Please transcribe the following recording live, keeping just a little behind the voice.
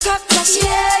serious,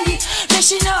 yeah. Make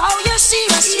she know how you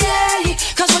serious, yeah.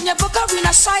 Cause when you book her in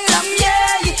asylum,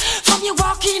 yeah. From you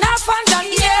walking off and down,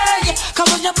 yeah. Cause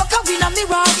when you book her in a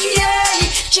mirror, yeah.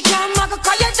 She can't make a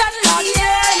call you done, Lord,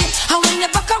 yeah. And when you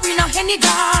book her in a any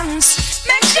dance,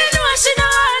 make she know she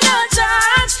know no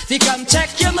chance. Fi come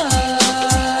check your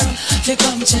man, fi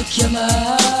come check your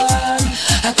man.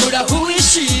 I coulda who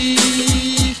is she?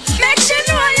 Make she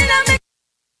know you know me.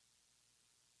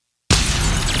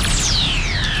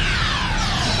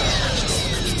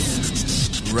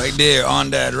 Right there on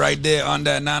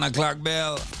that 9 o'clock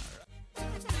bell.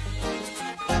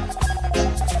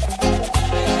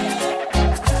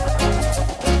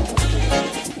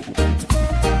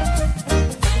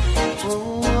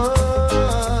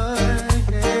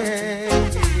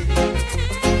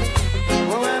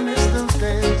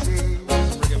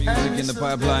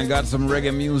 Pipeline got some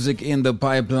reggae music in the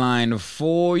pipeline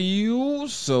for you,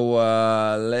 so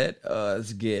let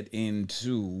us get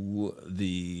into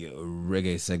the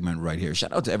reggae segment right here.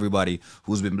 Shout out to everybody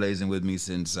who's been blazing with me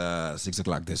since 6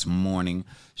 o'clock this morning.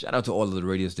 Shout out to all of the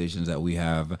radio stations that we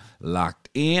have locked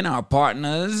in, our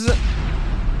partners.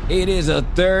 It is a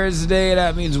Thursday.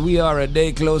 That means we are a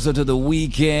day closer to the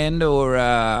weekend, or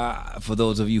for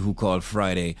those of you who call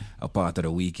Friday a part of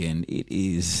the weekend, it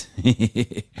is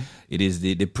it is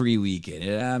the pre-weekend.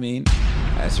 You know what I mean?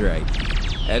 That's right.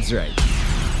 That's right.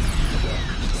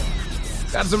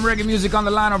 Got some reggae music on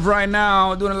the lineup right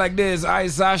now. Doing it like this. Hi,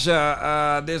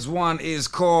 Sasha. This one is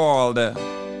called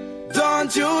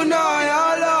Don't You Know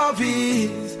Your Love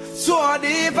Is So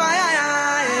Divine.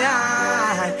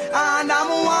 And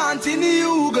I'm wanting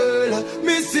you, girl,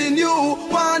 missing you,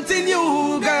 wanting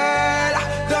you, girl.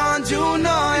 Don't you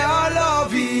know your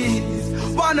love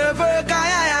is one of a kind?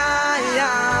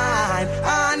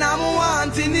 And I'm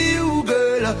wanting you,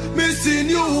 girl, missing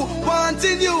you,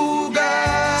 wanting you,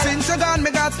 girl. Since you gone,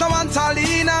 me got no one to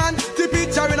lean on. The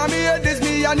picture in me head is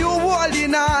me and you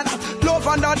holding on. Love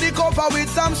under the cover with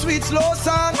some sweet slow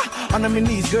song. And I'm in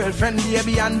his girlfriend,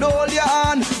 baby, and hold your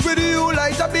hand. With you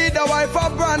like to be the wife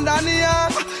of Brandon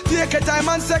Young. Take your time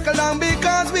and settle down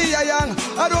because we are young.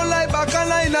 I don't like back and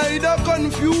line, I the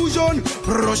confusion.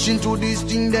 Rush into this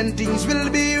thing, then things will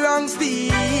be wrong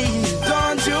still.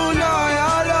 Don't you know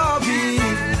your love is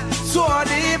so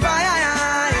divine?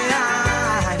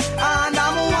 And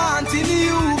I'm wanting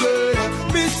you, girl,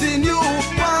 missing you,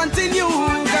 wanting you,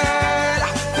 girl.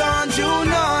 Don't you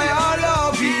know your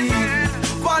love is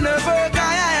one of a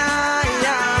kind?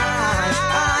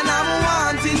 And I'm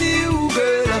wanting you,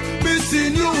 girl,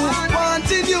 missing you,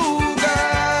 wanting you,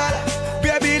 girl.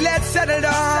 Baby, let's settle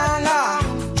down.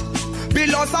 Be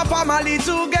lost a family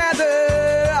together.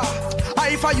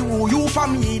 I for you, you for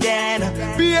me then.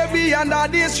 Baby, under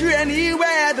this rainy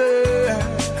weather.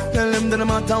 Tell them that no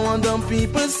matter what them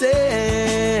people say.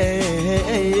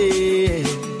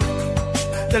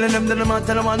 Telling them that no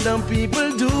matter what them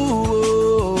people do.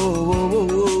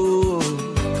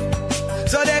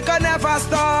 So they can never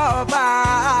stop.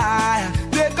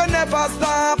 They can never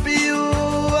stop you.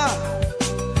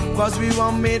 Cause we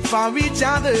were made for each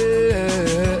other.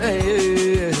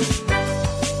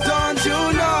 Don't you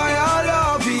know your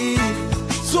love is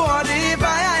so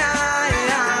divine?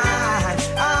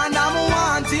 And I'm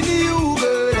wanting you,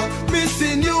 girl,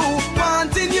 missing you,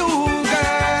 wanting you,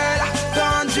 girl.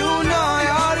 Don't you know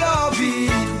your love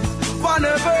is one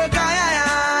of a kind?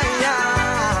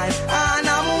 And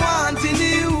I'm wanting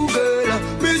you, girl,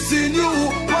 missing you,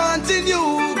 wanting you,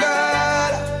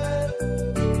 girl.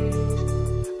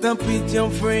 The picture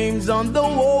frames on the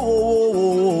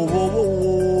wall.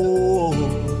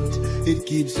 It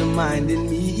keeps reminding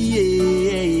me,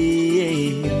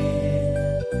 yeah.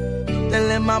 Tell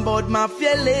them about my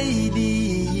fair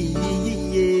lady,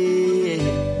 yeah.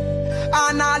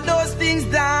 And all those things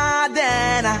that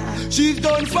then she's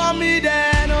done for me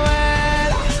then,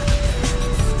 well.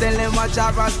 Tell them what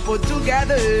I was put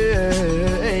together,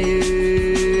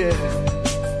 yeah.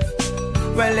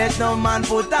 Well, let no man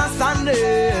put us under,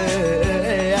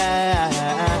 yeah.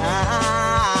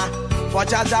 For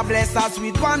Jaja bless us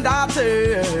with one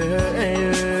daughter.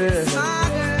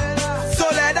 So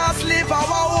let us live our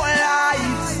whole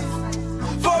lives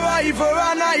forever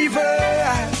and ever.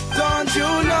 Don't you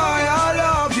know your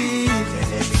love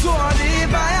is so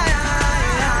divine?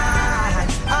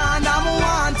 And I'm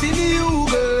wanting you,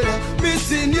 girl,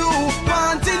 missing you,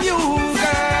 wanting you,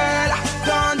 girl.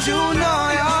 Don't you know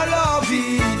your love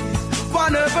is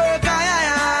one of a kind?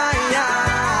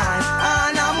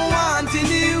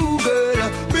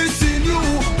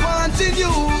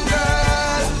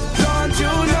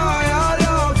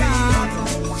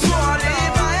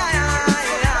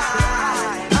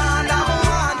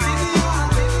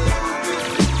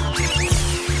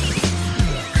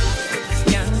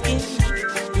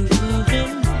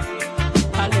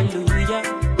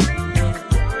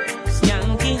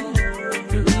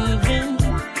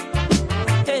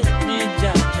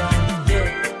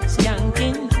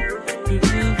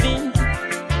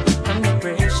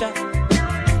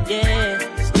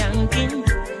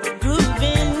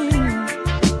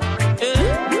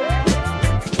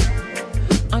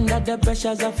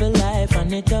 pressures of a life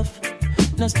and it tough.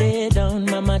 No stay down,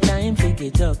 mama, time pick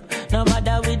it up. No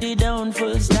bother with the down,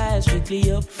 full style,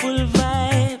 strictly up, full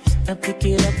vibes. I pick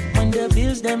it up when the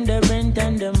bills, them, the rent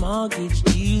and the mortgage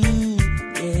due.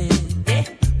 Yeah.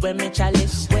 When me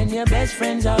chalice, when your best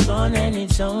friends are gone and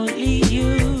it's only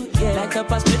you. Yeah, like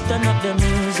up a split, turn up the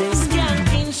music.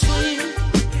 Skanking sweet,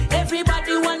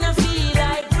 everybody wanna feel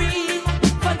like free.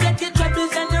 Forget your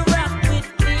troubles and the rock with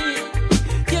me.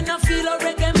 You know feel a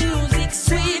reggae music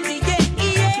sweet,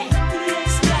 yeah.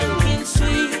 Skanking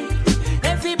sweet,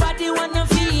 everybody wanna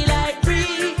feel like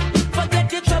free.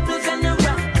 Forget your troubles and the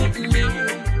rock with me.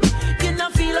 You know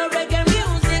feel a reggae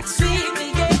music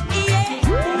sweet, yeah.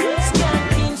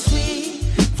 Skanking sweet,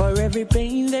 for every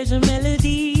pain there's a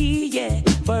melody, yeah.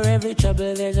 For every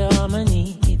trouble there's a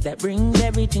harmony that brings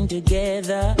everything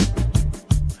together.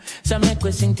 So make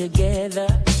we sing together.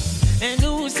 And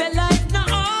who say life no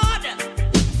order?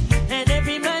 And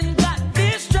every man got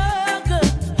this struggle.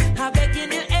 I beg you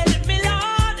to help me,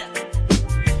 Lord,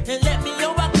 and let me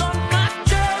overcome my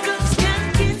struggles.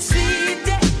 Skanking sweet,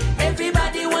 yeah.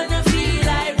 Everybody wanna feel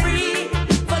like free.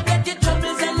 Forget your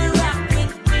troubles and rock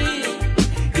with me.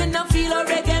 You know feel a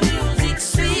reggae music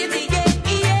sweet,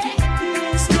 yeah.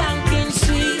 Skanking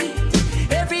sweet,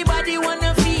 everybody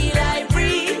wanna feel like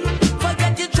free.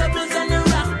 Forget your troubles and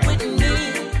rock with me.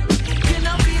 You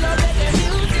know feel a reggae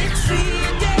music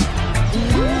sweet, yeah.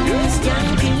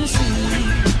 Skanking sweet,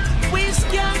 we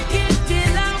skank it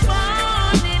till our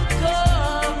morning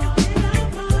come.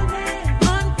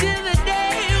 Until the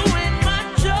day when my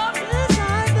troubles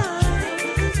are gone.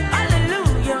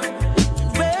 Hallelujah,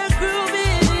 we're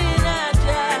grooving in our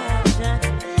jazz.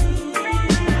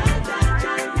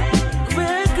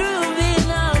 We're grooving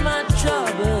all my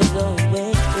troubles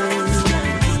away.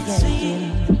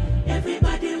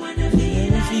 Everybody wanna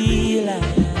feel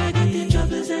like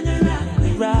troubles and the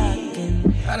rockin'.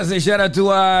 I say shout out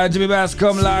to Jimmy Bass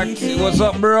Come Lock. What's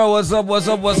up, bro? What's up?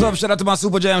 Shout out to my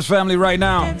Super Jams family right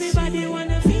now. Everybody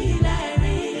wanna feel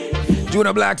like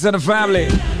Junior Blacks and the family.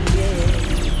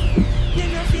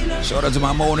 Shout out to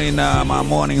my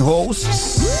morning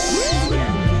hosts.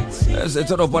 Let's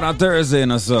set it up on a Thursday,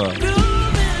 no sir.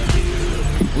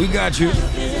 We got you.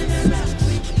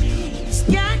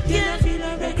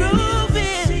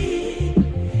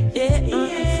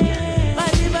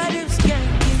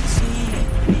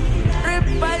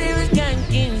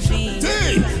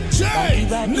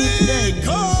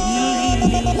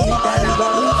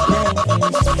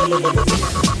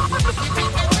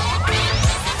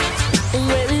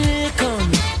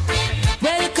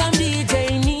 Welcome DJ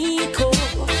Nico.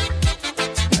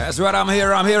 That's right, I'm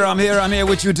here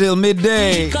with you till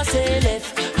midday. Cause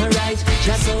left, right,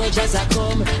 just soldiers are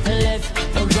come, left,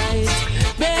 right.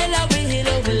 Bella we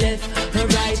over left,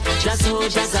 right, just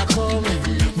soldiers are come.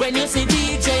 When you see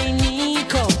DJ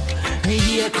Nico,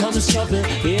 here comes trouble,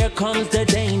 here comes the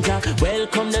danger.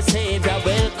 Welcome the savior,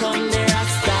 welcome the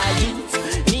Rasta youth.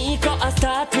 Nico a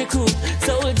start recruit,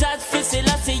 soldiers for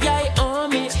Selassie I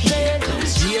army. Here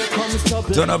comes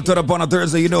trouble. Turn up on a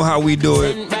Thursday, you know how we do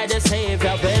it. Sent by the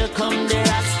savior, welcome the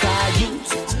Rasta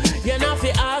youth. You know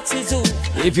fi ask is who.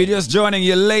 If you're just joining,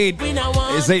 you're late.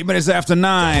 It's 8 minutes after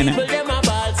 9. People them a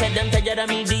ball, said them tired of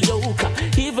mediocre.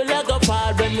 Evil a go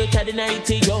fall when we carry in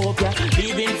Ethiopia.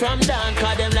 Leaving from down,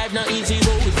 cause them life not easy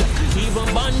road. Even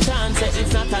Bantan said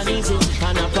it's not an easy.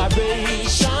 An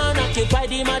operation, occupy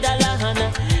the motherland.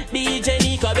 DJ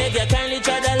Nico beg you kindly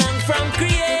trod along from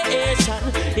creation.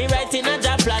 He writing a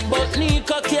job plan, but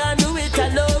Nico can't do it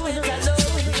alone.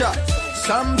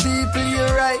 Some people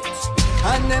you're right,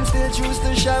 and them still choose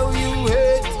to show you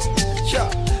hate.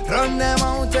 Run them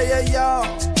out of your yard.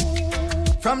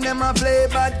 From them I play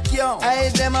bad young, I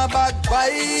them a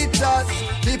backbiters.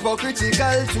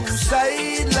 Hypocritical,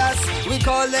 two-sideless. We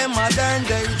call them modern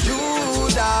day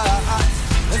Judas.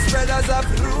 The spreaders of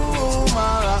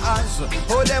rumors.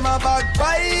 Oh, them a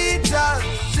backbiters.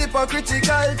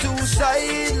 Hypocritical,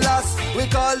 two-sideless. We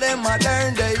call them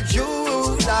modern day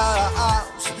Judas.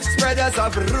 Spreaders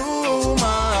of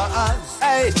rumors.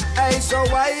 Hey, so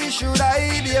why should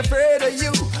I be afraid of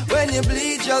you when you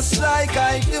bleed just like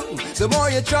I do? The more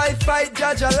you try fight,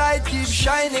 judge, a light keeps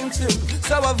shining through.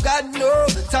 So I've got no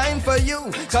time for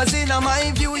you, cause in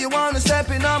my view you wanna step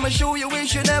in on my shoe. You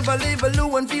wish you never leave a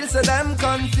loo and feel so damn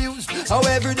confused. How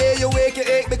every day you wake you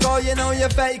ache because you know you're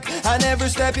fake, and every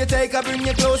step you take I bring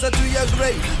you closer to your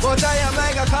grave. But I am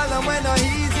like a column when I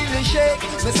easily shake.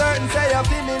 Me certain say I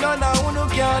feel me none who no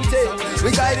can't take.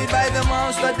 We guided by the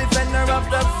monster, defender of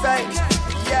the faith.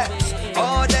 Yes,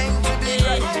 all them to be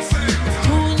right.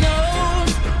 Who knows?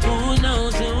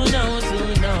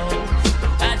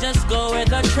 I just go where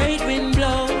the trade wind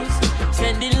blows.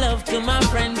 my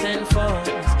friends and foes.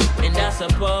 And I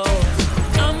suppose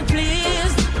I'm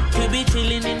pleased to be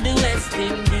chilling in the West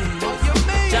Indies.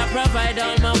 Jah provide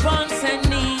all my wants and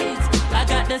needs. I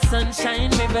got the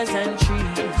sunshine, rivers and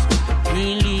trees.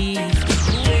 Relief.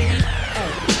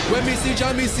 When me see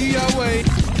Jah, me see a way.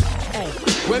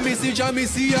 When me see Jah, me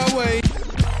see a way.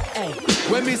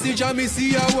 When me see Jah, me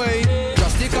see a way.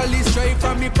 Drastically straight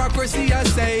from hypocrisy, I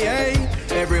say, hey.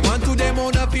 Every man to them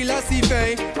own a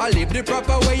philosophy. I live the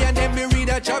proper way and then me read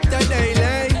a chapter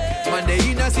daily. Man,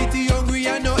 they in a city hungry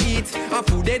and no eat. And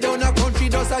food they down a country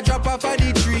does a drop off of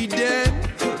the tree then.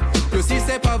 You see,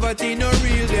 say poverty no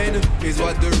real then. Is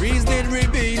what the reason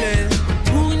revealing.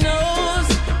 Who knows?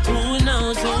 Who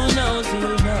knows? Who knows? Who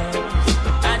knows?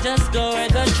 I just go where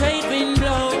the trade wind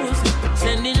blows.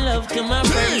 Sending love to my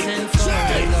friends and foes.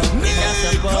 And I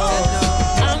suppose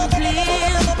I'm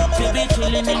pleased to be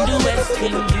chilling in the West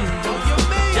Indies.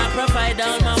 Jah provide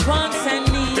all my wants and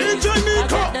needs. I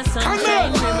got the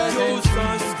sunshine, rivers and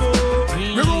trees.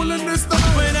 We're rolling this down.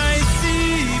 When I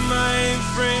see my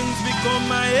friends become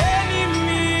my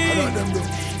enemies,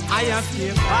 I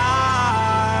escape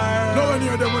far. No one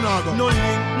near them will not go. No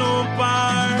link, no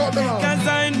bar. Cause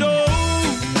I know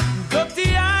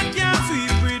dirty heart can't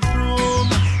sweep with broom.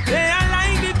 They are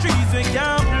like the trees we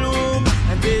can't bloom,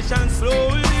 and they shall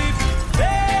slowly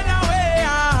fade away.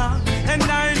 And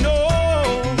I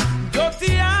know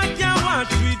dirty heart can't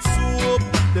wash with soap.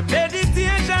 The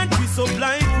meditation twist up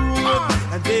like rope,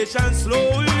 and they shall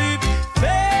slowly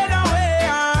fade away.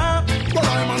 But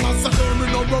I'm an assassin,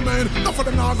 no remain. Enough of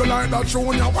them not go like that,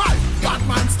 showing you why. That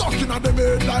man stuck in a them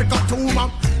head like a tumor.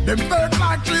 Them fake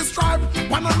like tree stripe,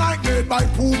 one a night made by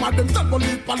Puma. Them tell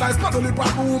lip and I smell lip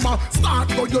and rumor. Start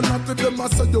go you not to them, I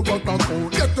say you got a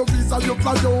code. Get your visa, you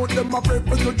fly out them, I pray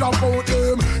for you drop out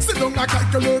them. Sit down like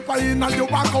calculate by in and you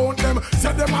account them.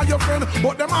 Say them are your friend,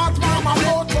 but them heart mama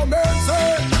out for me,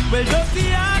 say. Well, dirty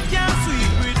heart can't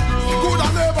sweep with broom. Good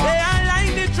and never. They are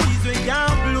like the trees we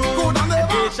can't bloom. Good and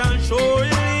never. They shall surely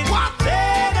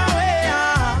fade away.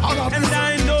 And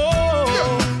I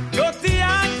know dirty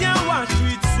heart can't wash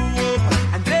with soap,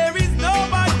 and there is no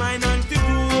bad mind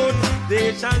antidote.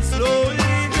 They shall slowly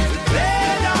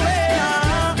fade away.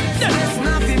 There's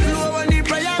nothing flow when the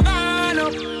prayer gone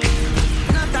up.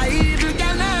 Not a evil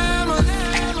can harm us.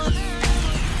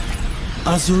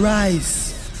 As we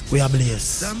rise, we are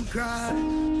blessed. Some cry,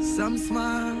 some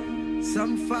smile,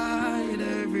 some fight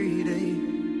every day.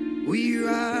 We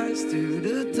rise to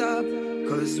the top,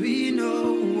 cause we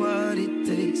know what it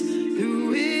takes.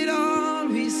 Through it all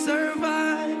we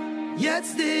survive, yet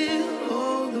still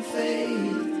hold the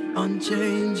faith.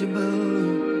 Unchangeable,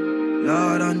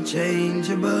 Lord,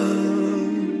 unchangeable.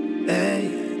 Hey,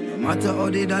 no matter how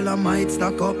the dollar might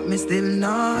stack up, me still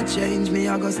not change. Me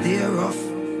I go stay rough.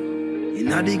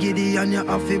 Inna the giddy and you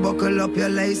have to buckle up your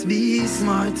lace. Be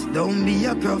smart, don't be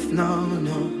a gruff, no,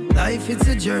 no. Life it's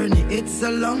a journey, it's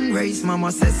a long race.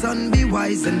 Mama says son be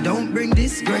wise and don't bring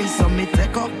disgrace. So me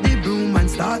take up the broom and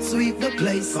start sweep the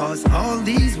place. Cause all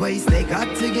these ways they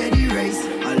got to get erased.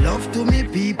 I love to me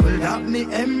people that me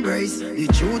embrace. The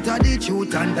truth are the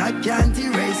truth and that can't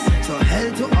erase. So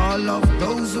hell to all of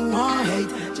those who want hate.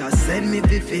 Just send me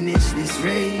to finish this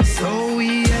race. So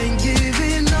we ain't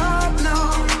giving up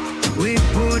now. We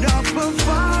put up a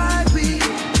fight, we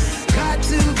got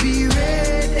to be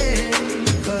ready.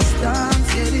 Cause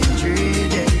time's getting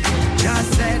dreary.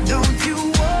 Just said don't you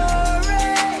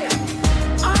worry,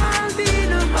 I'll be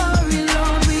in a hurry,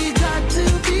 Lord. We got to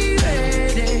be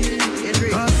ready.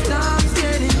 Cause time's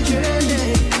getting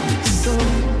dreary. So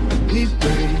we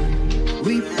pray,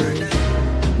 we pray,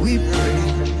 we pray,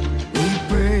 we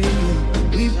pray,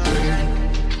 we pray,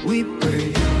 we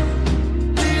pray.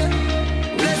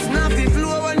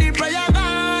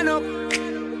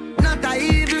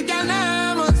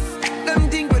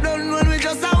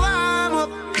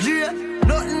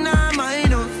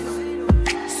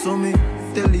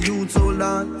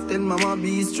 Tell mama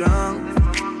be strong.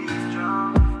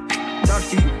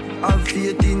 Jackie, have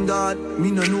faith in God.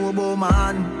 Me no know about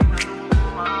man.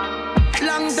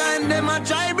 Long time them a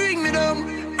try bring me down,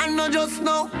 and not just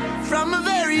now. From a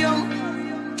very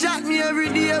young, chat me every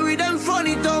day with them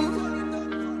funny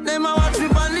tongue. Them a watch me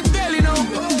on the telly now.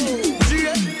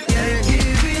 Yeah,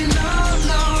 giving up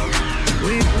now.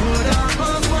 We put up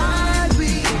a fight.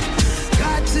 We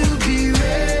got to be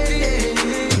ready.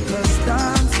 Cause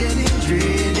time's getting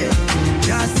dreary.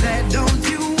 Just said don't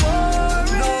you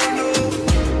worry, no, no.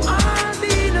 I'll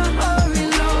be in a hurry,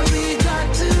 Lord. We got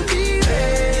to be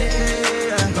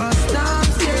ready. Cause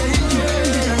time's getting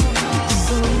dreary.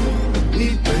 So we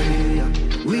pray,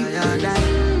 we die,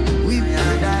 we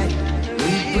die,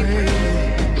 we pray,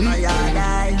 we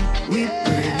die,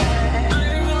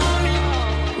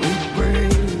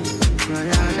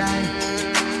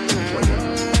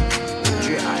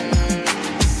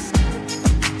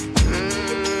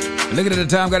 Looking at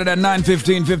the time, got it at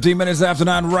 9:15, 15 minutes after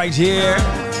 9 right here.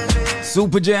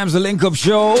 Super Jams, the link-up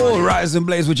show. Rise and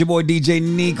Blaze with your boy DJ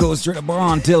Nico. Straight up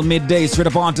on till midday. Shout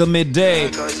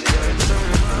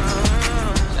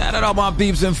out all my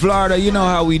peeps in Florida. You know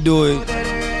how we do it.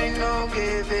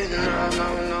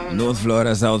 North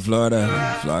Florida, South Florida,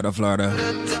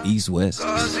 Florida, East, West.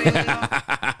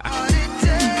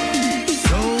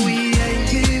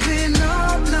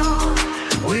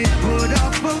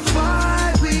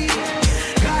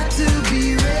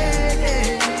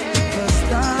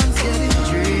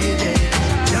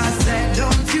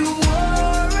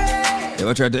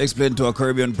 I tried to explain to a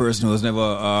Caribbean person who has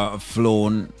never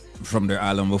flown from their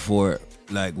island before,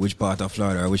 like which part of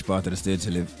Florida or which part of the state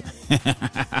to live.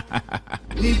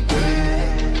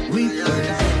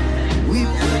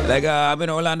 Like, I'm in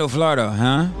Orlando, Florida,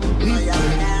 huh?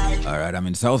 All right, I'm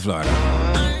in South Florida.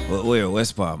 Where?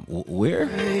 West Palm. Where?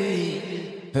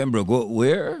 Pembroke.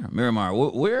 Where? Miramar.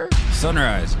 Where?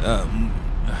 Sunrise.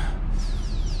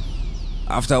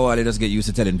 After a while, they just get used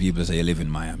to telling people that you live in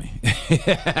Miami.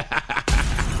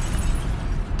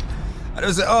 I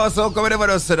just say, oh, so come never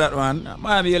just say that, man.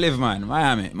 Miami, you live, man.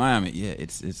 Miami. Yeah,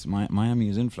 it's Miami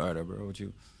is in Florida, bro. What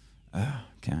you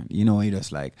can't, you know, you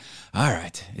just like, all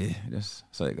right, yeah, just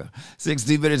so you go.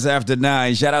 60 minutes after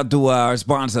 9. Shout out to our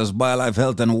sponsors, BioLife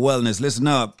Health and Wellness. Listen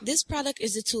up. This product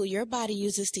is a tool your body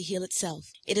uses to heal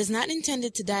itself. It is not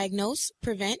intended to diagnose,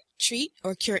 prevent, treat,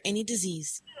 or cure any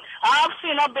disease. I've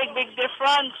seen a big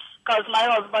difference because my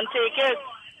husband take it.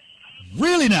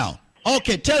 Really now?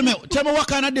 Okay, tell me what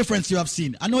kind of difference you have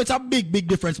seen. I know it's a big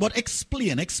difference, but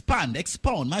explain, expound.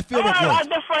 My favorite word. A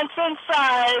difference in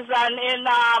size and in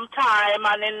time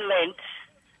and in length.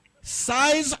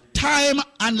 Size, time,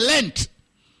 and length.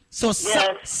 So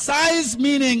yes. Size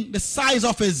meaning the size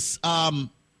of his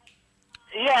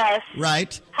yes.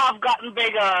 Right. Have gotten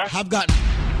bigger.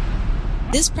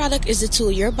 This product is a tool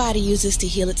your body uses to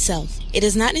heal itself. It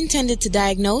is not intended to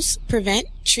diagnose, prevent,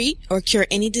 treat, or cure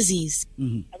any disease.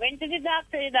 I went to the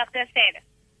doctor said,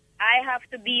 I have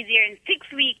to be there in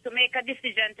 6 weeks to make a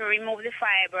decision to remove the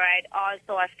fibroid,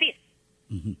 also a cyst.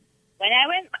 Mm-hmm. When I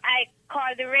went, I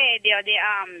called the radio,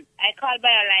 I called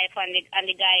BioLife and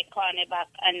the guy called me back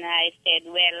and I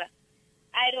said, well,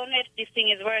 I don't know if this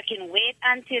thing is working. Wait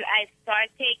until I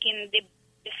start taking the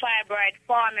fibroid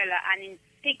formula, and in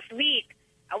 6 weeks,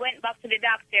 I went back to the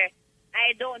doctor.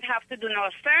 I don't have to do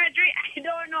no surgery. I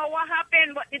don't know what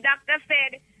happened, but the doctor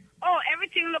said, oh,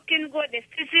 everything looking good. The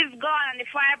cyst is gone and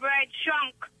the fibroid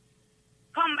shrunk.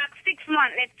 Come back 6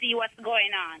 months. Let's see what's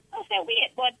going on. I said,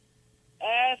 wait, but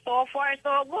so far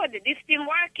so good. This still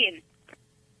working.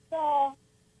 So,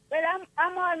 well,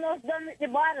 I'm almost done with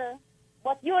the bottle,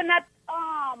 but you're not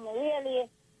really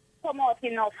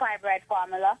promoting no fibroid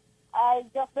formula. I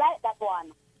just like that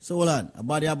one. So hold on, a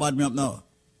body bad me up now.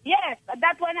 Yes,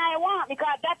 that one I want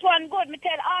because that one good. Me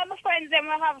tell all my friends them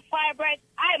will have fibroid.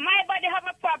 My body have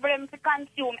a problem to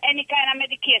consume any kind of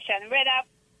medication, whether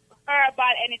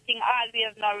herbal, anything,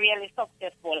 always not really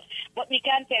successful. But we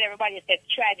can tell everybody that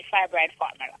try the fibroid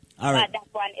formula. All right. That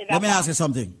one is Let me ask you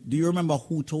something. Do you remember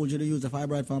who told you to use the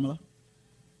fibroid formula?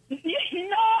 No,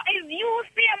 it's you,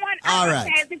 same one. All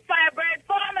right. The fibroid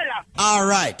formula. All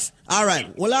right.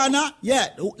 Well, Anna,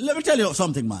 yeah, let me tell you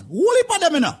something, man. Woolly for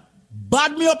them, you know.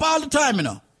 Bad me up all the time, you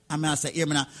know. I mean, I say, hear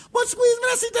me now. But squeeze me,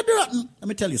 I see to do that. Let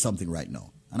me tell you something right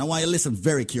now. And I want you to listen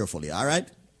very carefully, all right?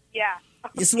 Yeah.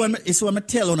 It's when I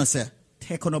tell you, say,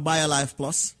 take on a BioLife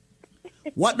Plus.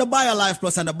 What the BioLife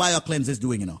Plus and the BioCleanse is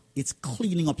doing, you know, it's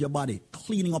cleaning up your body,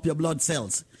 cleaning up your blood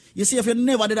cells. You see, if you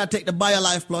never did I take the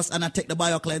BioLife Plus and I take the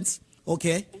BioCleanse,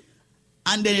 okay,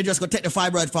 and then you just go take the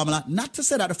fibroid formula, not to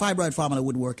say that the fibroid formula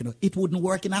would work, you know, it wouldn't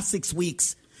work in 6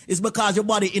 weeks. It's because your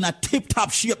body in a tip-top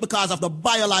shape because of the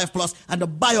BioLife Plus and the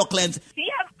BioCleanse. Yeah,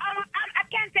 I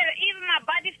can't tell you, even my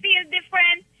body feels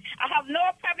different. I have no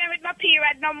problem with my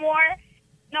period no more.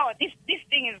 No, this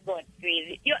thing is good,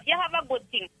 really. You have a good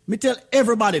thing. Me tell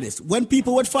everybody this. When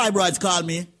people with fibroids call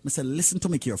me, I say, listen to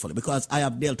me carefully because I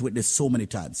have dealt with this so many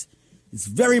times. It's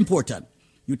very important.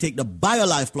 You take the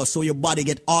BioLife Plus so your body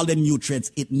get all the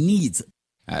nutrients it needs.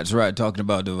 That's right. Talking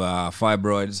about the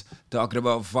fibroids.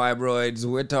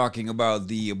 We're talking about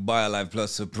the BioLife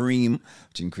Plus Supreme,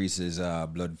 which increases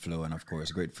blood flow and, of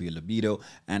course, great for your libido.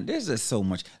 And there's just so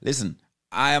much. Listen,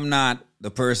 I am not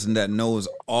the person that knows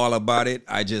all about it.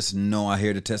 I just know, I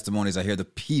hear the testimonies, I hear the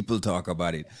people talk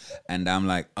about it, and I'm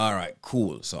like, all right,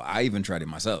 cool. So I even tried it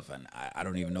myself, and I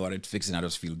don't even know how to fix it. I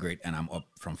just feel great, and I'm up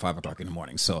from 5 o'clock in the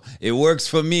morning. So it works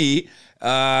for me.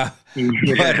 But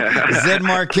Zed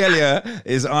Markelia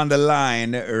is on the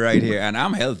line right here, and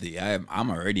I'm healthy. I'm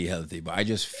already healthy, but I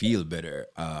just feel better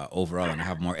overall, and I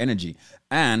have more energy,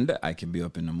 and I can be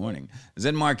up in the morning.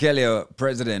 Zed Markelia,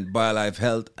 President, BioLife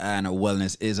Health and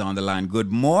Wellness, is on the line.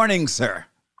 Good morning, sir.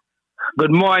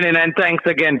 Good morning, and thanks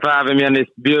again for having me on this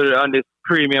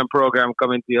premium program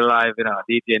coming to you live,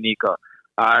 DJ Nico.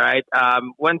 All right.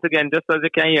 Once again, just as you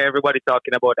can hear everybody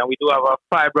talking about, and we do have a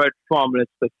fibroid formula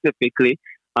specifically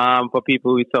for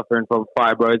people who are suffering from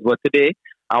fibroids. But today,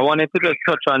 I wanted to just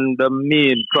touch on the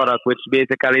main product, which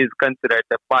basically is considered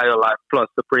the BioLife Plus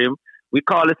Supreme. We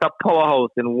call it a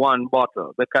powerhouse in one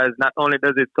bottle because not only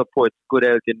does it support good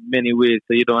health in many ways,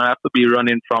 so you don't have to be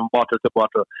running from bottle to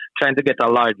bottle trying to get a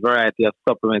large variety of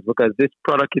supplements, because this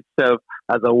product itself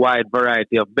has a wide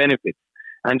variety of benefits.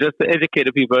 And just to educate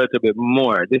the people a little bit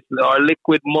more, this is our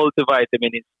liquid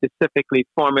multivitamin is specifically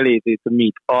formulated to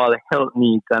meet all health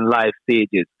needs and life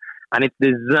stages. And it's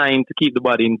designed to keep the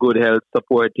body in good health,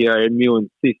 support your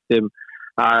immune system.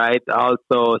 All right.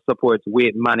 Also supports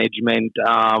weight management,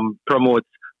 promotes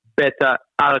better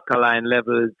alkaline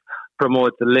levels,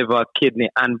 promotes liver, kidney,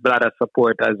 and bladder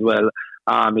support as well.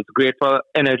 It's great for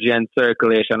energy and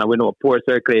circulation. And we know poor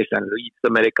circulation leads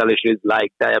to medical issues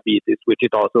like diabetes, which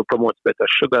it also promotes better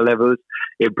sugar levels.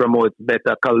 It promotes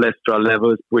better cholesterol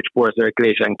levels, which poor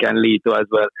circulation can lead to as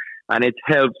well. And it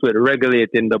helps with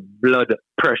regulating the blood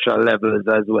pressure levels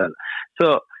as well.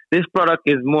 So this product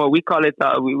is more, we call it,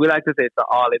 we like to say it's an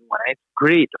all-in-one. It's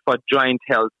great for joint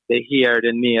health, the hair,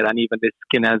 the nail, and even the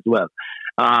skin as well.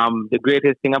 The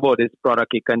greatest thing about this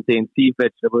product, it contains sea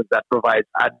vegetables that provide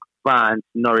advanced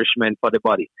nourishment for the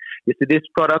body. You see, this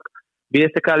product,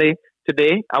 basically,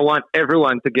 today, I want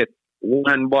everyone to get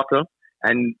one bottle.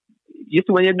 And you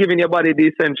see, when you're giving your body the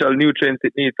essential nutrients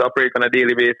it needs to operate on a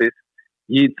daily basis,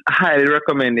 it's highly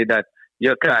recommended that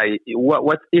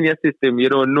what's in your system, you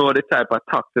don't know the type of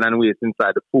toxin and waste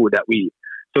inside the food that we eat.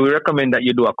 So we recommend that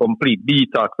you do a complete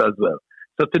detox as well.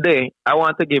 So today, I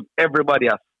want to give everybody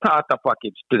a starter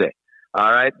package today.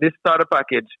 All right? This starter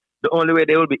package, the only way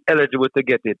they will be eligible to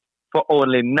get it for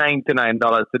only $99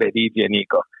 today, DJ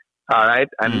Nico. All right?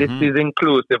 And this is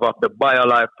inclusive of the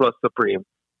BioLife Plus Supreme,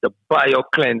 the Bio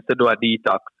Cleanse to do a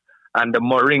detox, and the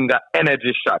Moringa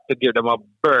Energy Shot to give them a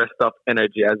burst of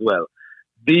energy as well.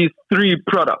 These three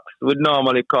products would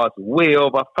normally cost way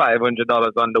over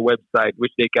 $500 on the website,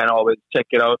 which they can always check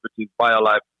it out, which is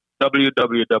BioLife,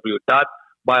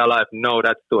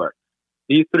 www.biolifenow.store.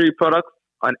 These three products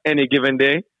on any given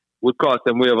day would cost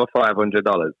them way over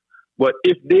 $500. But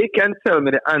if they can tell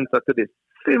me the answer to this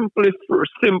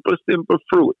simple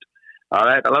fruit, all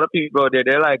right, a lot of people out there,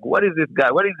 they're like, what is this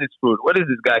guy? What is this fruit? What is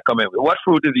this guy coming with? What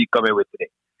fruit is he coming with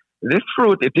today? This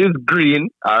fruit, it is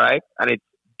green, all right, and it's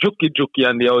juki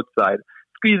on the outside.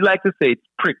 Squeeze like to say it's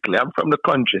prickly. I'm from the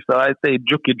country, so I say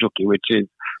juki, which is,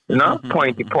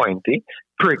 pointy,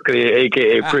 prickly,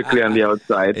 aka prickly on the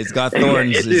outside. It's got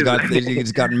thorns.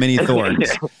 It's got many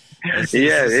thorns.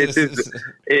 Yeah,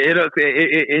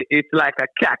 it's like a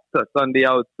cactus on the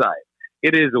outside.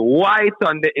 It is white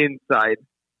on the inside,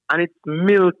 and it's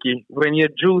milky when you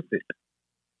juice it.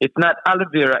 It's not aloe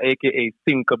vera, aka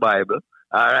Cinco Bible.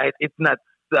 All right, it's not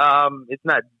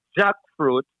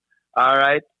jackfruit. All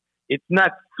right, it's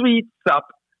not sweet sap.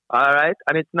 All right,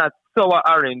 and it's not sour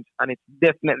orange, and it's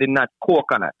definitely not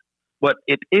coconut. But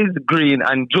it is green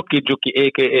and juki,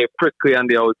 aka prickly on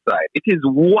the outside. It is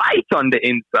white on the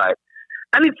inside,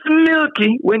 and it's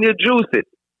milky when you juice it.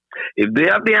 If they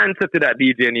have the answer to that,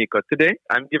 DJ Nico, today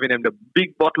I'm giving them the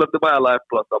big bottle of the BioLife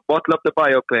Plus, a bottle of the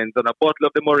BioCleanse, and a bottle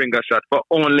of the Moringa Shot for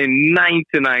only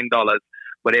 $99.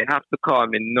 But they have to call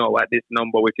me now at this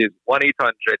number, which is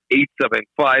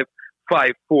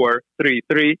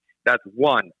 1-800-875-5433. That's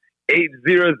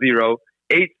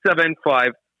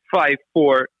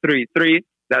 1-800-875-5433.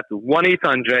 That's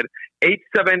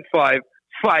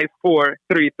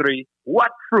 1-800-875-5433.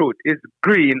 What fruit is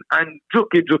green and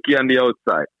juki on the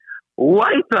outside,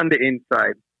 white on the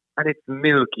inside, and it's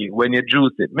milky when you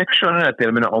juice it? Make sure you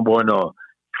tell me nothing about no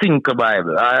Cinco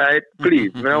Bible, all right?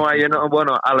 Please. I don't want to hear nothing about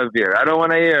no aloe vera. I don't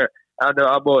want to hear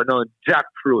about no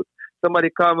jackfruit. Somebody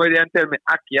come with you and tell me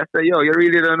Aki. I say, yo, you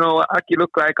really don't know what Aki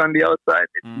look like on the outside?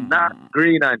 It's not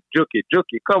green and juki.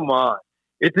 Come on.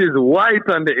 It is white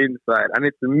on the inside, and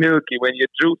it's milky when you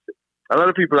juice it. A lot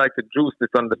of people like to juice this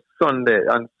on Sundays.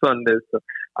 So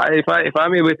if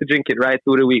I'm able to drink it right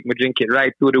through the week, I drink it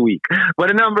right through the week. But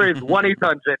the number is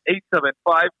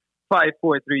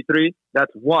 1-800-875-5433.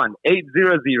 That's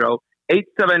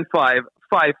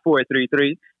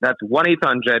 1-800-875-5433. That's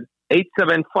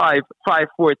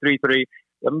 1-800-875-5433.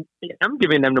 I'm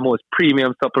giving them the most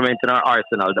premium supplement in our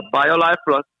arsenal. The BioLife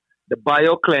Plus, the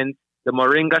Bio Cleanse, the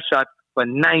Moringa Shot for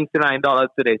 $99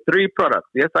 today. 3 products.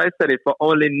 Yes, I said it for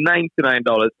only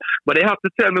 $99. But they have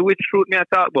to tell me which fruit me I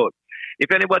talk about.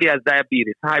 If anybody has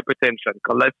diabetes, hypertension,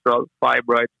 cholesterol,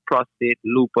 fibroids, prostate,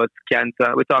 lupus,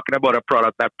 cancer, we're talking about a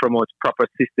product that promotes proper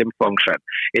system function.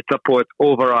 It supports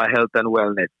overall health and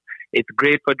wellness. It's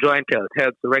great for joint health,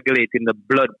 helps regulating the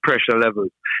blood pressure levels,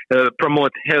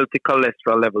 promotes healthy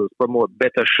cholesterol levels, promote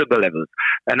better sugar levels.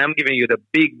 And I'm giving you the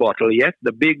big bottle, yes,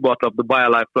 the big bottle of the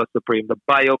BioLife Plus Supreme, the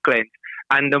Bio Cleanse,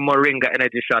 and the Moringa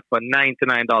Energy Shot for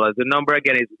 $99. The number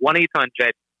again is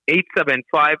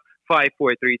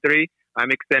 1-800-875-5433. I'm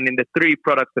extending the 3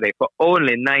 products today for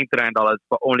only $99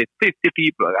 for only 50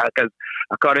 people. Because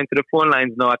according to the phone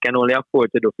lines now, I can only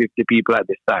afford to do 50 people at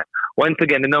this time. Once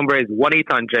again, the number is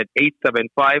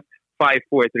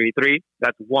 1-800-875-5433.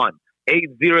 That's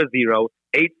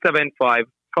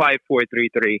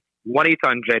 1-800-875-5433.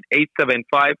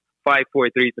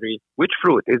 1-800-875-5433. Which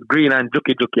fruit is green and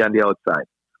juki on the outside,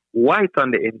 white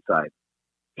on the inside,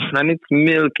 and it's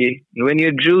milky when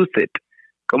you juice it?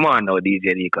 Come on now,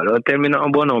 DJ Nico. Don't tell me nothing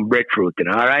about no breadfruit, you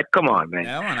know. All right, come on, man.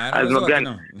 Yeah, man, as my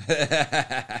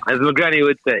granny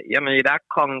would say, yeah, man, that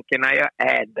conk in your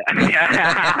head.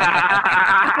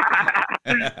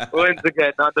 Once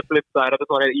again, on the flip side, I just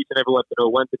wanted each and everyone to know,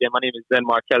 once again, my name is Yvette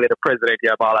Marshall, the president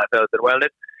here of BioLife Health and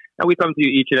Wellness. And we come to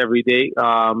you each and every day,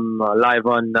 live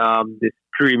on this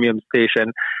premium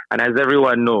station. And as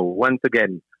everyone knows, once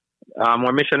again,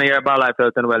 our mission here at BioLife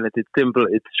Health and Wellness is simple,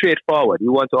 it's straightforward. We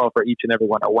want to offer each and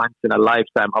everyone a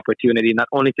once-in-a-lifetime opportunity, not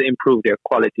only to improve their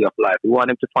quality of life. We want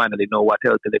them to finally know what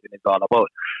healthy living is all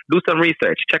about. Do some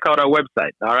research. Check out our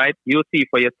website, all right? You'll see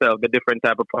for yourself the different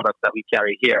type of products that we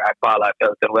carry here at BioLife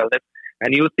Health and Wellness.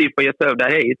 And you'll see for yourself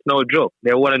that, hey, it's no joke.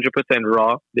 They're 100%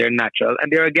 raw, they're natural,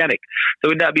 and they're organic. So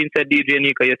with that being said, DJ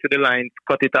Nico, you see the lines,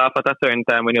 cut it off at a certain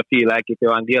time when you feel like if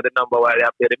you're on the other number while they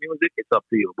play the music, it's up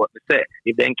to you. But me say,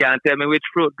 if they can't tell me which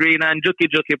fruit, green and juki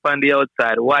on the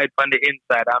outside, white on the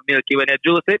inside, and milky when you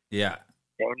juice it, yeah,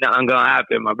 ain't nothing gonna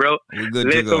happen, my bro. We're good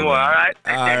Listen to go, more, all right?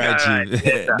 All right, Chief.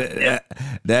 Yes,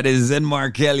 That is Zen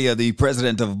Markelia, the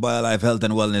president of BioLife Health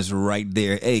and Wellness right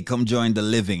there. Hey, come join the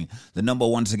living. The number,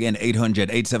 once again,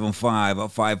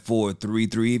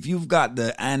 800-875-5433. If you've got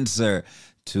the answer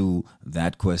to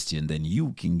that question, then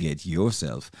you can get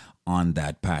yourself on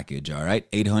that package, all right?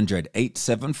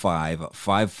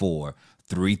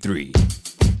 800-875-5433.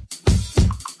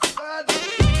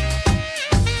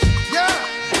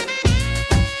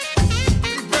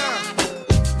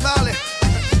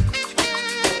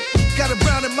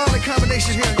 Molly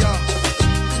combination here, y'all.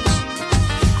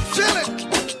 Feel it.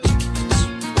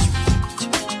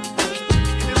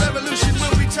 The revolution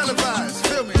will be televised.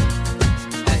 Feel me.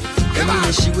 Hey,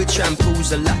 she would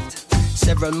shampoos a lot.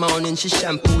 Several mornings she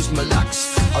shampoos my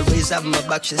locks. Always have my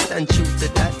back, she stand true to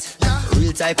that.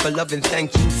 Real type of loving,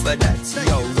 thank you for that.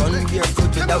 Yo, run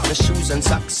barefoot without no shoes and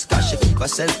socks. Cause she keep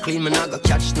herself clean, man, I go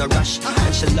catch no rush.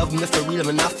 And she love me for real,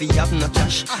 man, I feel have no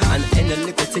cash. And any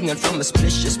little thing and from a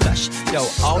splish, she splash. Yo,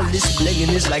 all this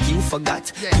blinging is like you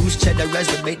forgot. Use cheddar as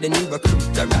the bait, then you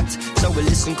recruit the rat. So we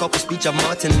listen couple speech of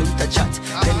Martin Luther chat.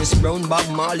 Dennis Brown, Bob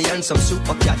Marley and some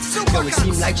super cats. Yo, it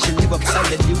seem like she live upside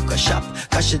the Duke shop.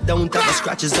 Cause she don't have a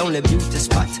scratch, it's only beauty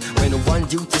spot. When one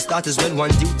duty start is when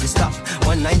one duty stop.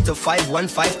 1 9 to 5, 1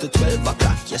 5 to 12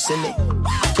 o'clock, you see me?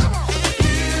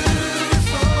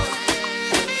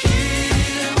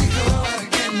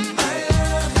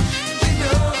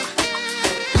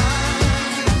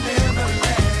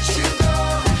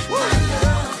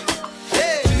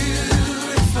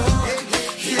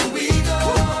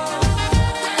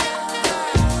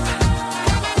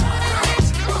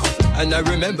 And I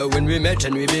remember when we met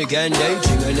and we began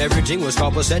dating, and everything was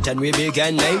composite and we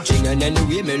began mating. And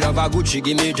anyway, me love her good, she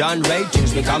give me John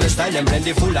ratings. Because my style and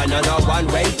plentiful and I know one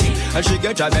waiting. And she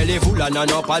get her belly full and I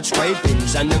know pot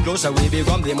scrapings. And the closer we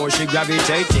become, the more she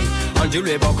gravitating. Until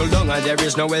we buckle down and there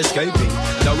is no escaping.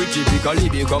 Now we typically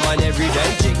become an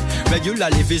everyday thing.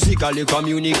 Regularly, physically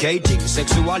communicating.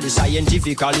 Sexually,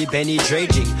 scientifically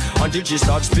penetrating. Until she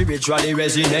starts spiritually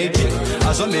resonating.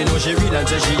 As some me know she real and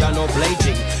say she are no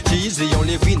plating. She is the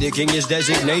only queen the king is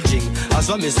designating. As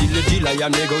some me see the deal I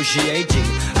am negotiating.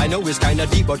 I know it's kinda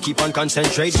deep but keep on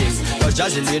concentrating. Cause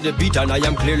Jazzy lay the beat and I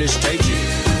am clearly stating.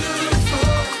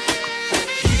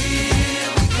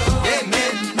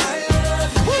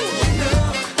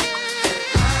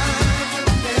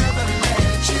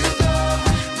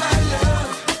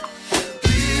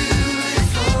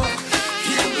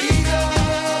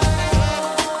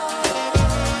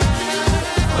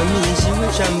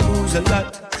 shampoos a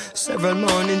lot. Several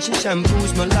mornings she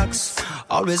shampoos my locks.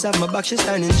 Always have my back, she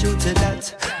standing true to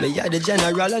that. Me are the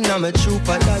general and I'm a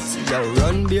trooper that. Yo,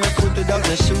 run barefoot without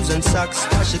no shoes and socks.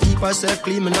 She keep herself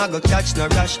clean, me not go catch no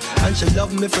rash. And she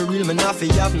love me for real, me not fi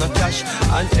have no cash.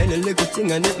 And any little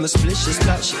thing and it me splish she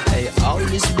splash. Hey, all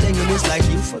this blingin' is like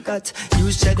you forgot.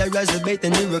 Use cheddar as the bait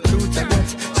and you recruit a rat.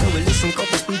 So we listen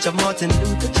couple speech of Martin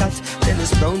Luther chat.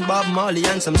 Dennis Brown, Bob Marley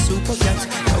and some super cats.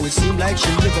 Now it seem like she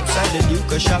live upside the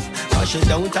Duke shop. Cause she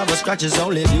don't have a scratch, it's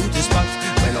only beauty spot.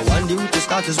 When I want duty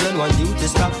start is when one duty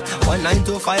stop. 1 9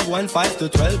 to 5, 1 5 to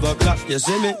 12 o'clock. You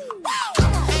see me?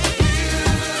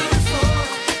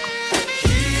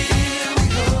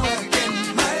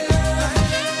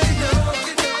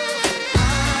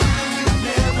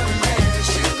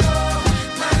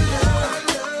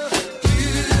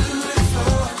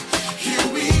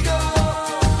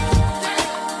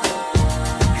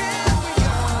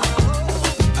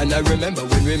 And I remember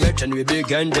when we met and we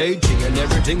began dating, and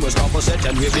everything was opposite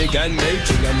and we began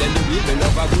mating. And then the women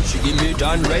of our good, she give me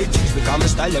down ratings. Become a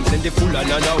style and plentiful and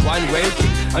no one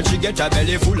waiting. And she get her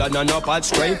belly full and no pot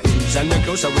scrapings. And the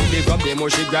closer we become, the more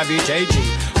she gravitating.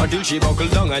 Until she buckle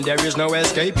down and there is no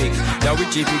escaping. Now we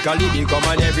typically become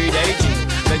an everyday thing.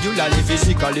 Regularly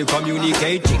physically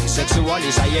communicating,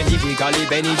 sexually, scientifically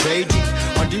penetrating.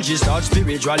 Until she starts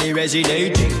spiritually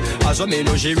resonating. As I may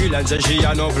know she realizes and she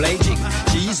are no plating.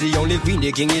 She is the only queen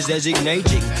the king is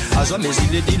designating. As I may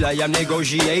see the deal I am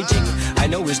negotiating. I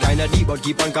know it's kinda deep but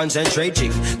keep on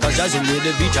concentrating. Cause as in with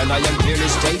the beat and I am clearly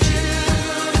stating.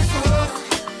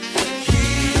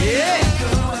 Yeah.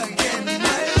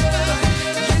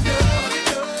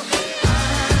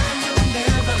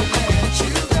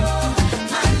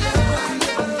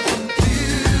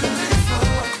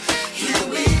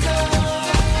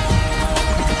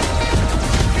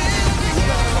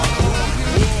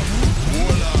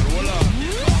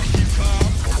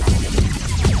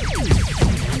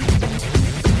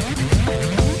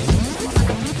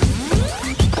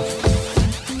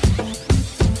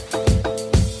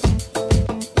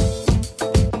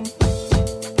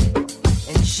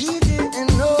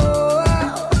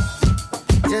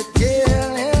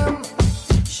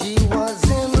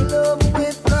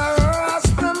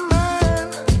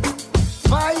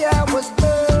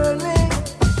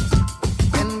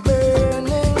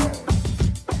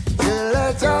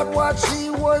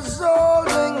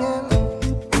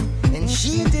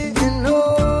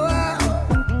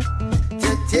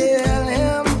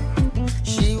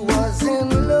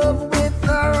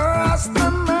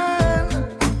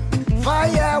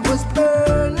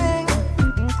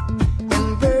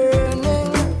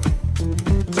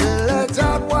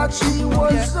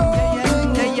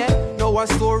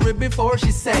 Before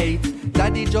she said,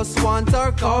 Daddy just want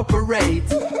her corporate.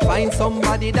 Find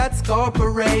somebody that's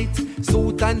corporate.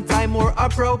 Suit and tie more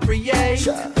appropriate.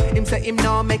 Him say him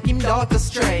now make him daughter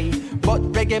stray. But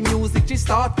reggae music she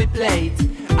start to play.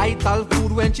 I tell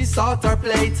food when she sort her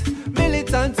plate.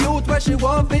 Militant youth where she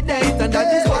want to date. And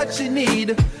that is what she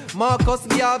need. Marcus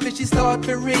Garvey she start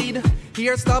to read.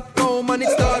 Here stop home and it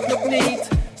start look neat.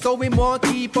 So we want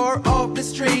keep her off the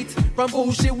street. From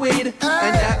who she with.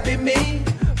 And that be me.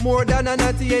 More than a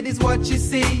naughty head is what she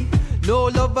see. No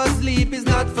lover's sleep is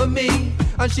not for me.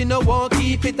 And she no want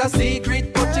keep it a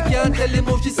secret. But she can't tell him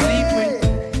who she sleep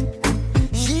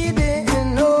with. She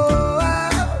didn't know how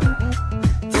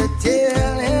to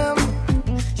tell him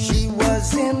she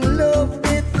was in love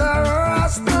with a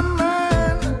Rasta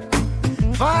man.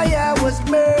 Fire was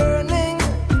burning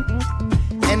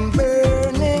and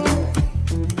burning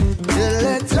to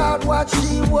let out what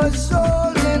she was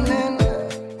holding in.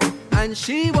 And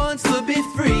she wants to be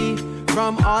free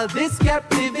from all this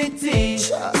captivity.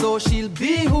 So she'll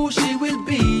be who she will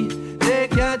be. They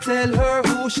can't tell her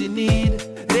who she need.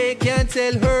 They can't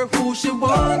tell her who she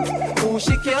want, who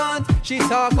she can't. She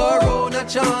talk her own a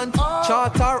chant,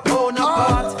 chart her own a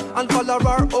path, and color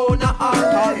her own a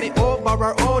art. Call me over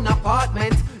her own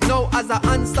apartment. Now as I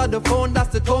answer the phone, that's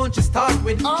the tone she start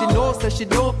with. She knows that she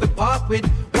don't be part with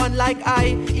one like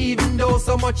I, even though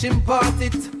so much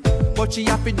imparted. But she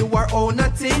have to do her own a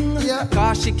thing.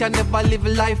 Cause she can never live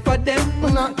life for them.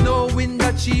 Knowing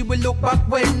that she will look back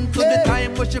when to the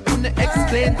time where she couldn't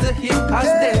explain to him cause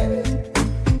then.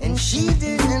 And she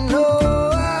didn't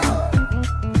know how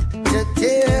to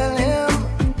tell him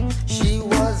she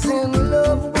was in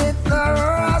love with a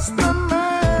Rasta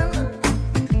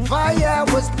man. Fire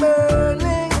was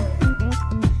burning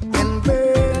and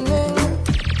burning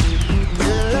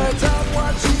to let out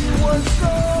what she was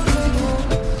holding.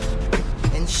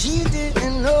 And she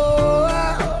didn't know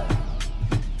how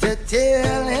to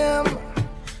tell him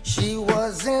she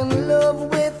was in love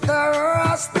with a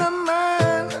Rasta man.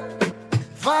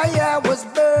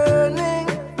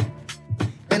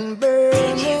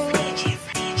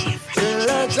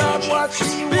 what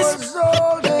she was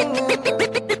holding in.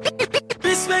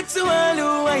 Respect to all who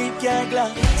wipe your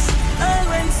glass. All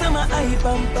when summer hype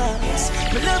and pass.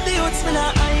 Me love the youths, me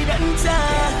not hide and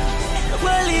talk.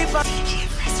 Well, if I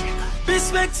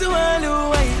respect to all who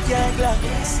wipe your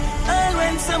glass. All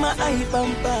when summer hype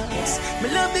and pass.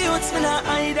 Me love the youths, me not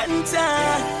hide and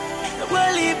talk.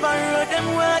 Well, if I road them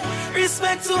what?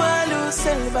 Respect to all who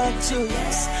sell back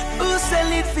juice. Who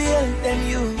sell it for help them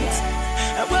youths.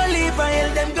 Well, if I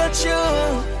help them got you.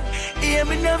 Hear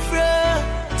me no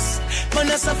frost. Man,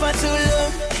 I suffer too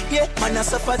long. Yeah, man, I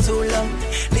suffer too long.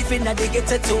 Living at the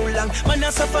ghetto too long. Man, I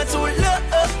suffer too long.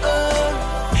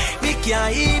 Me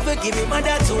can't even give me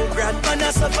mother $2,000. Man,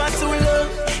 I suffer too long.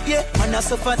 Yeah, man, I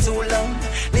suffer too long.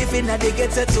 Living at the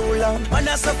ghetto too long. Man,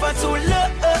 I suffer too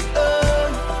long.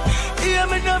 Yeah,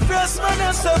 me no frost, man,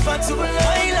 I suffer too long.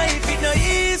 My life is no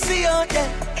easy out there.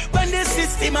 When the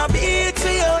system a beat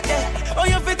you out there. Oh,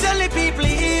 you fi tell the people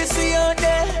easy out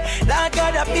there. Like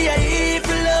God a be a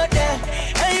evil out there.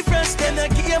 Hey, friends, them not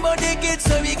care about the kids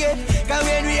so we get. Cause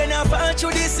when we in a fall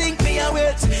through the sink, me a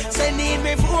wet. Say need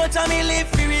me vote and me live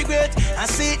for regret. I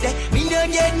see that, me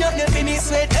don't get nothing for me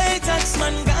sweat. Hey, tax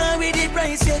man, gone with the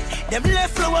price, yeah. Them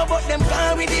left flour, but them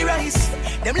gone with the rice.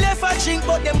 Them left a drink,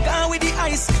 but them gone with the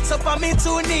ice. So for me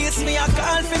two knees, me a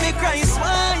call for me Christ.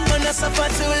 Why? Man, I suffer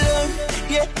too long.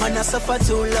 Yeah, man, I suffer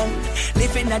too long.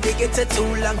 Living at the ghetto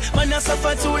too long. Man, I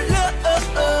suffer too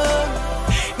long.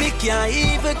 Me can't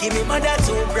even give me mother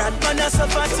 $2,000. Man, I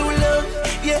suffer too long.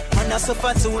 Yeah, man, I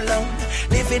suffer too long.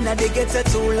 Living at the ghetto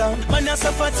too long. Man, I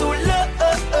suffer too long.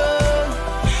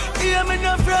 Yeah, me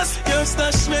no frost, your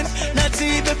stashment. Not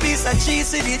even piece of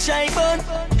cheese in the chai bun.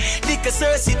 Lick a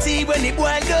tea when it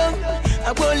boil down.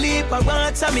 I won't leave, I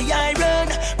want to me iron.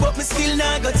 But me still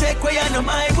not go take away on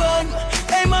my one.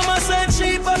 Hey, mama said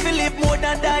cheap, I feel live more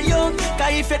than die young.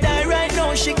 Cause if you die right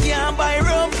now, she can't buy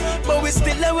rum. But we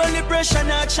still have only brush and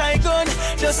a try gun.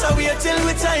 Just so wait till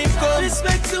we time come.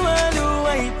 Respect to all who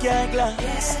wipe your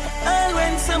glass. All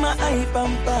when summer hype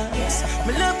and pass.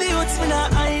 Me love the youths, me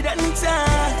not hide and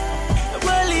talk.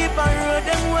 Well, if I road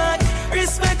them what?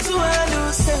 Respect to all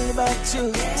who sell back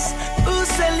juice. Who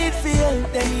sell it for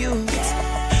help them youths.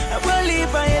 Well,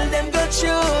 if I help them got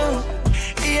you.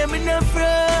 Hear me no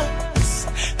frost.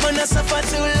 Man, I suffer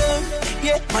too long.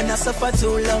 Yeah, man, I suffer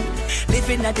too long.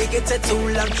 Living at the ghetto too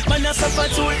long. Man, I suffer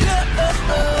too long.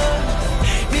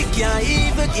 Me can't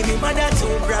even give me mother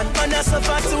 $2,000. Man, I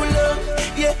suffer too long.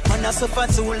 Yeah, man, I suffer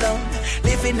too long.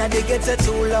 Living at the ghetto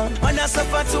too long. Man, I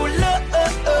suffer too long.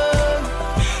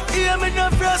 Yeah, me no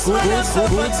frost. Man, I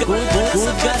suffer too long.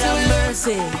 Good God have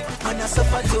mercy. Man, I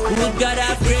suffer too long. Good God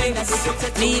have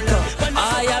grace. Nico,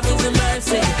 all you have is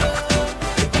mercy.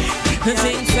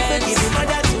 Sing fence.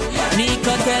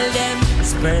 Nico tell them.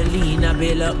 Sperlina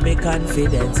build up me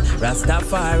confidence.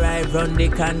 Rastafari run the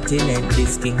continent.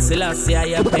 This King Selassie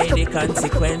I pay the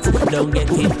consequence. Don't get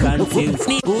it confused.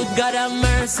 Good God have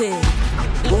mercy.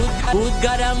 Good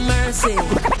God have mercy.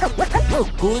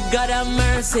 Good God have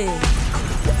mercy.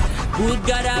 Good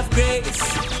God have grace.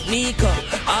 Nico,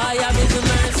 all you have is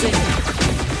mercy.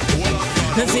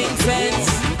 Sing fence.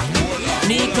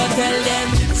 Nico tell them.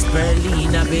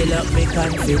 Sperlina build up me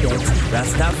confidence.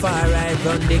 Rastafari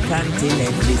run the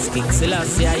continent. This King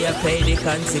Selassie I pay the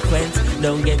consequence.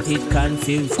 Don't get it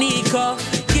confused. Nico,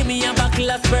 give me a buckle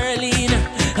of Sperlina.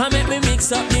 I make me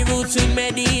mix up the roots with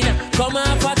Medina. Come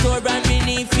off a tour and me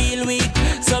knee feel weak.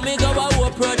 So me go a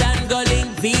whoop road and go link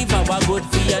Viva. What good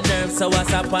for your nerves, so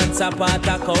what's up and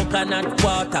sapata. Coconut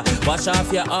water, wash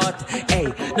off your heart.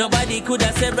 Hey, nobody could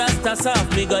have said Rasta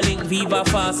soft. Me go link Viva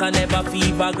fast and never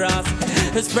fever grass.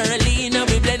 Sperlina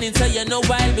we blending, so you know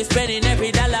while we spending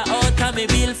every dollar out and me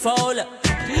bill foul.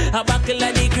 A buckle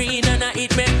of the green and I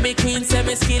eat make me queen. Say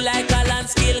me skill like a land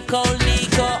skill called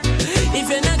Nico. If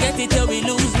you not get it, you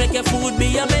will lose. Make your food be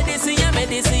your medicine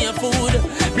your food.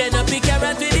 Blend up the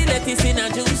carrot with the lettuce in a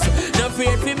juice. No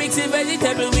afraid to mix the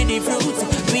vegetable with the fruit.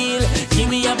 Wheel, give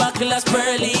me a buckle of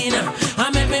Sperlina. I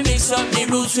make me mix up the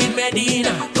roots with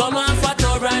Medina. Come on for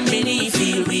tour and me knee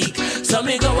feel weak. So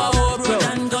me go a whole road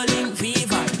and go link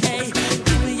fever. Hey,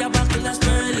 give me a buckle of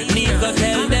Sperlina. Nico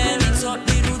tell them. Mix up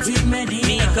the roots with Medina.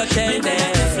 Nico tell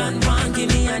them. Give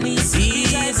me an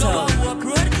easy. So go a whole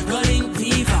road, go link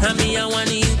fever. And me a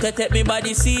want you to take me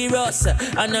body serious.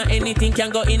 And not anything can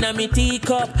go in a me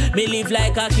teacup. Me live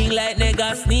like a king like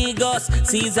niggas Negos.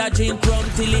 Caesar drink rum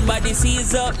till him body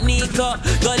seize up. Nico,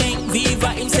 go link Viva.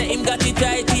 Him say him got it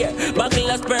right here.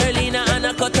 Buckle of Sperlina and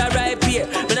a cut a ripe here.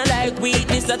 Me not like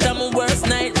weakness, that I'm a worst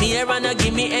nightmare. And not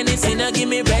give me anything, not give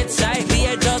me red stripe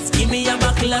beer. Just give me a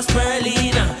buckle of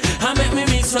Sperlina. I make me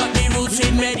mix up the roots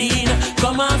with Medina.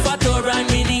 Come on for tour and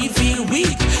me need feel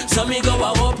week. So me go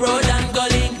a up road and go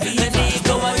link. And he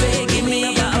go away, give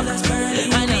me a house.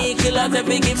 And he kill out the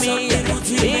big give me a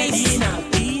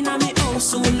Inna me house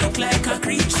soon look like a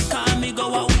creep. Call me go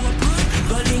a up road,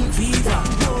 go link fever.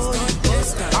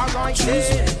 Alright,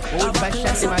 old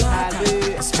fashioned in my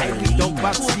hallway. I don't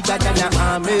box bigger than an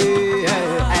army.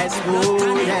 As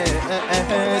good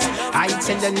as I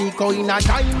send a Nico in a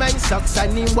diamond socks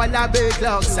and him wallaby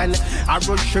clocks and a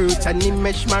rose shirt and him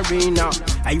mesh marina.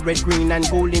 I red, green and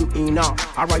gold him in.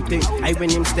 Alright, I when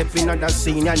him step in on the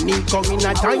scene and Nico in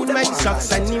a diamond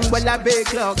socks and him wallaby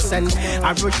clocks and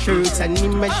a rose shirt and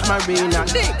him mesh marina.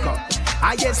 Nico,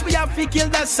 I guess we have to kill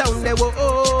that sound. They were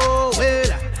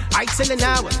well. I tell you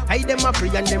now, I them a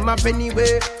free and them up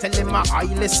anyway. Tell them I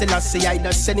listen, I say I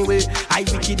does anyway. I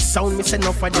wicked sound, me say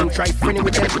enough of them try friendly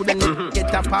with them. Couldn't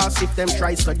get a pass if them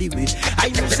try study with. I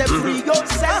miss a free go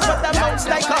sense, but the mouse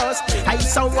like us. I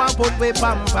sound one put with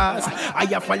pampas. I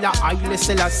follow I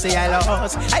listen, I say I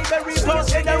lost. I very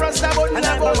close in the rest of the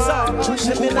boss.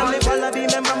 She me na me wallaby,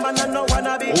 me mama na no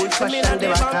wannabe. She me na the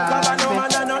bank cover, no man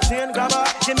na no chain grabber.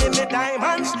 She me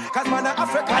diamonds, cause man a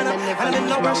African. And me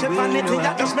no worship on it,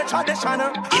 yeah, just me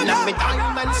traditional. In a me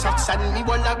diamond socks and me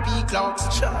wallaby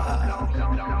clocks. I'm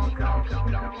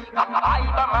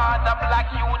a mother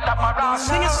black youth up around.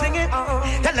 Sing it,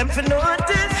 tell them to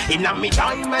notice. In a me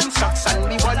diamond socks and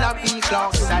me wallaby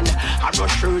clocks and a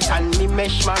rose shirt and me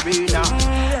mesh marina.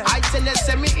 I tell you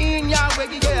say me in ya where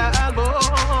you elbow.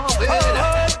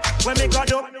 When me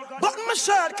got up, button my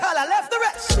shirt, collar left the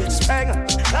rest. Spang,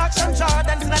 Locks and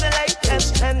Jordans in the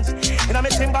latest trends. In a me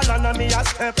Timberland and me a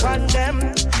step on them.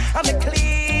 I'm a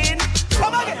clean.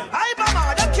 Come again, I'm a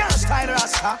man, them can't style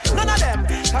Rasta. None of them,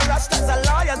 cause Rastas are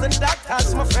lawyers and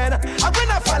doctors, my friend. I'm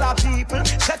gonna follow people,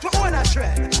 set we own a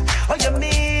trend. Oh, you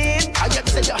mean? I get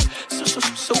say ya.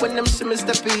 So when them see me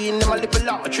step in, them a little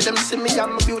large, them see me,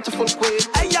 I'm a beautiful queen.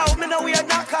 Hey yo, me know we are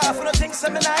knock off, you don't think so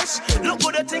me nice. Look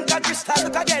good, you think I crystal,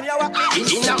 look again, you what me.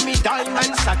 In a me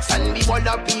diamond socks and me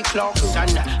wallaby clocks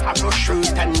and a rose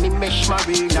shirt and me mesh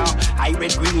marina. I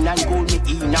red, green and gold me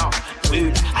inna.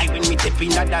 Well, I win me tip in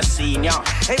the scene, yeah.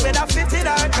 Hey, when I fit it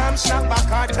out, come snap back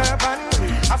our turban.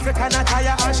 African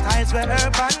attire, our styles were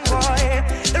urban, boy.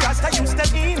 The Rasta use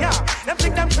them in, yeah. Them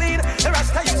think them clean, the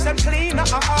Rasta use them clean,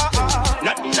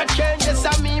 Nothing that changes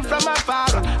on me from afar.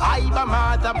 I'm a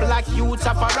mother, black youth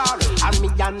of all. And me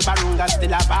and Barunga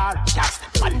still a bar. Just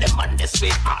on them on this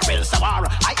way, or else a war.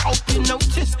 I hope you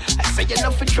notice, I say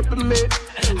enough for triple me.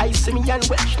 I see me and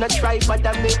Welsh, not try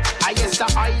bother me. I guess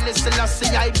I listen, I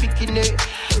see I picking it.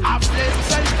 I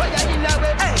flames and fire in a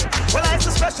way. Hey, well, it's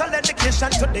a special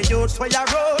dedication to the youths where you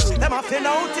rose. Them have to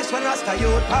notice when Rasta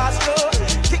youth pass through.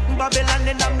 Kicking Babylon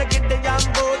in and me get the young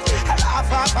boats. I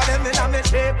laugh off of them in a me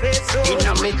shape it so. In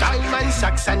a me diamond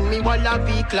socks and me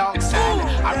wallaby clocks and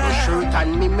a rose shirt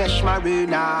and me mesh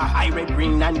marina. I red,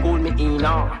 green and gold me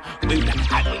inna. Well,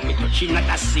 I when me touching at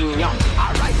the senior.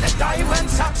 Alright, the diamond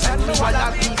socks and me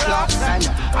wallaby clocks and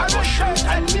a rose shirt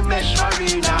and me mesh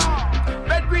marina.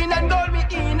 Red, green and gold me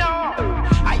inna.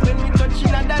 I when me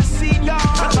touching at the senior.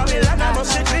 Babylon I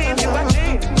must dream you a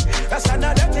dream. That's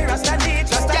another thing, Rasta need,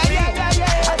 Rasta need.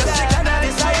 I just sick and I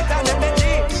decide and them the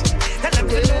jeans. Tell them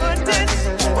to do this.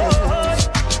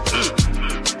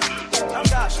 Oh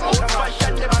gosh, oh come on.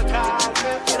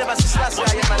 You never see Slash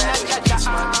where you man.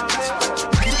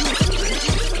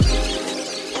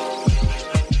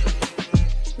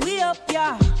 We up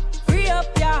ya, free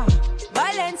up ya.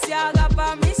 Balenciaga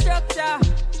for me structure.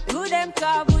 Do them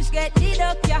car bush get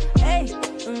deduct ya. Hey,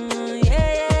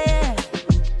 yeah.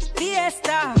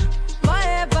 Fiesta,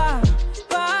 forever,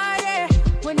 party,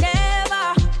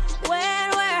 whenever,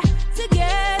 when we're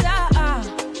together.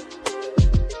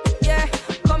 Yeah,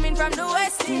 coming from the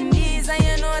West Indies, and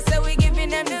you know, so we giving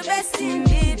them the best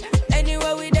indeed.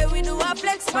 Anywhere we there, we do a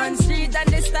flex on street, and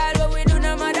the style what we do,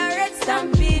 no matter red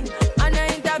stampede. And I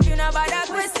interview, nobody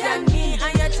question me,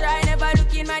 and you try never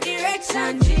look in my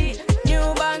direction, G.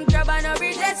 New bank job and no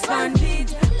bridges fan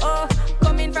feed. Oh,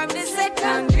 coming from the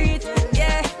second greet,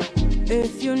 yeah.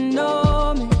 If you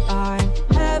know me, I'm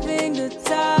having the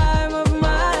time of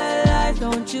my life.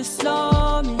 Don't you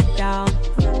slow me down.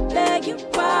 Beg you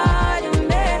pardon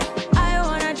me. I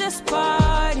wanna just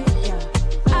party, yeah.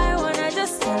 I wanna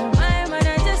just I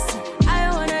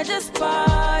wanna just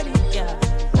party, yeah.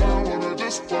 I wanna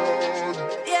just party.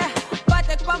 Yeah,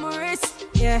 Patek for my wrist,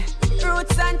 yeah.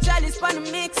 Roots and chalice on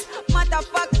the mix. Matter of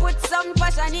fact, put some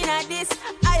passion in a this.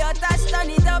 I touch, turn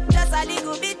it up just a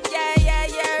little bit, yeah.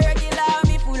 Regular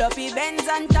me full up the Benz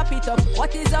and top it up.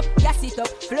 What is up? Gas it up,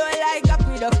 flow like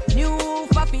aqueduct. New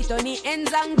faffy on the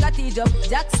ends and got it up.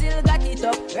 Jack still got it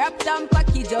up, wrapped and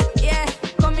package up, yeah.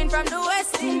 Coming from the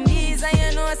West Indies,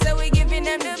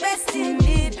 giving them the best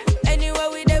indeed. Anywhere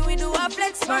we there, we do a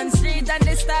flex on street. And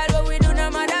the style what we do,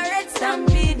 no matter red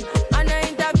stampede. And no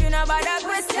interview, no bother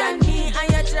question me.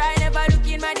 And you try, never look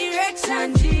in my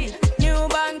direction, G. New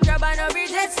bank crab and no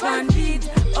bridges fan feet.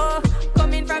 Oh,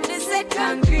 coming from the set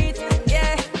concrete,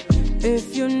 yeah.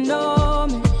 If you know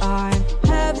me, I'm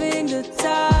having the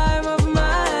time of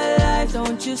my life.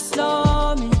 Don't you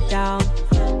slow me down.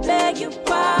 Beg you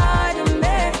pardon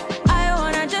me. I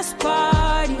wanna just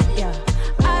party, yeah.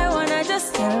 I wanna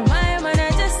just tell my man,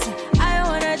 I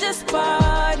wanna just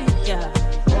party, yeah.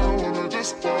 I wanna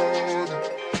just party.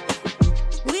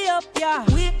 We up, yeah.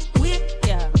 We,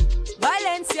 yeah.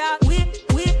 Valencia, we,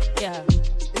 yeah.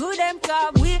 Good them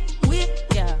club, we,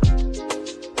 yeah.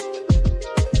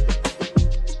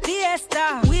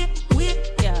 Fiesta, we,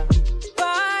 yeah.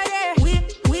 Party,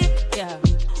 we, yeah.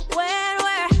 When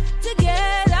we're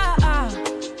together,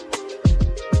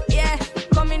 yeah.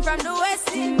 Coming from the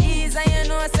West Indies, and you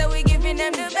know, so we giving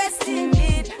them the best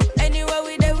indeed. Anywhere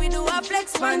we there, we do a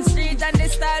flex on street, and the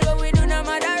style what we do, no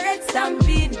matter red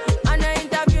stampede. And no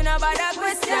interview, no bother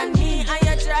question me, and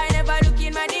you try, never look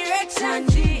in my direction,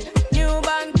 G. New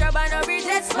bank crab and no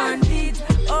bridges fan feet.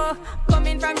 Oh,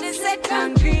 coming from the set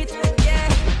concrete, yeah.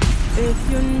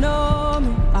 If you know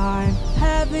me, I'm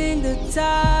having the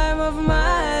time of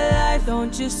my life.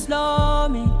 Don't you slow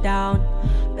me down.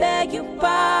 Beg you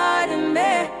pardon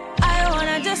me. I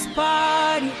wanna just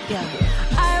party, yeah.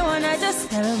 I wanna just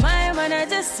tell my man,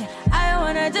 I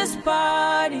wanna just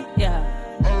party, yeah.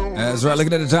 That's right,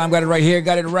 looking at the time, got it right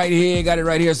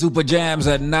here. Super Jams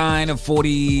at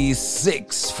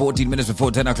 9:46, 14 minutes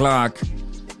before 10 o'clock.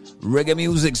 Reggae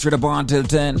music straight up on till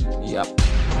 10. Yep.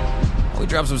 We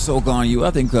dropped some soca on you.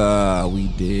 I think we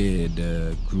did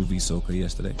groovy soca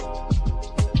yesterday.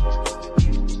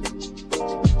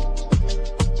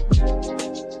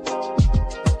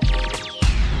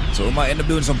 So we might end up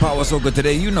doing some power soca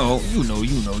today. You know.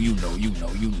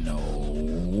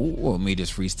 Or me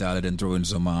just freestyle it and throw in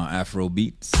some Afro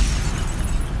beats.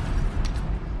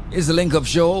 It's the Link Up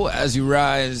Show as you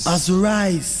rise. As you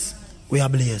rise, we are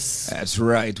blessed. That's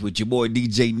right, with your boy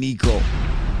DJ Nico.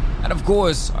 And of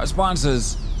course, our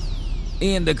sponsors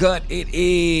in the cut, it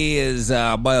is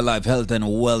BioLife Health and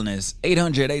Wellness.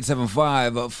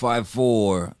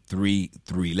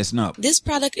 800-875-5433. Listen up. This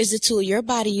product is a tool your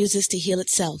body uses to heal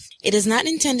itself. It is not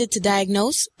intended to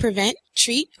diagnose, prevent,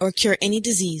 treat, or cure any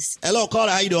disease. Hello,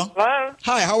 caller. How you doing? Hello.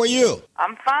 Hi, how are you?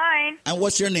 I'm fine. And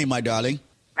what's your name, my darling?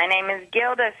 My name is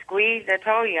Gilda Squeeze. I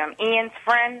told you, I'm Ian's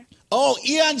friend. Oh,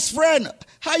 Ian's friend.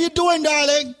 How you doing,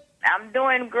 darling? I'm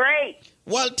doing great.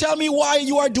 Well, tell me why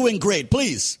you are doing great,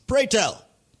 please. Pray tell.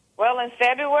 Well, in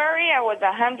February, I was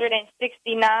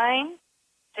 169.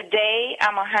 Today,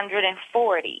 I'm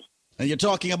 140. And you're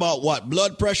talking about what?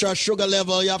 Blood pressure, sugar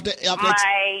level? You have to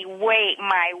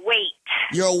my weight.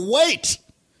 Your weight?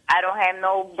 I don't have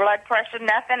no blood pressure,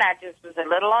 nothing. I just was a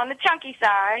little on the chunky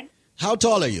side. How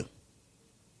tall are you?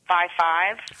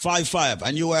 5'5". 5'5",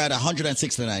 and you were at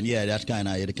 169. Yeah, that's kind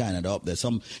of up there.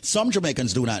 Some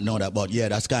Jamaicans do not know that, but yeah,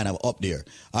 that's kind of up there.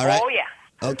 All right. Oh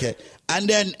yeah. Okay, and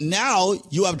then now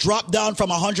you have dropped down from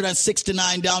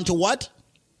 169 down to what?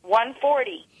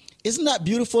 140. Isn't that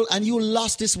beautiful? And you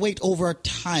lost this weight over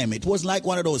time. It was like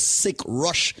one of those sick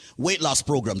rush weight loss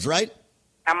programs, right?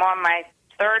 I'm on my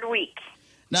third week.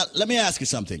 Now, let me ask you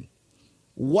something.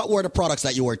 What were the products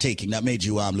that you were taking that made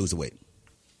you lose the weight?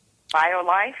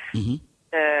 BioLife,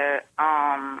 the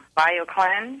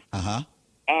BioCleanse,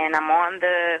 and I'm on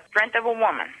the Strength of a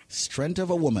Woman. Strength of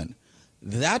a Woman.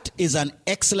 That is an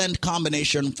excellent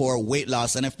combination for weight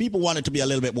loss. And if people wanted to be a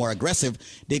little bit more aggressive,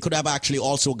 they could have actually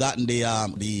also gotten the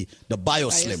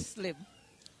BioSlim.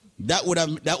 That would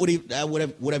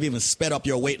have even sped up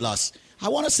your weight loss. I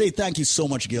want to say thank you so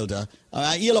much, Gilda.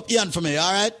 Heal up Ian for me,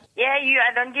 all right? Yeah,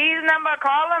 I don't give you his number.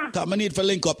 Call him. I need to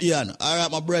link up Ian. All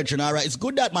right, my brethren, all right. It's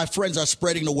good that my friends are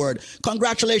spreading the word.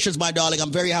 Congratulations, my darling.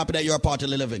 I'm very happy that you're a part of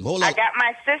the living. Hold on. I got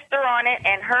my sister on it,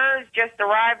 and hers just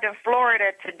arrived in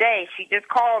Florida today. She just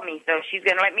called me, so she's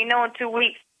going to let me know in 2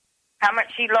 weeks how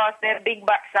much she lost that big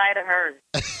butt side of hers.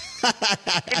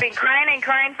 She's been crying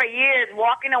for years,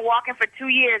 walking for 2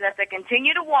 years. I said,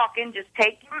 continue to walking. Just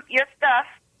take your stuff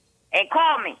and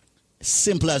call me.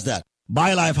 Simple as that.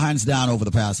 BioLife, hands down, over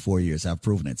the past 4 years, have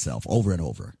proven itself over and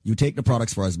over. You take the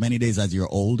products for as many days as you're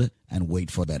old and wait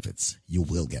for benefits. You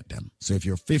will get them. So if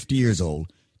you're 50 years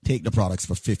old, take the products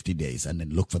for 50 days and then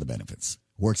look for the benefits.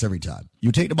 Works every time.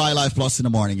 You take the BioLife Plus in the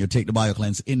morning, you take the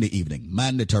BioCleanse in the evening.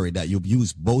 Mandatory that you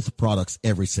use both products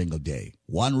every single day.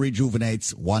 One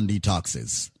rejuvenates, one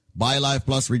detoxes. BioLife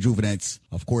Plus rejuvenates.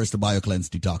 Of course, the BioCleanse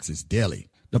detoxes daily.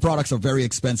 The products are very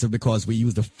expensive because we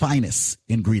use the finest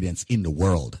ingredients in the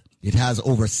world. It has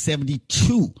over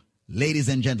 72, ladies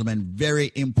and gentlemen,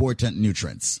 very important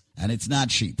nutrients. And it's not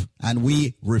cheap. And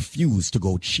we refuse to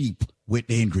go cheap with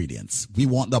the ingredients. We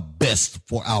want the best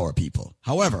for our people.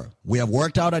 However, we have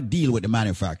worked out a deal with the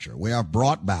manufacturer. We have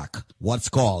brought back what's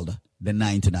called the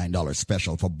 $99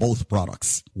 special for both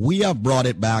products. We have brought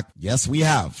it back. Yes, we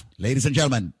have. Ladies and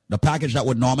gentlemen, the package that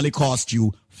would normally cost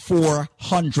you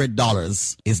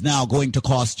 $400 is now going to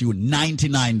cost you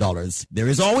 $99. There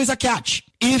is always a catch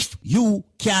if you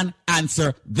can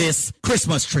answer this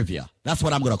Christmas trivia. That's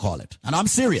what I'm going to call it. And I'm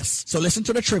serious. So listen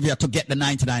to the trivia to get the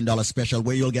 $99 special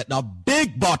where you'll get the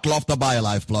big bottle of the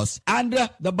BioLife Plus and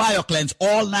the BioCleanse,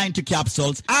 all 90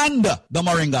 capsules, and the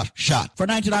Moringa shot for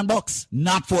 $99,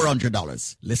 not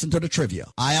 $400. Listen to the trivia.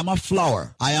 I am a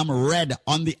flower. I am red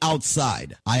on the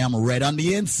outside. I am red on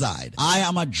the inside. I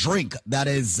am a drink that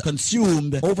is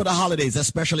consumed over the holidays,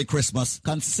 especially Christmas,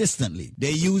 consistently.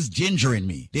 They use ginger in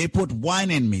me. They put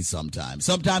wine in me sometimes.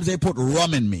 Sometimes they put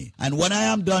rum in me. And when I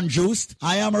am done juiced,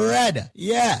 I am red.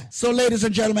 Yeah. So ladies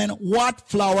and gentlemen, what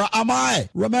flower am I?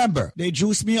 Remember, they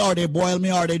juice me or they boil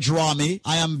me or they draw me.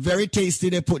 I am very tasty.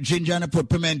 They put ginger and they put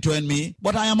pimento in me.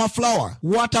 But I am a flower.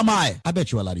 What am I? I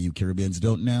bet you a lot of you Caribbeans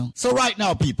don't know. So right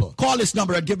now, people, call this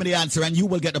number and give me the answer and you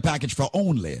will get the package for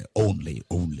only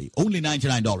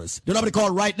 $99. The number to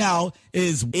call right now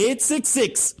is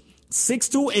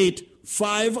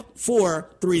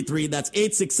 866-628-5433. That's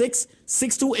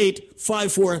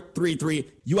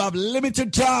 866-628-5433. You have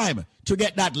limited time to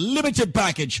get that limited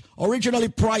package, originally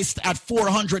priced at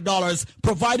 $400.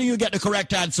 Providing you get the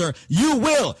correct answer, you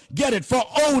will get it for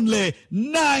only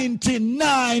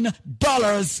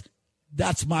 $99.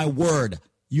 That's my word.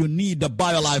 You need the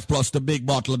BioLife Plus, the big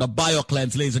bottle, the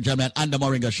BioCleanse, ladies and gentlemen, and the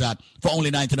Moringa shot for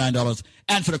only $99.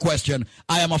 Answer the question.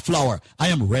 I am a flower. I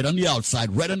am red on the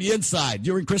outside, red on the inside.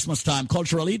 During Christmas time,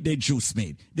 culturally, they juice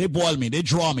me. They boil me. They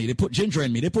draw me. They put ginger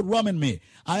in me. They put rum in me.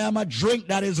 I am a drink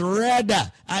that is red,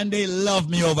 and they love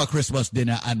me over Christmas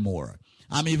dinner and more.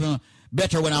 I'm even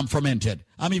better when I'm fermented.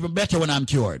 I'm even better when I'm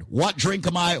cured. What drink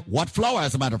am I? What flower,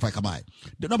 as a matter of fact, am I?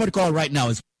 The number to call right now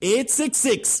is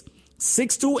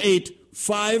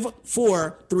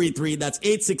 866-628-5433. That's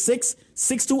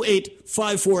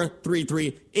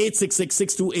 866-628-5433.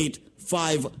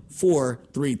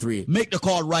 866-628-5433. Make the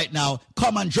call right now.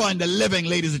 Come and join the living,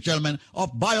 ladies and gentlemen,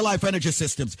 of BioLife Energy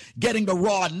Systems. Getting the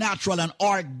raw, natural, and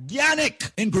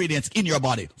organic ingredients in your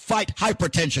body. Fight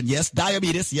hypertension. Yes,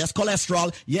 diabetes. Yes,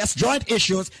 cholesterol. Yes, joint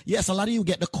issues. Yes, a lot of you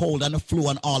get the cold and the flu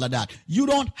and all of that. You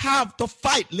don't have to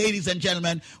fight, ladies and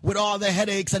gentlemen, with all the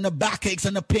headaches and the backaches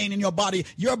and the pain in your body.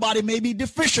 Your body may be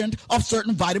deficient of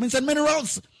certain vitamins and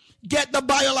minerals. Get the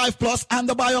BioLife Plus and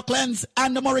the BioCleanse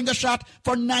and the Moringa shot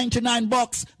for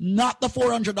 $99, not the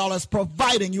 $400,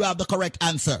 providing you have the correct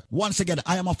answer. Once again,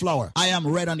 I am a flower. I am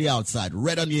red on the outside,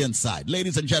 red on the inside.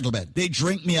 Ladies and gentlemen, they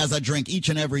drink me as I drink each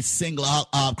and every single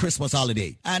Christmas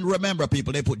holiday. And remember,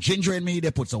 people, they put ginger in me,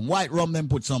 they put some white rum, then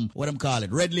put some,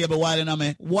 red label wine in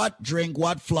me. What drink,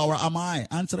 what flower am I?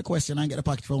 Answer the question and get a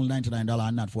package for only $99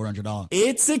 and not $400.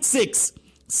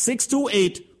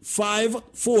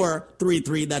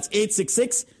 866-628-5433. That's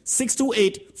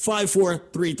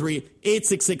 866-628-5433.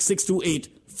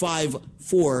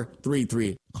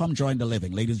 866-628-5433. Come join the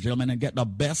living, ladies and gentlemen, and get the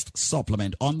best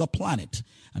supplement on the planet.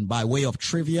 And by way of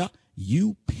trivia,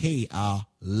 you pay a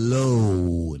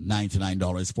low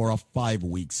 $99 for a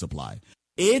 5-week supply.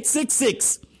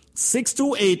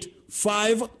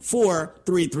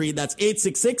 866-628-5433. That's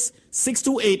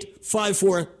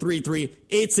 866-628-5433.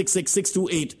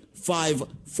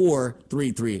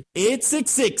 866-628-5433.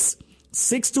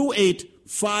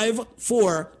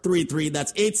 866-628-5433.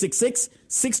 That's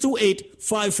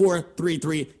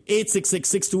 866-628-5433.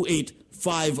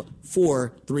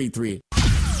 866-628-5433.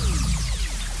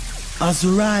 As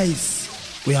we rise,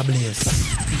 we are blessed.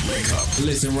 Wake up.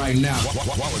 Listen right now.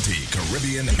 Quality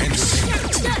Caribbean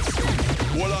entertainment.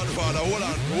 Hold on, father. Hold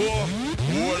on.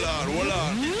 Hold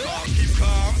on. Keep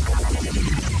calm.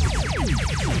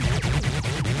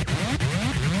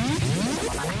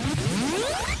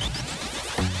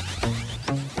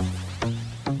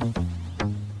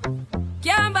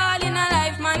 Can't ball in a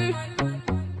life, man.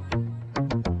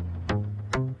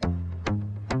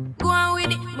 Go on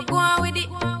with it.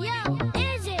 Yo,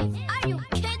 easy. Are you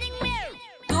kidding me?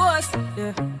 Ghost,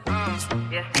 yeah.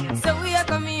 So we are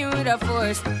coming with a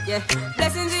force, yeah.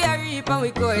 Blessings we are reap and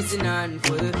we coursing on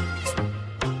full.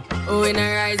 Oh, we not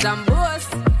rise and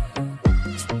boast.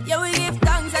 Yeah, we give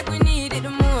thanks like we need it the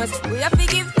most. We have to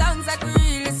give thanks like we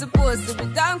really supposed to be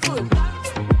thankful.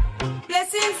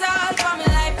 Blessings all for my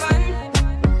life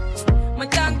and my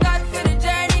thank God for the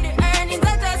journey.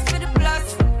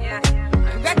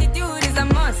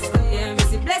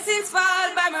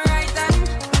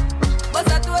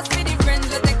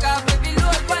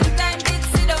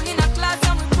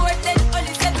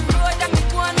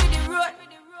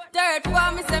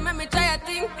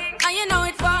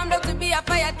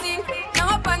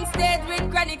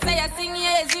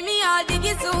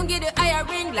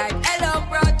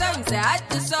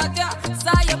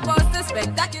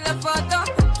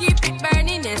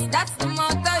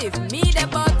 if me the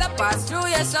boat to pass through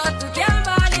your soul to can't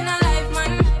ball in a life,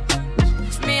 man.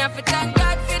 Me have to thank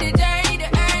God for the journey, the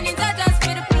earnings are just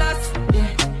for the plus.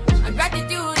 Yeah, and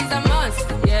gratitude is a must.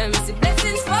 Yeah, me see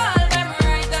blessings fall by my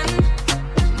right hand.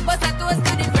 But I toast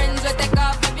to the friends we take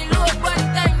off every load one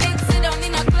time. Then sit down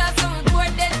in a class and we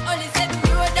board then only set the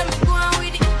road and me go on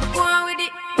with it, go on with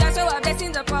it. That's how our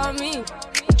blessings upon me.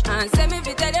 And send me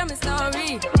to tell you my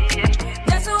story.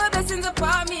 That's how our blessings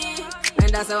upon me. And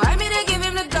that's how I made to give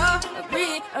him the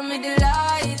glory. I'm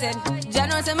delighted. Jah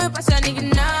knows say my passion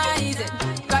ignited.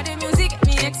 Got the music get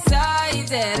me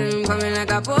excited. I'm coming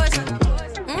like a potion.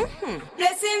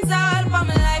 Blessings all for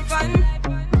my life and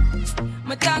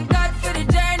my thank God for the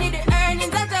journey, the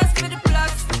earnings are just for the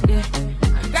plus. Yeah,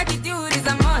 and gratitude is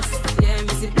a must. Yeah,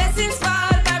 me see blessings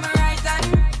fall by my right hand.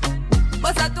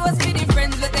 But I toast for the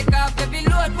friends we take off every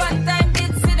load. One time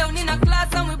did sit down in a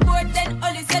class and we board then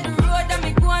only said the road and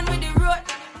me go on with the road.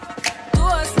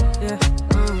 Toast, yeah,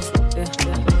 yeah.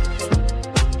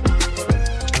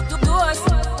 Toast.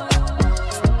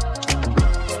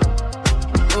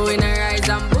 Oh, we not rise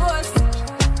and boast.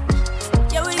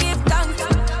 Yeah, we give thanks.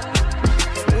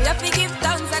 We have to give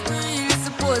thanks like we really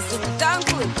supposed to be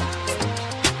thankful.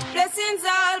 Blessings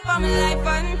all for my life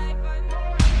and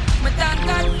my thank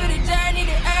God for the journey,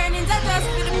 the earnings are just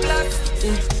for the plus.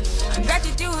 Yeah. And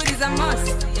gratitude is a must.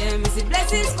 Yeah, me see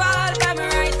blessings fall by my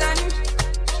right hand.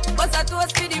 But I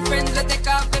toast for the friends we take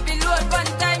off every load. One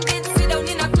time did sit down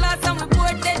in a class and we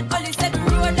board then only said the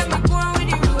road and we go on with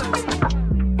the road.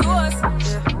 Toast.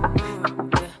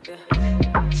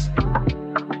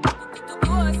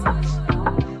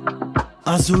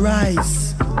 As we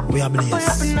rise, we are Pull up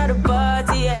blessed. another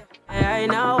party, yeah. I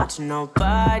ain't not watching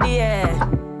nobody, yeah.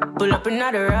 Pull up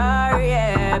another Rari,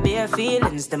 yeah. Bare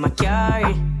feelings that I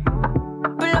carry.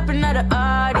 Pull up another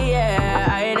Audi, yeah.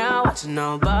 I ain't not watching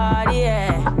nobody,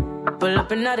 yeah. Pull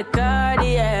up another card,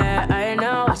 yeah. I ain't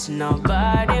not watching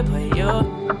nobody but you.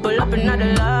 Pull up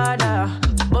another ladder.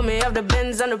 But me have the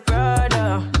Benz and the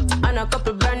Prada. And a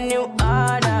couple brand new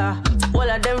order. All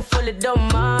of them fully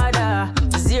don't matter.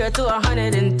 0 to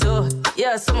 102.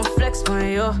 Yeah, so I'ma flex on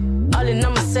you. All in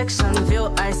on my section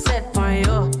view, I set on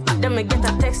you. Then me get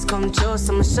a text come true,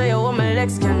 so I'ma show you what my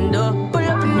legs can do. Pull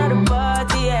up another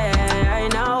party, yeah. I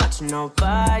ain't not watching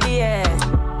nobody, yeah.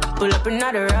 Pull up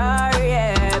another Rari,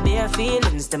 yeah. Bare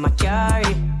feelings that I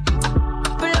carry.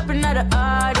 Pull up another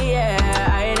Audi,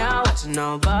 yeah. I ain't not watching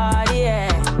nobody,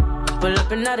 yeah. Pull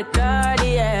up another card,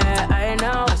 yeah. I ain't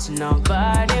not watching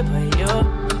nobody but you.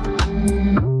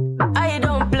 I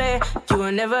don't play, you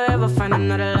will never ever find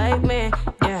another like me,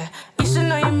 yeah. You should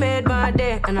know you made my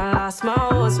day, and I lost my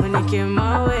horse when you came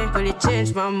my way, but it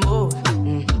changed my mood.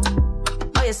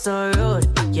 Oh, you're so rude,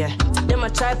 yeah. Them I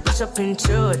try push up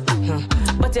intrude,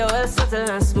 but you're well subtle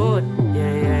and smooth,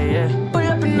 yeah, yeah, yeah. Pull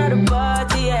up another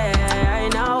party, yeah. I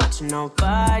ain't not watching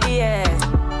nobody,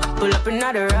 yeah. Pull up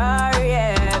another Rari,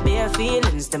 yeah. Bare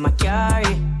feelings that I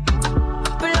carry.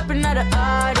 Pull up another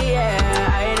Audi, yeah.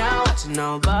 I ain't not watching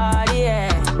nobody, yeah.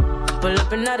 Pull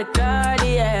up another card,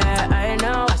 yeah. I ain't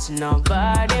not watching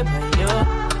nobody but you.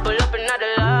 Pull up another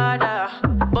ladder.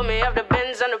 But me have the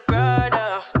Benz and the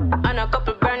Prada. And a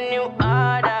couple brand new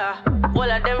order.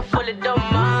 All of them fully don't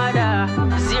matter.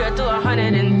 0 to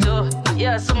 102.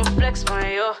 Yeah, so I'ma flex on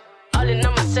you. All in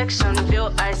on my section view,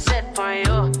 I set on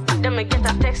you. Then me get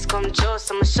a text come true,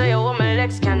 so I'ma show you what my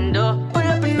legs can do. Pull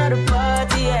up another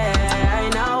party, yeah. I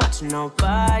ain't not watching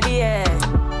nobody, yeah.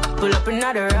 Pull up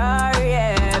another Rari,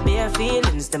 yeah. Bare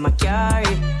feelings that I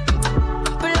carry.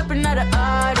 Pull up another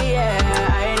Audi,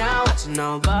 yeah. I ain't not watching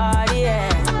nobody,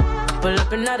 yeah. Pull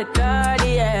up another card,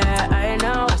 yeah. I ain't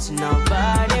not watching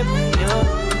nobody but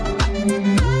you.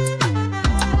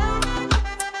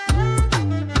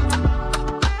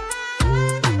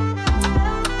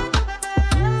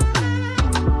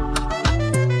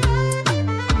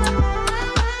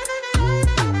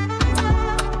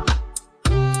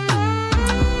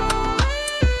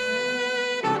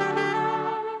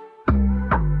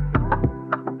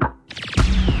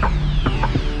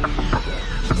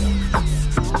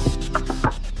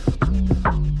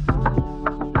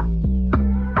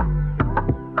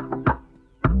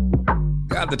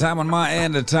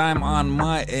 The time on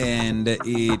my end,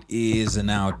 it is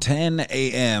now 10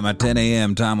 a.m. At 10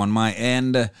 a.m. time on my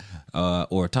end,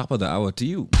 or top of the hour to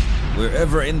you.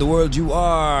 Wherever in the world you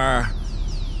are,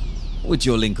 with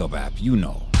your Link Up app, you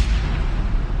know.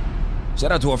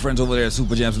 Shout out to our friends over there at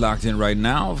Super Jams locked in right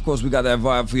now. Of course, we got that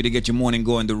vibe for you to get your morning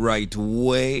going the right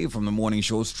way, from the morning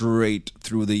show straight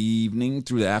through the evening,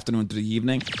 through the afternoon to the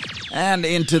evening, and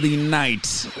into the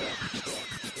night.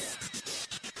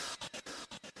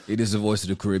 It is the voice of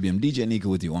the Caribbean. DJ Nico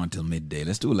with you on until midday.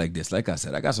 Let's do it like this. Like I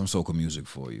said, I got some soca music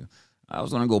for you. I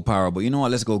was gonna go power, but you know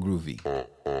what? Let's go groovy.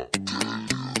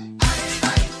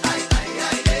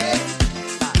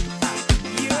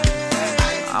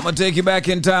 I'm gonna take you back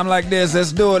in time like this.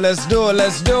 Let's do it. Let's do it.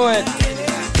 Let's do it.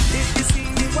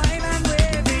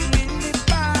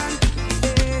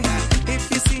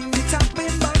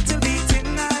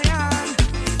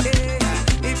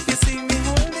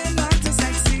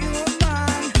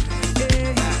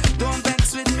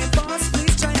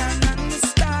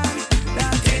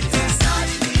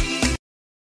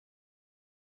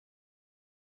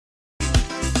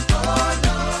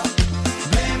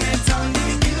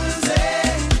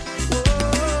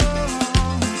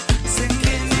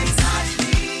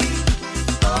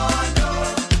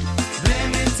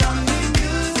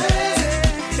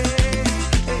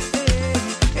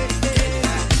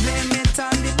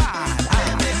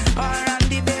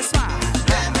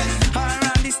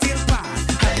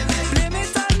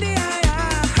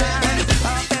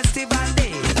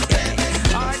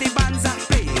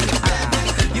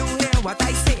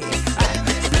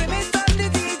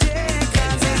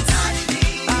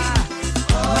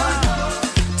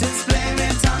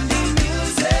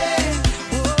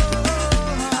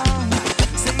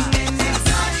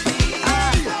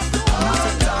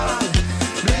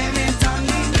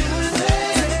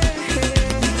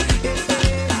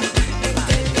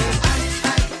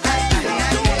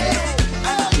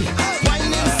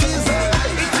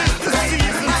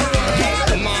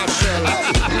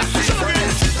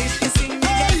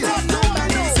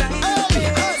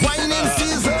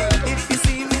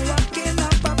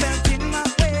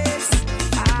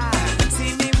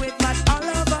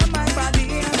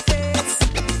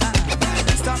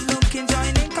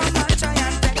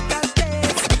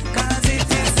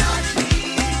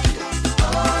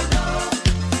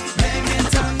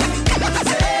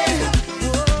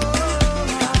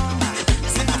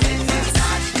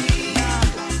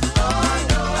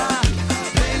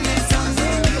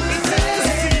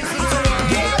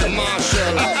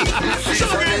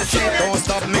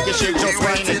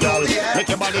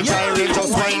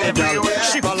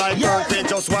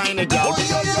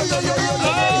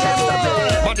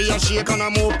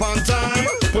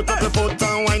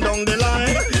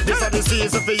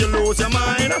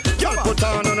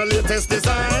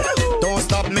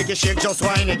 Shake, just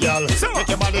whine it, girl. Make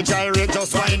your body gyrate,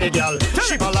 just whine it, girl.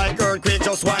 Shiver like earthquake,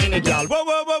 just whine it, girl. Whoa,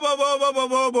 whoa, whoa, whoa, whoa, whoa,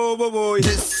 whoa, whoa, whoa, whoa.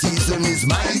 This season is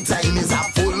my time, is a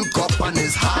full cup and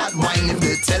it's hard wine. If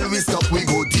they tell we stop, we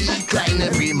go decline.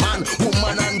 Every man,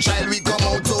 woman and child, we come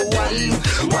out to wine.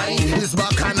 Wine is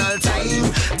bacchanal time.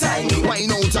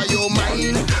 Wine out of your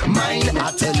mind.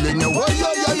 I telling you,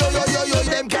 yo,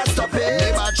 them can't stop it.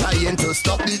 Never trying to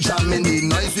stop the jamming. The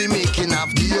noise we making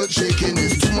of the earth shaking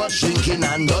is too much drinking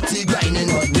and dirty grinding,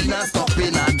 but we not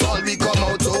stopping at all. We come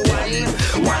out to wine.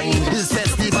 Wine is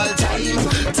festival time.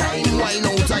 Wine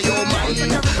out of your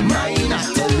mind. I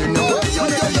telling you, yo,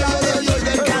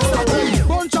 them can't stop it.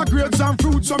 Bunch of grapes and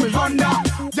fruits on me Honda.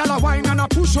 Gyal a wine and a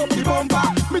push up the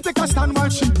bumper. Me take a stand while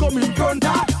she come in front.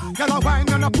 Gyal a wine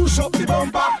and a push up the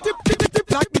bumper. Tip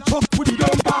like the truck with the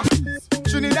dumper.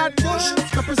 Trinidad Bush,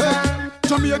 represent.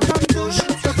 Jamaican Bush,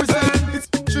 represent. It's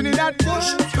Trinidad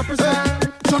Bush,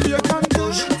 represent. Jamaican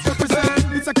Bush,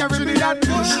 represent. It's a Caribbean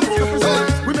Bush,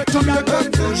 represent. We make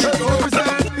Jamaican Bush,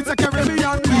 represent. It's a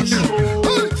Caribbean Bush.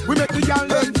 We make the gyal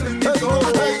learn fling it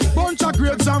over. Bunch of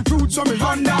grapes and fruits on me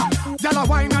Honda. Gyal a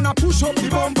wine and a push up the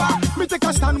bumper. Me take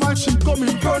a stand while she come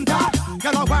in front.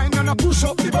 Gyal a wine and a push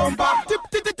up the bumper. Tip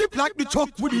like the truck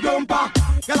with the dumper.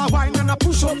 Gyal a wine and a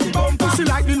push up the bumper. She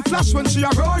lightning flash when she a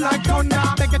roll like thunder.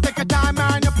 Take a time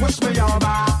and you push me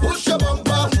over. Push your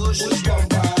bumper, push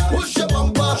bumper. Push your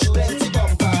bumper, plenty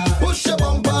bumper. Push your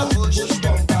bumper, push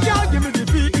bumper. Gyal give me the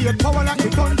V8 power like the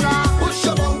thunder. Push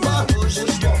your bumper, push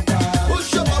bumper.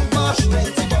 Push your bumper,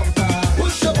 plenty bumper.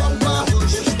 Push your bumper,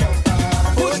 push bumper.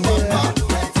 Push bumper.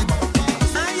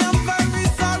 I am very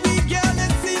sorry, girl.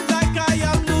 It seems like I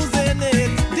am losing it.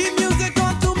 The music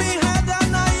on to me head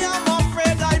and I am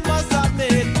afraid I must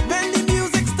admit. When the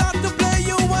music start to play,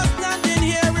 you were standing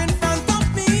here in front of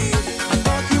me. I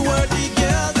thought you were the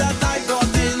girl that I thought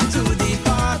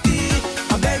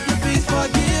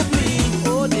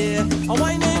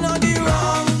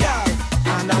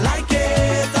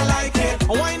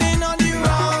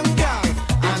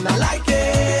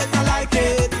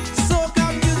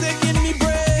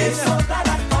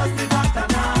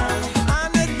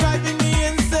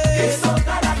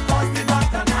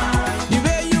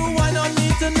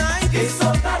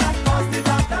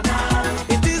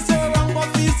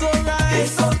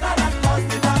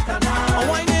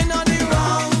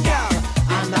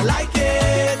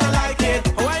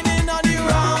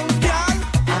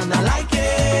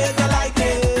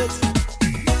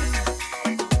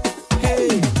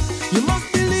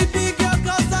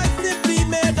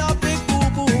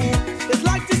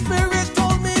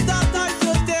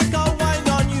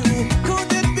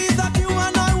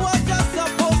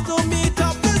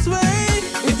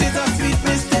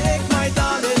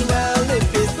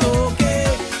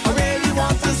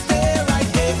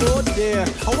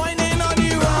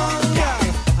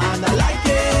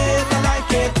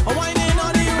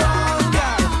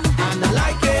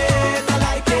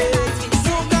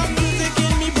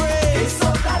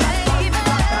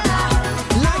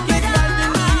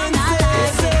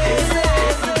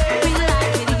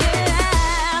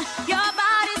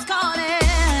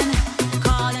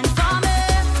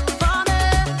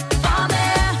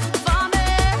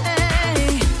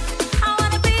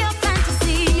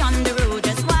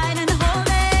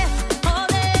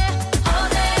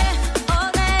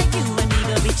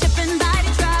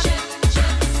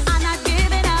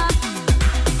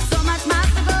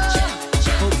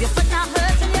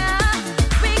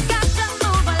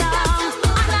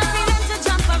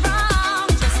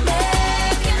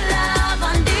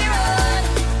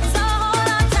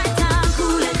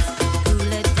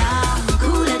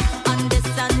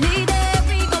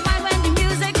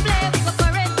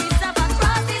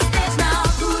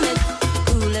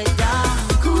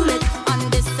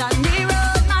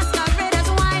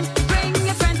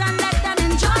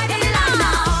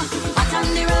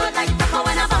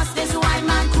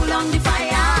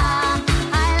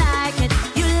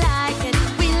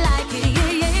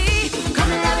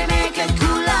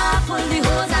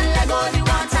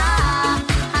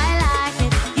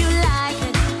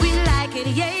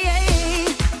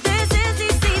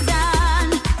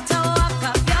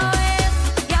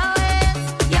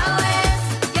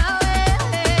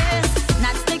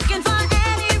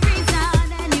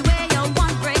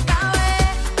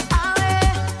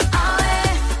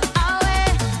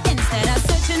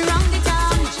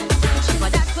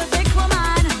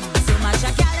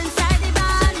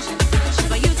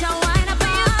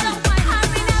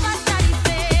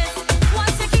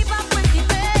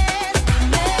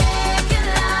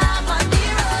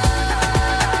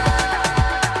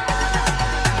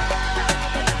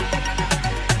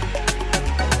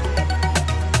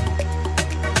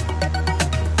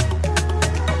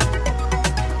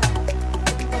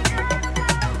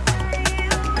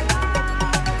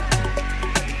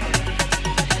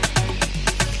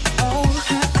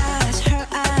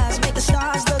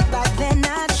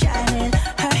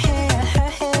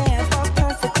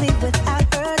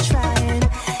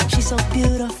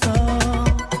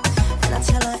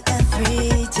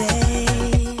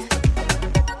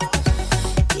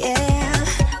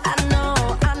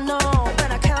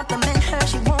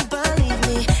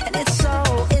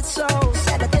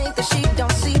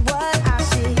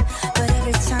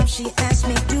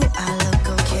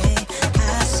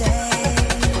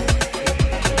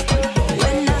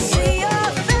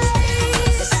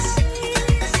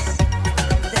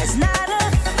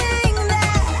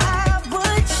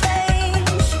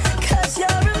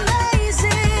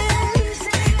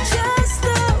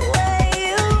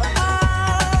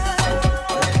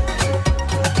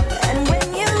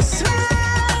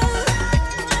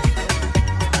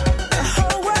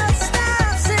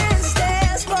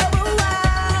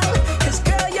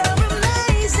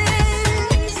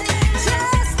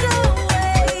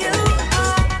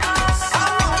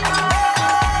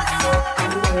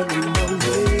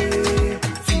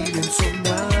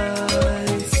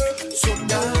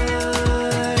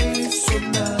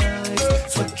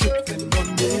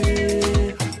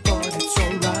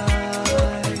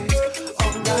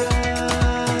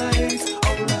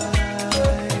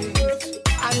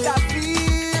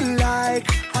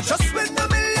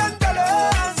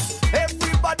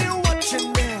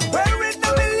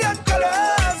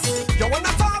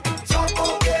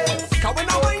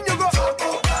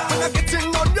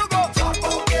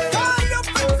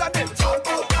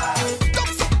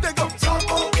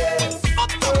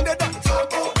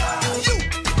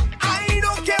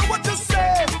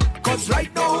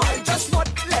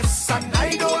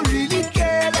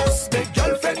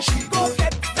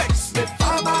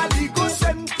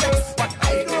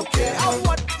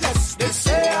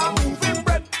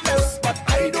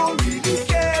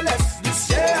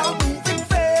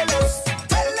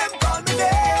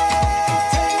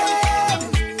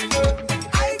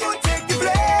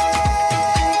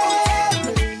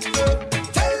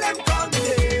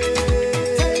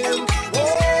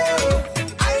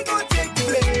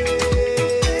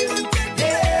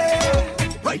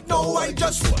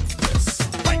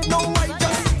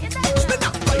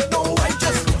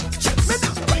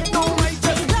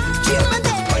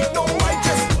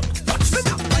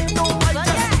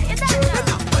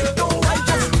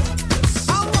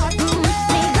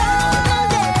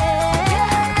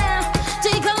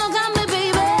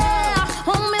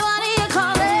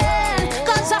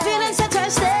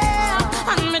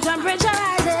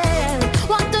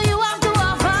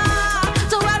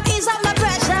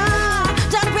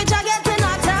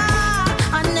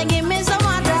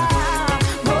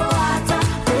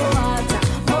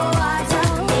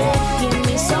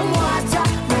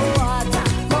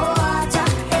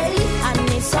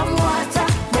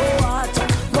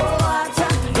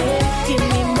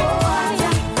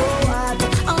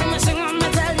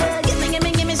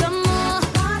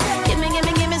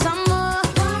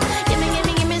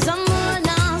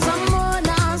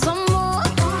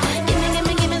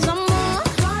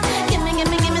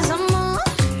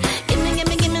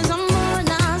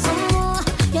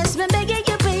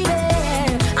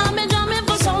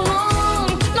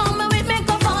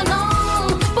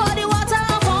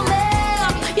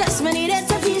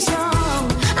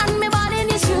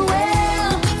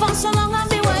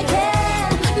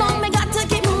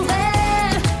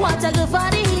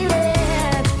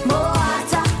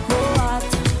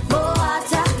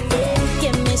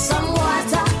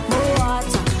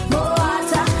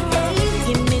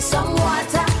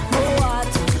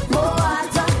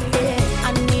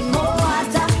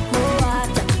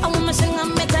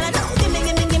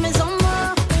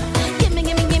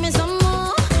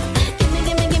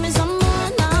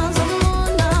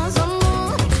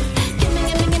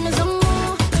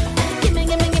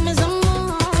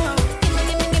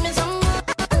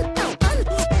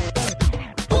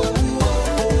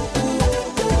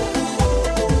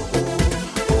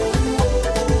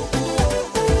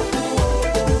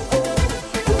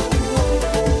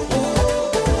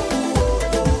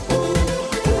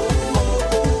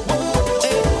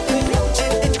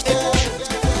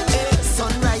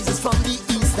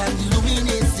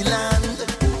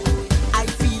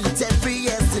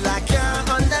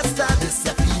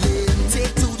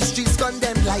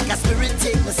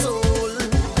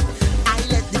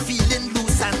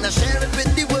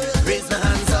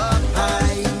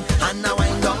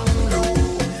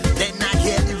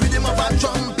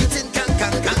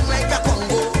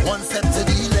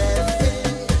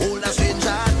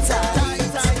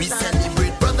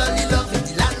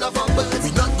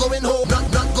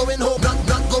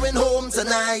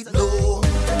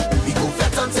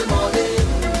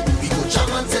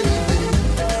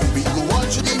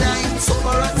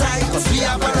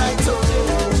have a right to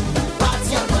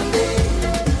party on Monday.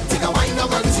 Take a wine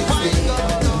up on Tuesday.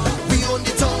 We own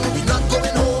the town, we not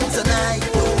going home tonight.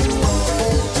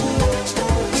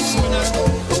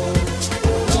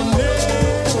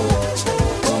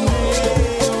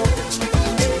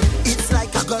 It's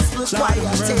like a gospel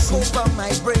choir take over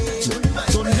my brain.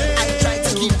 I try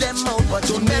to keep them out, but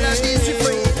the melodies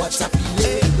refrain. What's a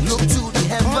feeling? Look to the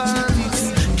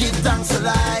heavens, give thanks to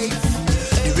life.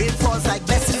 The rain falls like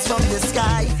blessings from the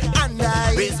sky, and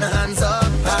I raise my hands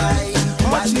up high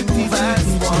while we move as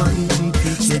one.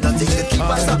 Say nothing to keep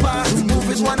us apart. Move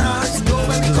with one heart. Know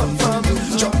where we come from.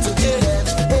 Jump together.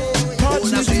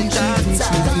 Hold a stranger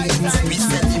tight. We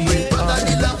celebrate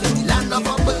brotherly love in the land of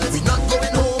our birth. We not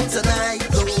going home tonight,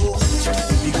 though.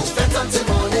 We go fete until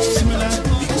morning.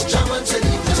 We go jam until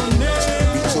evening.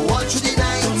 We go all through the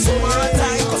night. So more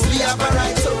time, 'cause we have a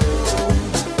right to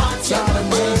party on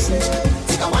Monday.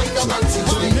 Take a wind up until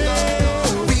Tuesday.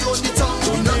 We own the town.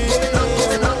 We not going on,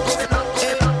 going on, going on,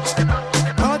 going on.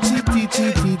 Party,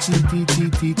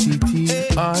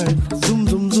 art. Zoom,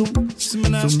 zoom, zoom. Zoom,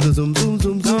 zoom, zoom,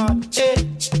 zoom, zoom.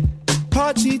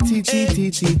 Party,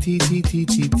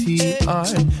 art.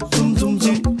 Zoom, zoom,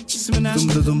 zoom. Zoom,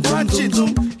 zoom, zoom, zoom,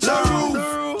 zoom.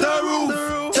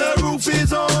 The roof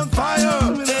is on fire.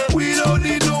 We don't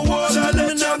need no water,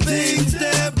 let them things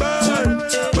there burn.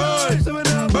 Burn,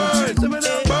 burn, burn,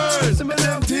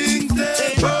 them things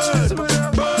there burn.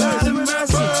 Burn,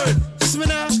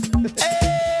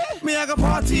 Me I got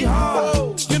party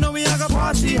hard. You know me I got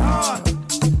party hard.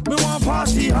 Me want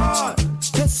party hard.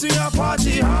 Yes, we a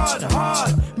party hard,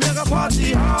 hard. Me I got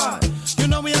party hard. You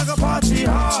know me I got party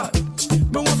hard.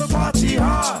 Me want to party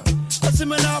hard. I see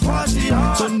me now party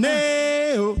hard.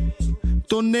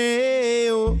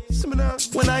 Tornado.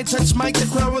 When I touch mic, the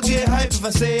crowd will get hype if I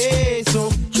say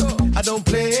so. I don't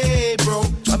play, bro.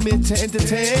 I'm here to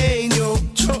entertain you.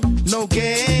 No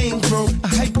game, bro. A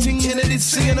hype thing in it,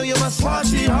 singing, oh, you must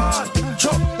party hard.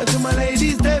 And to my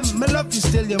ladies, them, my love you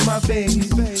still, you're my baby.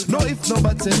 No if, no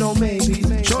buts, and no maybe.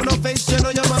 Show no face, you know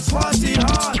you must party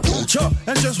hard.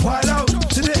 And just wild out.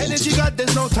 To the energy got,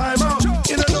 there's no time out.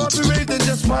 You don't know if you rave, then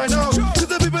just find out. Cause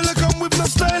the people that come with no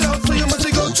style out, so you must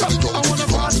go chop. I wanna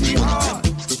party hard.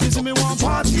 You see me want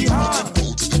party hard.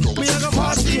 Me I got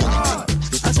party hard.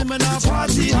 I see me now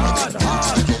party hard,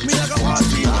 hard. Me I got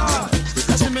party hard.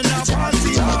 I see me now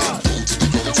party hard.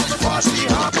 I wanna party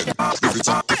hard.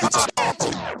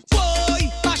 Boy,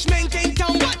 bashment in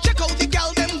town. Check out the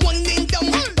gal them winding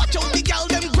down. Watch out the gal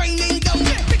them grinding down.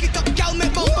 Pick it up, gal, me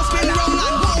bumper spin round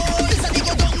and boy. This a the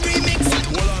go down remix.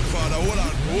 hold on, father, hold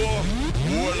on.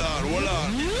 Hold on.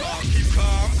 Keep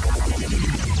calm.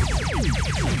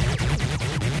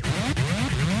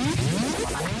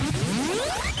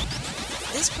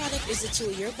 This product is a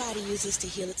tool your body uses to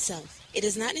heal itself. It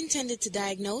is not intended to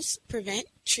diagnose, prevent,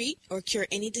 treat, or cure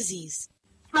any disease.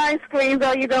 Hi, Squeeze.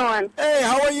 How you doing? Hey,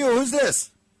 how are you? Who's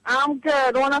this? I'm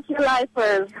good. One of your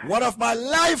lifers. One of my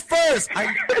lifers.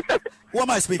 Who am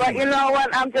I speaking But you with? know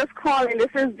what? I'm just calling. This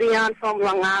is Dion from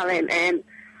Long Island, and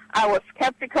I was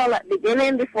skeptical at the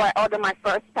beginning before I ordered my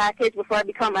first package, before I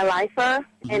become a lifer.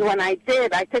 And when I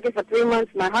did, I took it for 3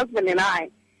 months, my husband and I.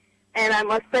 And I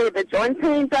must say, the joint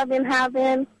pains I've been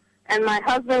having, and my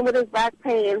husband with his back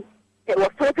pain, it was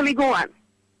totally gone.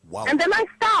 Wow. And then I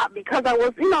stopped because I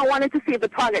was, I wanted to see if the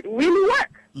product really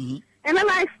worked. Mm-hmm. And then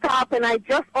I stopped, and I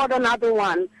just ordered another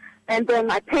one. And then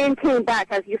my pain came back.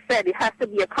 As you said, it has to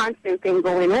be a constant thing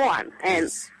going on.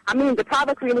 And, I mean, the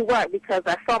product really worked because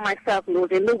I saw myself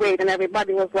losing the weight, and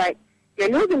everybody was like, you're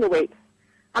losing the weight.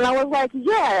 And I was like,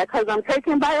 yeah, because I'm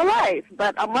taking BioLife.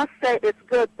 But I must say it's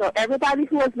good. So everybody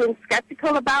who has been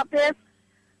skeptical about this,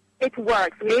 it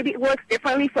works. Maybe it works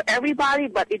differently for everybody,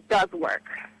 but it does work.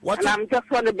 And I'm just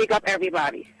want to big up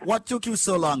everybody. What took you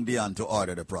so long, Dion, to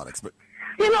order the products? But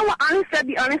You know what, honestly, to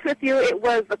be honest with you, it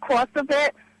was the cost of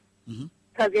it.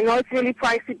 Because, it's really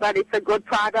pricey, but it's a good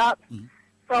product.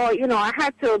 So, I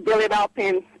had to build it up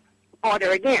and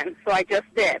order again. So I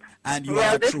just did. And you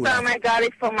well, are this true time love. I got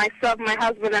it for myself, my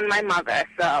husband, and my mother.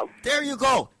 So there you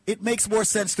go. It makes more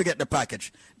sense to get the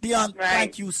package. Dion,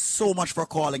 thank you so much for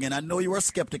calling in. I know you were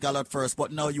skeptical at first,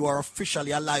 but now you are officially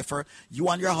a lifer. You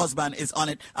and your husband is on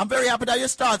it. I'm very happy that you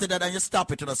started it and you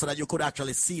stopped it so that you could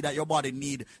actually see that your body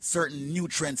need certain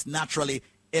nutrients naturally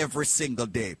every single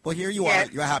day. But here you are.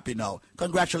 You're happy now.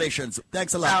 Congratulations.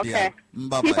 Thanks a lot, okay. Dion.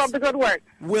 Bye-bye. Keep up the good work.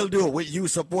 Will do. With you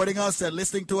supporting us and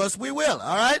listening to us, we will.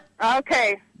 All right?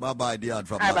 Okay. Bye-bye, Dion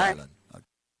from Bye-bye. Long Island.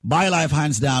 BioLife,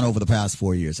 hands down, over the past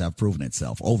 4 years, have proven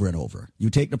itself over and over. You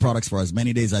take the products for as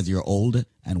many days as you're old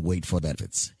and wait for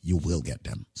benefits. You will get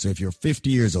them. So if you're 50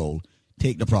 years old,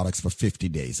 take the products for 50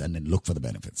 days and then look for the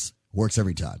benefits. Works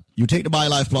every time. You take the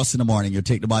BioLife Plus in the morning, you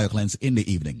take the BioCleanse in the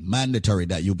evening. Mandatory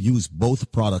that you use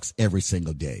both products every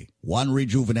single day. One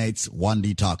rejuvenates, one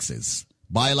detoxes.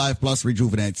 BioLife Plus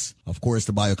rejuvenates. Of course,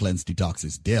 the BioCleanse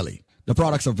detoxes daily. The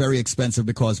products are very expensive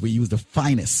because we use the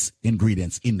finest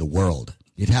ingredients in the world.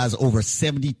 It has over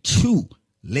 72,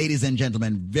 ladies and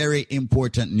gentlemen, very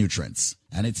important nutrients.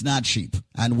 And it's not cheap.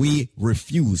 And we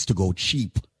refuse to go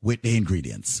cheap with the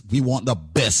ingredients. We want the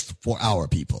best for our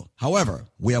people. However,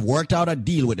 we have worked out a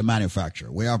deal with the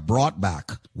manufacturer. We have brought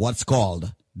back what's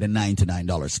called the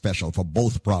 $99 special for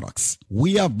both products.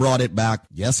 We have brought it back.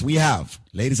 Yes, we have.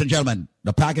 Ladies and gentlemen,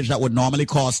 the package that would normally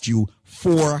cost you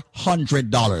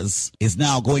 $400 is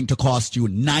now going to cost you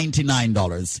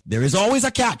 $99. There is always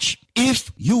a catch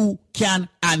if you can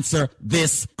answer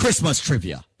this Christmas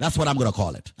trivia. That's what I'm going to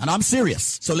call it. And I'm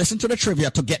serious. So listen to the trivia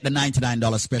to get the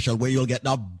 $99 special where you'll get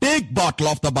the big bottle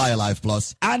of the BioLife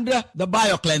Plus and the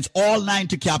BioCleanse, all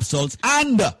 90 capsules,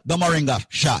 and the Moringa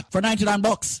shot for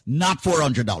 $99, not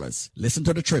 $400. Listen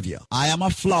to the trivia. I am a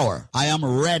flower. I am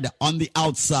red on the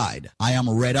outside. I am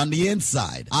red on the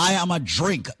inside. I am a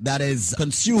drink that is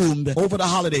consumed over the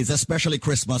holidays, especially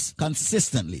Christmas,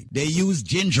 consistently. They use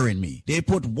ginger in me. They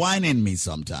put wine in me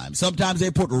sometimes. Sometimes they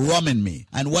put rum in me.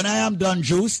 And when I am done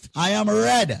juiced, I am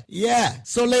red. Yeah.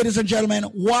 So ladies and gentlemen,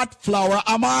 what flower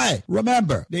am I?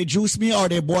 Remember, they juice me or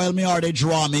they boil me or they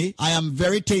draw me. I am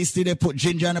very tasty. They put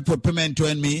ginger and they put pimento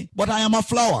in me. But I am a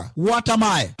flower. What am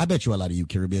I? I bet you a lot of you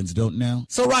Caribbeans don't know.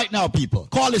 So right now, people,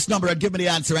 call this number and give me the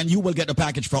answer and you will get the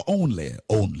package for only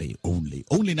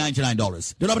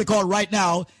 $99. The number to call right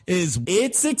now is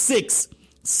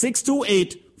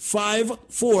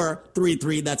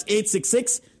 866-628-5433. That's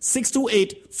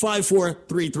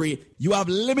 866-628-5433. You have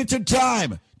limited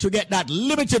time to get that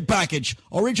limited package,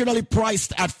 originally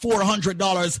priced at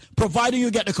 $400. Providing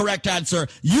you get the correct answer,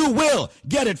 you will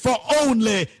get it for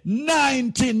only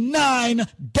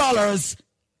 $99.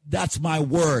 That's my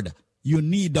word. You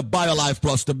need the BioLife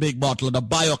Plus, the big bottle, the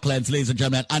BioCleanse, ladies and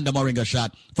gentlemen, and the Moringa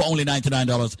shot for only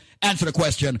 $99. Answer the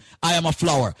question. I am a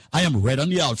flower. I am red on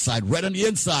the outside, red on the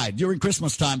inside. During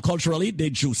Christmas time, culturally, they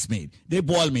juice me. They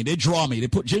boil me. They draw me. They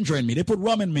put ginger in me. They put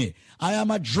rum in me. I am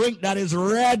a drink that is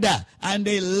red, and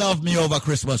they love me over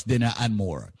Christmas dinner and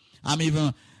more. I'm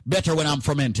even better when I'm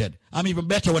fermented. I'm even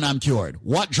better when I'm cured.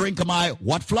 What drink am I?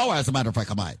 What flower, as a matter of fact,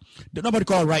 am I? The number to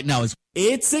call right now is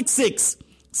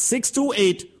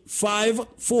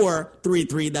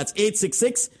 866-628-5433. That's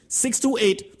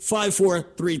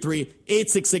 866-628-5433.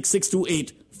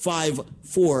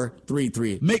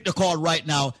 866-628-5433. Make the call right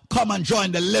now. Come and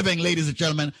join the living, ladies and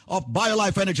gentlemen, of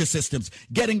BioLife Energy Systems.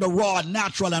 Getting the raw,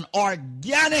 natural, and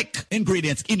organic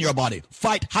ingredients in your body.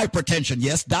 Fight hypertension.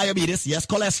 Yes, diabetes. Yes,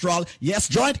 cholesterol. Yes,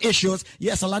 joint issues.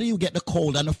 Yes, a lot of you get the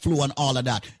cold and the flu and all of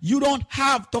that. You don't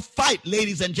have to fight,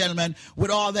 ladies and gentlemen,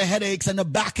 with all the headaches and the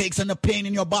backaches and the pain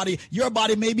in your body. Your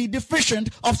body may be deficient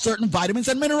of certain vitamins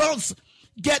and minerals.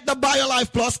 Get the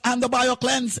BioLife Plus and the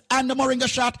BioCleanse and the Moringa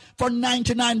shot for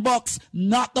 $99,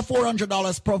 not the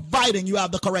 $400, providing you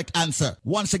have the correct answer.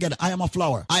 Once again, I am a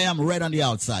flower. I am red on the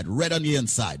outside, red on the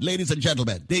inside. Ladies and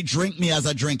gentlemen, they drink me as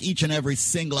I drink each and every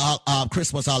single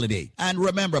Christmas holiday. And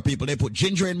remember, people, they put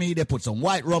ginger in me, they put some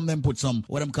white rum, they put some,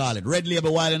 what I'm calling, red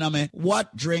label wine in me.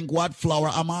 What drink, what flower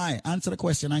am I? Answer the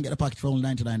question and get a package for only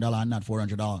 $99 and not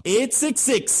 $400.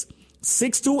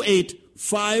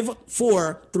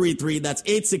 866-628-5433. That's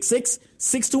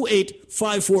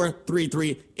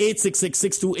 866-628-5433.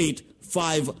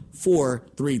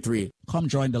 866-628-5433. Come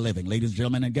join the living, ladies and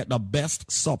gentlemen, and get the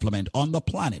best supplement on the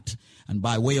planet. And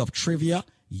by way of trivia,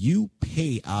 you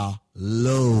pay a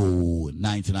low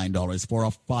 $99 for a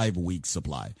 5-week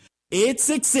supply.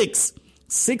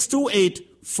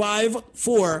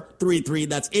 866-628-5433.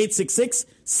 That's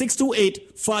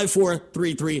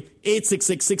 866-628-5433.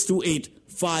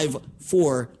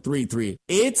 866-628-5433.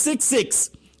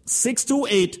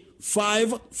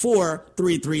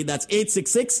 866-628-5433. That's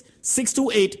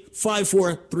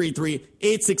 866-628-5433.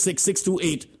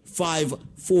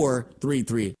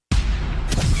 866-628-5433.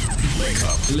 Wake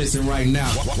up. Listen right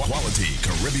now. Quality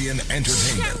Caribbean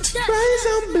entertainment. Rise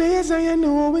and blaze, and you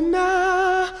know we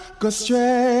not go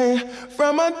stray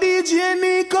from a DJ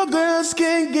Nico. Girls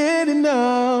can't get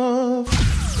enough.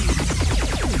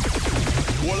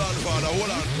 Hold on, father, hold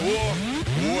on.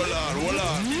 Hold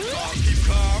on. Keep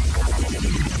calm.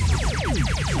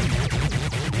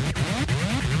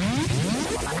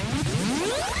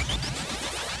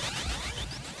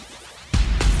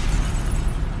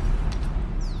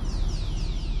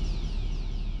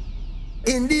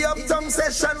 In the uptown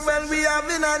session, well, we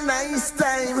having a nice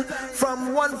time.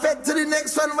 From one fed to the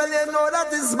next one, well, you know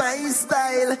that is my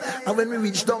style. And when we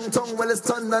reach downtown, well, it's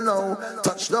thunder now.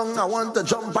 Touchdown, I want to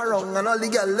jump around. And all the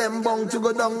girl them bound to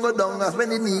go down, go down. As when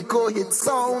the Nico hits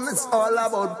sound, it's all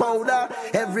about powder.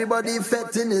 Everybody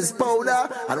fetting his powder.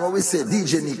 And what we say,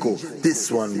 DJ Nico, this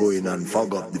one going and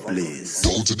fog up the place.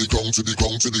 Down to the ground, to the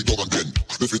ground, to the ground again.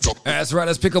 Lift it up. That's right,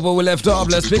 let's pick up where we left off.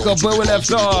 Let's pick up where we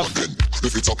left off.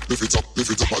 Lift it up, lift it up,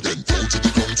 lift it up again. Down to the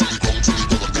ground, to the ground, to the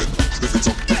ground again. Lift it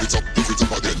up, lift it up, lift it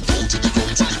up again. Down to the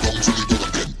ground, to the ground, to the ground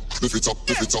again. Lift it up,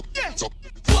 lift it up, lift it up.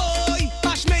 Boy,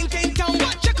 Bashman came down.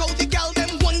 Check out the gal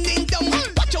them winding down.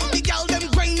 Watch out the gal them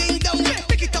grinding down.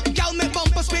 Pick it up, gal, make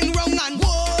bumper spin round and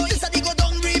whoa. This a the go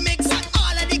down remix.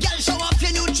 All of the gal show off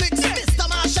your new tricks. Mr.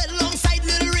 Marshall alongside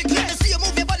Little Rick. Let me see you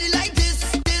move your body like this.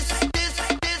 Down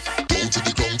to the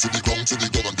ground, to the ground, to the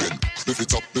ground again. Lift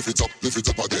it up, lift it up, lift it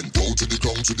up again. Down to the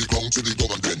ground, to the ground, to the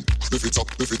ground again. Lift it up,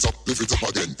 lift it up, lift it up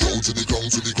again. Down to the ground,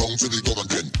 to the ground, to the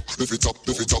ground again. Lift it up,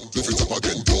 lift it up, lift it up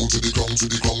again. Down to the ground, to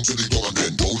the ground, to the ground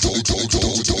again. Down to the ground, to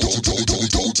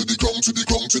the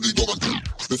ground, to the ground again.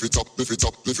 Lift it up, lift it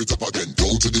up, lift it up again.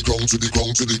 Down to the ground, to the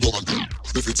ground, to the ground again.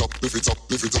 Lift it up, lift it up,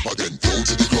 lift it up again. Down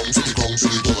to the ground, to the ground, to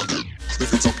the ground again.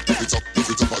 Lift it up, lift it up, lift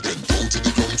it up again. Down to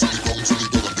the ground, to the ground, to the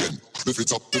ground again. Lift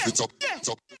it up, lift it up, lift it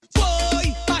up.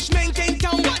 Boy, Bashman came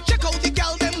down. Check out the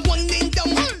gal them winding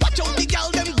down. Watch out the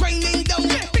gal them grinding down.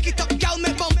 Pick it up, gal,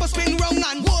 make bumper spin round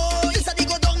and whoa. This a the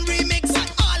go down remix.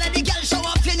 All of the gal show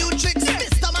off your new tricks.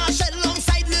 Mr. Marshall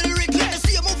alongside Little Rick. Let me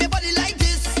see you move your body like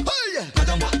this. Hey, go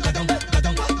down, go down, go down, go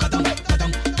down, go down, go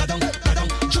down, go down.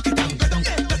 Chuck it down, go down,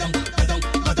 go down, go down,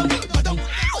 go down, go down.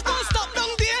 Don't stop down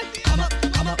there. Come up,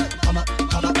 come up, come up,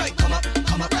 come up, right, come up,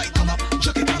 come up, right, come up.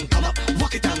 Chuck it down, come up,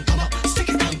 walk it down, come up, stick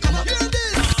it down, come up. Hear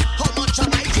this. How much of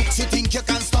my tricks you think you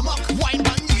can stomach? Wine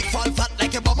band, you fall flat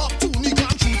like a bum up. 2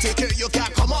 niggas true, take care, you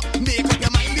can't come up. Make up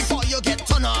your mind before you get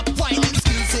turn up. Whining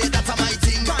skills, say that's a my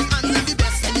thing. And leave the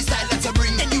best any style that you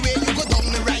bring. Anyway, you go down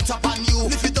and right up on you.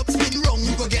 Lift it up, spin round,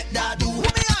 you go get that do.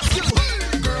 Let me ask you,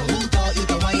 girl, who thought you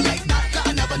could wine like that?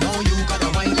 I never know you could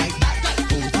wine like that.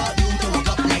 Who thought you could walk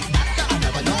up like that? I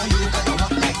never know you could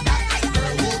walk like that.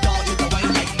 Girl, who thought you could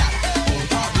wine like that? Who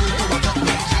thought you could walk up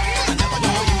like that? I never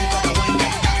know you could wine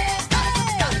like that.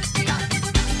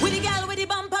 With the gal with the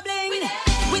bumper bling,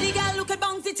 with the gal look at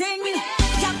bouncy ting,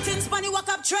 Captain Spanny walk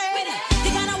up train, the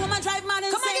kind of woman drive man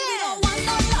and sing. We don't want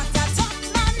no lot of top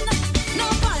man, no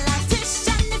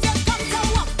politician. If you come to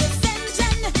walk this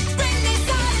engine, bring me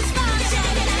satisfaction.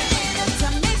 Give it to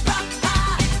me proper,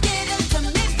 give it to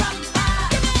me proper,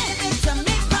 give it to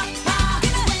me proper.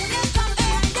 When you come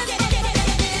in, give it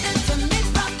to me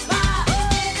proper,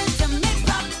 give it to me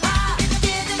proper,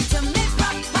 give it to me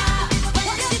proper.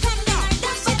 What's the thing now?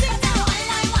 What's the thing now?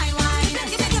 Wine, wine, wine.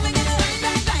 Give me, grind,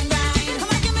 grind, grind. Come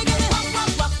on, give me, walk,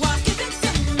 walk, walk. Give it to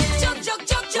me. Chug, chug,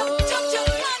 chug, chug, chug, chug.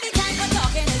 Now the time for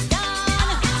talking is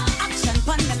done. Action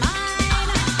pon the mind.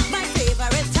 My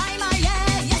favorite time of year.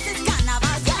 Yes, it's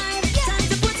carnival time. Time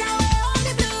to put away all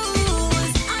the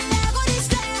blues and let go the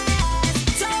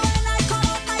stress. So when I call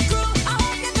out my crew, I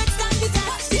hope you could stand the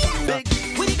test. Yeah.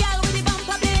 With the gal with the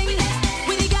bumper bling,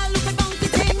 with the gal look at bouncy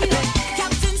ting,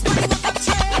 Captain Spanny walk up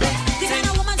train, the kind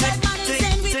of woman drive man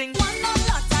and sing. We want no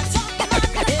lot of talk man.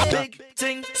 Big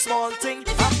ting, small ting. If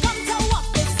you come to walk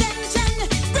this engine,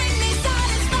 bring me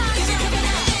satisfaction.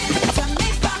 Give it to me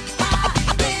proper,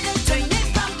 give it to me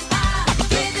proper,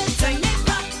 give it to me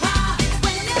proper.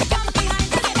 When you come behind,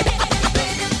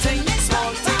 give it to me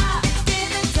proper,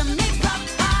 give it to me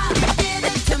proper, give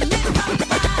it to me proper.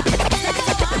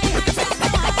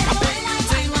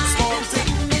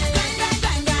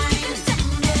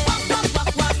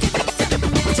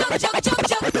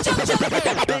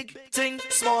 Big ting,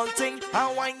 small ting,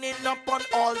 I'm winding up on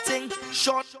all ting.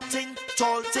 Short ting,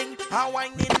 tall ting, I'm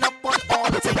winding up on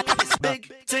all ting. It's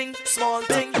big ting, small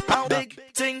ting, I'm big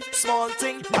ting, small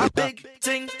ting, I'm big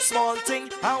ting, small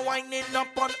ting, I'm winding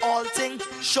up on all ting.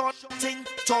 Short ting,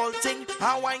 tall ting,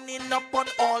 I'm winding up on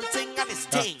all ting, and it's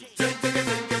ting.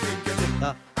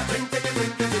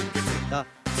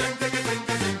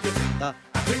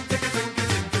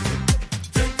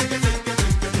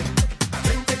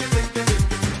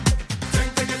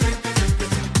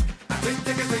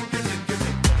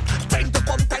 Time to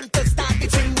pump, time to start the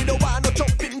thing. We don't want no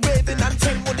jumping, waving and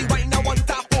ting. Only wine, I want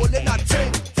that holding that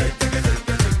ting.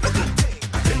 Look at ting.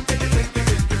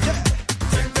 Yeah.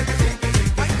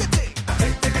 Wine the ting.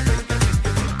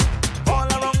 All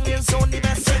around you, so the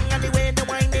best thing, and the way the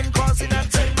winding causing a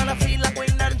ting, man, I feel like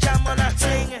wind and jam on a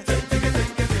ting.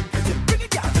 Bring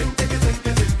it down.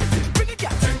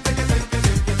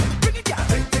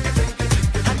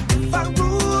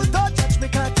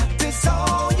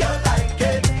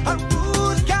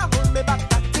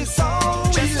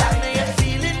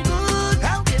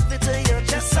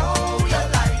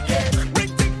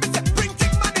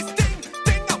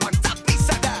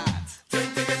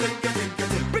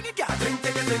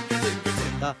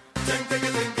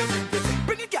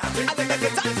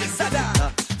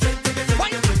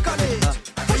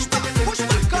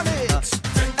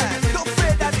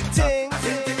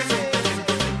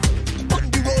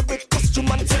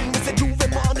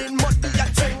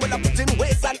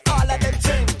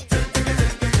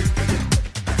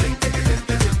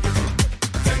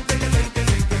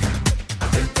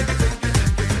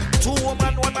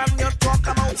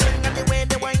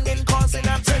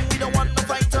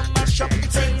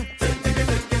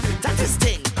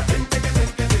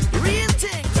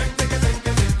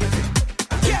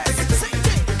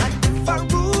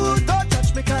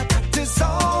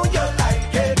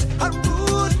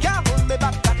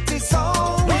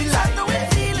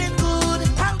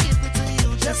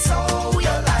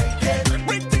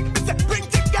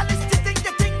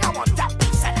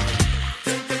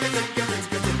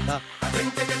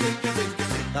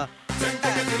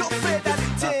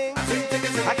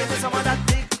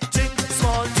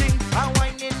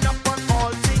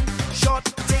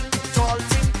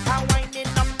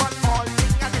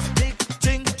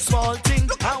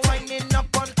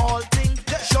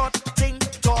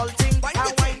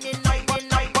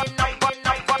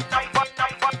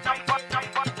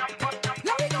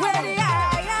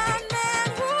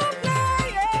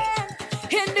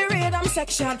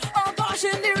 section. Oh gosh,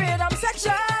 in the rhythm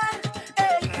section.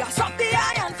 Hey, you stop the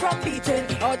iron from beating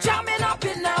or jamming up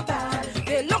in the band.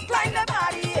 They look like the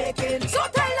body aching. So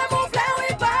tell them move like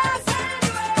we pass.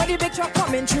 Got the big truck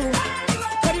coming through.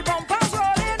 Got the bumpers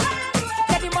rolling.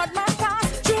 Got the mud man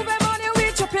pass. True the money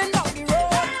we chopping down the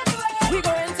road. We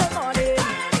going till morning.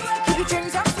 Keep the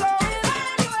drinks up flowing.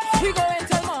 We going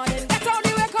till morning. That's how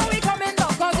the record we coming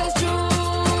down. Cause it's true.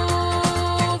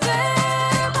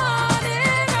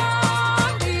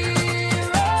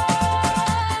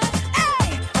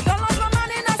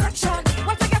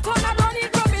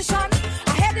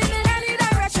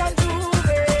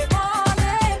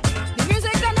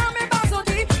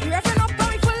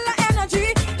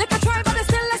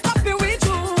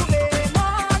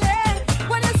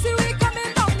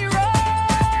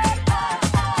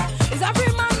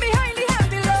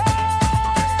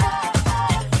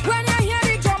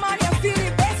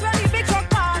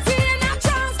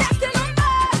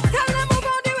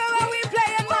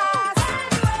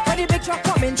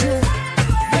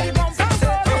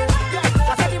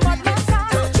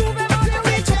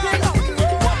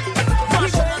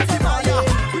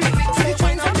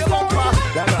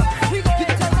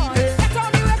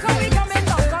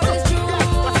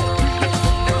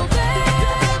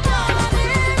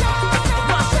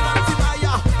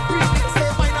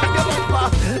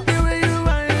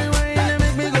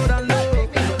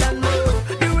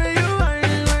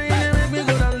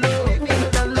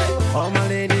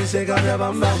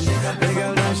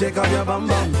 Shake up your bum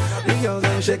bum. The girls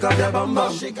and shake up your bum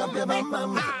bum. Shake up your bum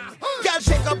bum. Girl,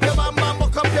 shake up your bum bum.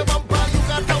 Walk up your bumper. You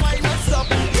got to wind us up.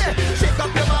 Yeah, shake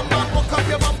up your bum bum. Walk up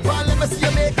your bumper. Let me see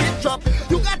you make it drop.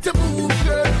 You got to move,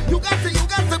 girl. You got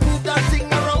to move that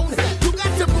thing around. You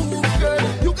got to move, girl.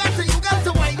 You got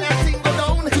to wind that thing go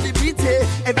down to the beat. Hey,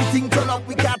 everything turn up,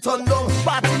 we can't turn down.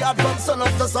 Party hard from sun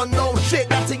up to sundown. Shake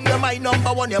that thing, you're my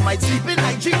number one. You might sleep in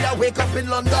Nigeria, wake up in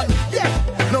London. Yeah,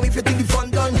 now if you think the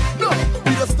fun done, no.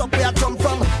 Just stop where I come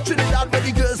from. Trinidad where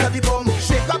the girls are the bum.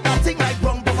 Shake up that thing like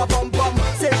bum bum bum bum.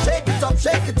 Say shake it up,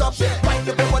 shake it up. Wind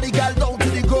up your body, girl, down to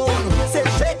the ground. Say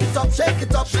shake it up, shake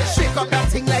it up. Shake up that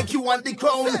thing like you want the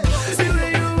crown. See where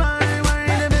you whine,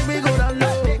 whine, make me go down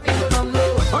low, down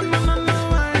low. Oh no no no,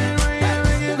 whine, whine,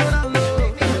 make me go down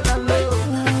low, down low.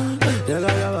 You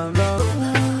got your bum bum,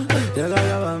 you got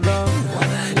your bum bum.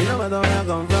 You know where I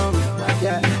come from.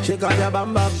 Yeah, shake up your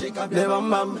bum bum, shake up your bum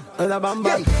bum, the bum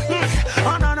bum.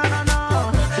 Oh no no no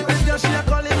no, this girl she a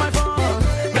calling my phone.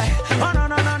 Yeah. Oh no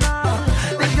no no no,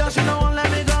 this girl she don't want let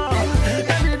me go.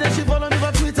 Every day she follow me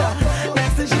for Twitter.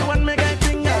 Next thing she want me guy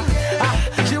finger.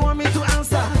 She want me to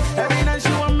answer. Every night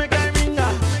she want me guy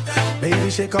ringer.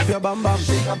 Baby shake up your bum bum,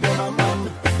 shake up your bum bum,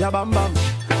 your bum bum.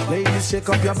 Ladies shake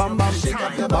up your bum bum, shake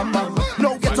up your bum bum.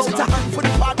 Now get out your hand for the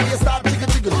party you start jiggle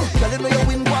jiggle. Girl you know you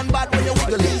win one bad when you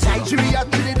wiggle it. Nigeria,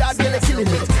 Trinidad, girl you killing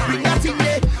it. Bring that thing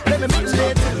there, let me mix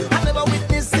it. I never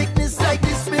witnessed sickness like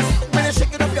this, miss. When you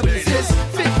shake it up your business,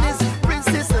 fitness,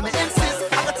 princess, let me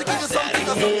insist. I got to give you something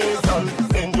of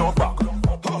it. In your back,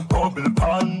 bubble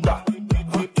panda,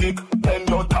 kick, then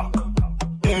your tack.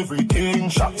 Everything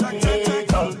shot.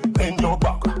 Girl, in your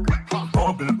back,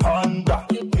 bubble panda,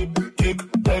 kick,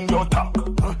 then your tack.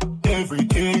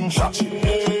 Everything shot.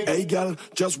 Hey girl,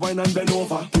 just whine and bend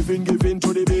over. Giving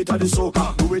to the beat of the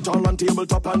soca. Do it all on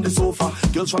tabletop and the sofa.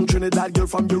 Girls from Trinidad, girl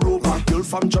from Europa. Girl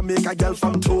from Jamaica, girl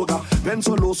from Toga. Bend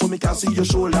so low so me can see your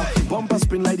shoulder. Bumper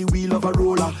spin like the wheel of a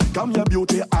roller. Come your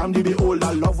beauty, I'm the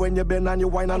beholder. Love when you bend and you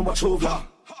whine and watch over.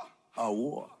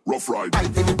 Rough ride.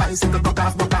 Right in the bicycle, broke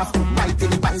off, broke off. Right in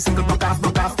the bicycle, broke off,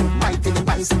 broke off. Right in the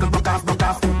bicycle, broke off, broke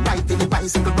off. Right in the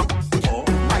bicycle, broke off.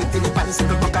 Right in the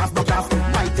bicycle, broke off, broke off.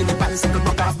 Right in the bicycle,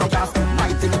 broke off, broke off.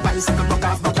 Right in the bicycle, broke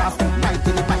off, broke off. Right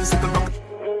in the bicycle, broke off.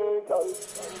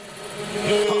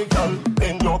 Hey girl,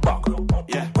 bend your back.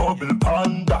 Yeah. Bubble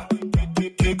panda,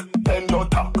 kick, then your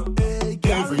tack.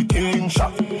 Everything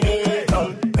shot. Hey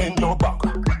girl, bend your back.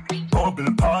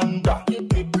 Bubble panda,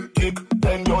 kick,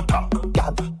 then your tack.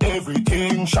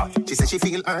 Everything shot. She said she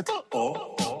feel hurt.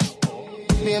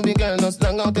 Baby girl, just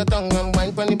long out your tongue and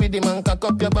wine for the biddy man, cock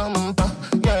up your bumper.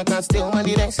 Girl can't stay on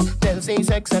the desk. Tell say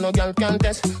sex and no girl can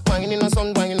test. Wine in the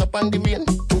sun, wine up on the rain.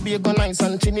 To be a go nice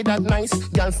and Trinidad nice.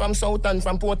 Girl from South and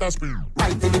from Port of Spain.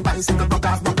 Right in the bicycle, broke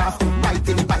off, broke off. Right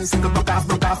in the bicycle, broke off,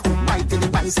 broke off. Right in the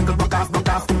bicycle, broke off, broke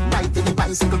off. Right in the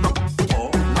bicycle, broke off.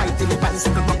 Right in the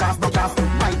bicycle, broke off, broke off.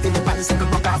 Right in the bicycle,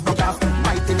 broke off, broke off.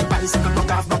 Right in the bicycle,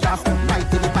 broke off, broke off.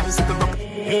 Right in the bicycle, broke off.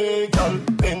 Hey girl,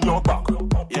 bend your back.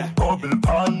 Yeah. Bubble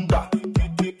panda,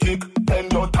 kick,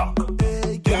 then your tack.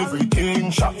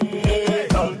 Everything shot. Hey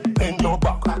girl, bend your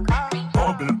back.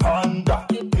 Bubble panda,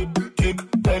 kick,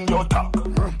 then your tack.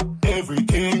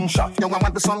 everything shot. You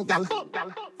want the some gal,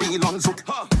 feel on zoot.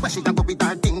 Where she can go with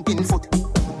her thinking foot.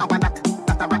 I want that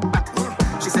a rat bat.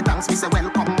 She said dance, we say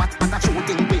welcome what, but a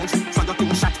shooting range, so you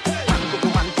think shot. Man to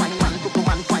man twine, man to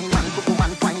man twine, man to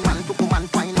man twine, man to man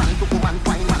twine, man to man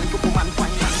twine, man to man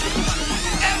twine.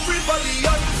 Everybody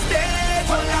on stage,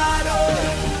 oh God,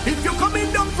 oh. If you're coming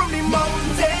down from the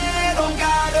mountain, oh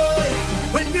God, oh.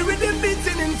 When the rhythm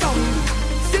beating in town,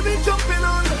 see me jumping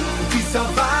on the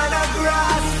savannah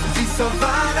grass, the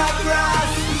savannah grass.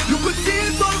 You could see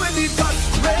it all when the dust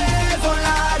raise, oh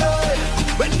Lord, oh.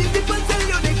 When the people tell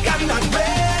you they cannot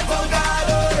wave, oh God,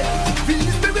 oh. Feel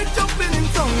the spirit jumping in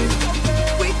town.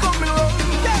 We coming around the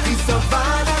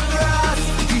savannah grass,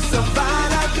 the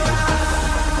savannah grass.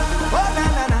 Oh na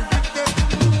na na.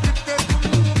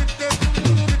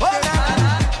 Oh na na na.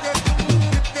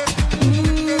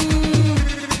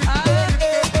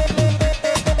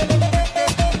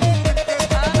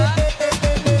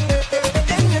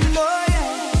 And you know,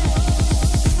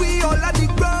 yeah, we all at the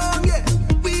ground, yeah.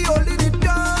 We all in it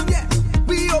down, yeah.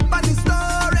 We up on the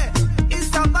story. It's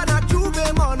Savannah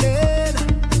Juve morning,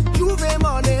 Juve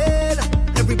morning.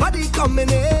 Everybody coming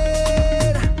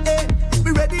in. Eh.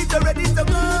 We ready to go,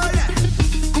 yeah.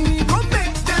 We gon'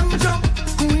 make them jump.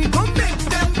 We gon' make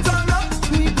them turn up.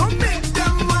 We gon' make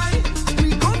them wine. We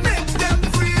gon' make them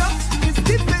free up. It's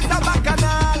this place of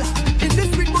Bacchanal. In this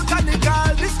big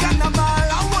botanical, this carnival.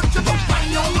 I want you to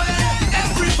find your way.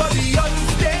 Everybody on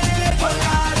stage, oh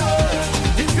God,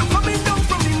 oh. If you're coming down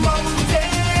from the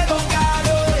mountain, oh God,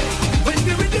 oh. When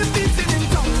the rhythm beating in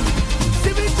town,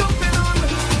 see me jumping on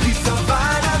the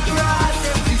savannah grass,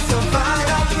 the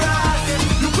savannah grass.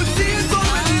 You could see it all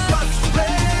when the bus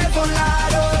raise, oh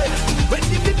Lord, oh. When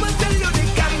the people tell you they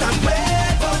cannot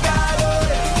wait, oh God, oh.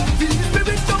 Feel the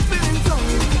spirit jumping in town.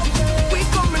 We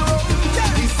coming around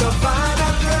the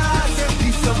savannah grass, the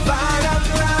savannah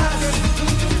grass.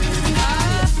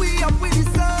 We up with the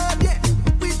sun, yeah.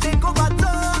 We take over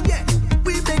town, yeah.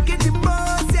 We making the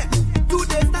most, yeah.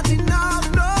 Today's not enough,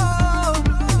 no.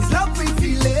 It's love we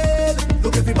feeling.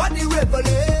 Look, everybody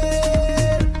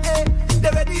reveling. Hey,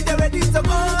 they're ready to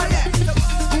go, yeah.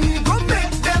 We gon'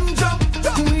 make them jump.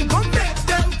 We gon' make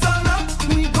them turn up.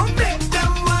 We gon' make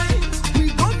them wine. We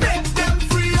gon' make them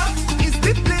free up. It's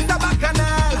the place of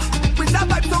Bacchanal. With a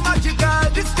vibe so magical,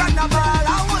 this carnival. I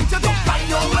want you to find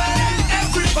your way.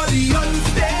 Everybody on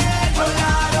stage, oh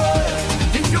God,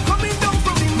 oh. If you're coming down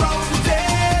from the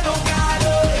mountain, oh God, oh.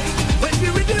 When the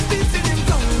rhythm beating in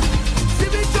town, see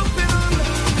me jumping on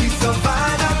the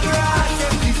savannah grass,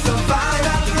 the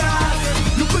savannah grass.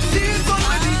 You could see it all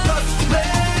when the dust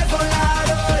raise, oh Lord,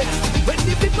 oh. When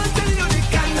the people tell you they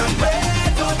cannot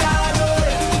wait, oh God, oh.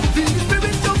 Feel the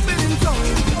spirit jumping in town.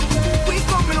 We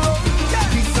coming around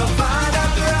the savannah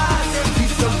grass, the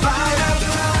savannah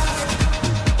grass.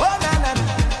 Oh na na na.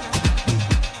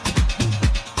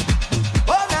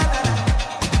 Oh na na na.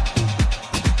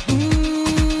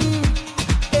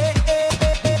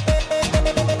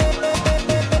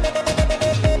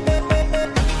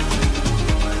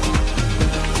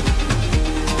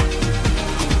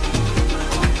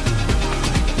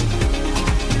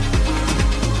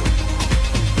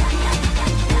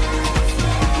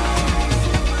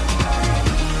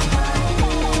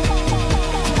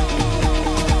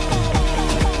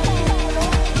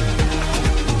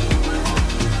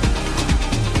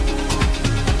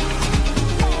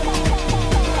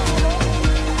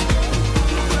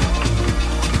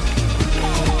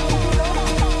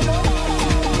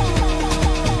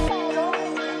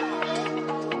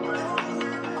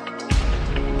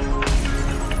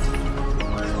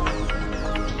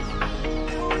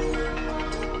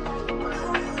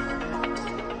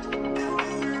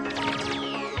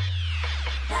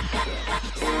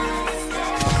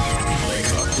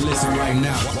 Listen right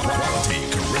now. Quality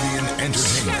Caribbean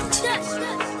Entertainment.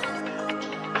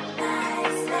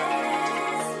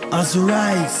 As we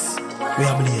rise, we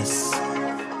are blessed.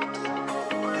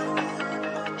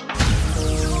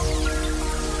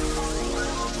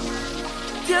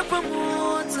 Dear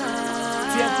promoter,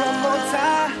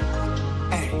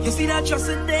 hey, you see that trust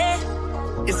in there?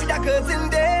 You see that curtain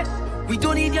there? We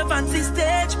don't need your fancy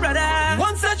stage, brother.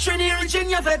 Once a trinity reaching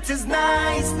your vet is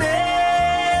niceness.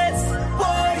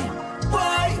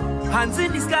 Boy, hands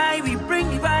in the sky, we bring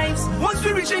the vibes. Once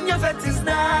we reach in your vet is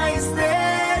niceness.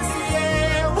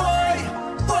 Yeah,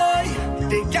 boy,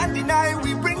 they can't deny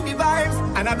we bring the vibes.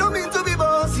 And I don't mean to be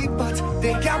bossy, but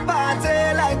they can't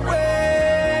party like we.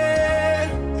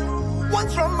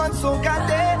 Once from Mansoka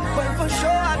Day, but for sure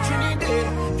at Trinity,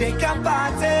 they can't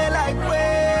party like we.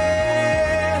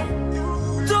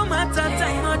 Don't matter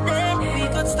time or day, we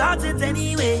could start it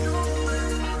anyway.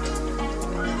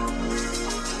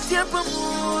 Dear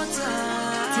promoter.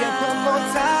 Dear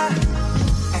promoter.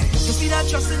 You see that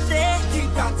trust in there?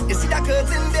 Keep that. You see that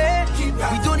curtain there? Keep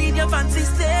that. We don't need your fancy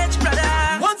stage,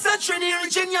 brother. Once a Trinity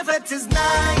reaching your vet is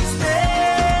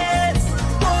niceness.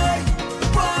 Boy.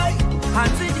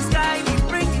 Hands in the sky, we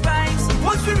bring the vibes.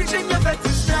 Once we reaching your vet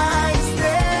is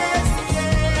niceness.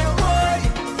 Yeah,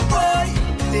 boy.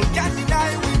 They can't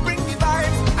deny we bring the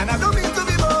vibes. And I don't mean to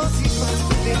be bossy, but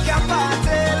they can't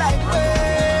party like we.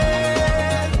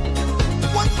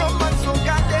 One from one so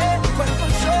got there, but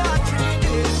for sure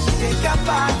Trinity. They can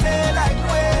party like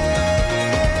we.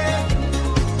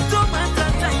 Don't matter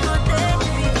time or day,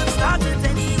 we can start it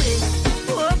anyway.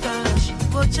 Oh gosh,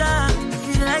 oh child,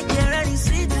 feel like you're ready,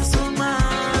 sweet this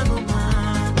woman, oh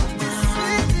man.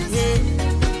 Yeah.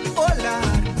 Oh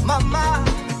Lord, mama,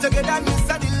 together me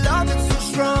say the love is so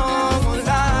strong, oh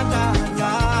Lord.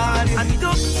 And we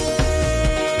don't care.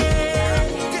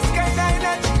 This kind of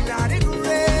energy, Lord, it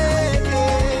great.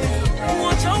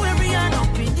 Watch how every hand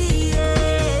up in the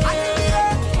air.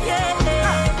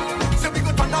 So we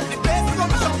go turn up the place, we go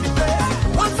mash up the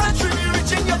place. Once a Trinity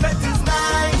reaching your vet is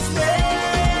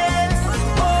niceness.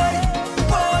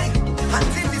 Boy,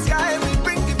 hands in the sky, we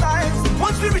bring the vibes.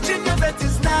 Once we reaching your vet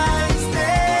is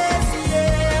niceness.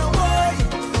 Yeah,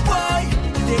 boy,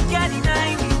 they can't deny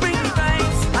we bring the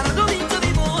vibes. And I don't mean to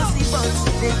be bossy, but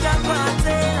they can't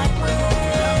party like we.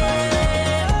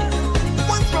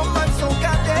 One from man so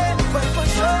got there, but for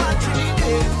sure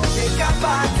Trinity, they can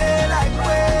party like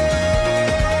we.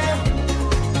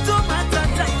 Don't matter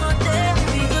time or day,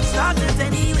 we can start it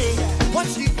anyway.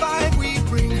 Watch the vibe we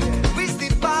bring, with the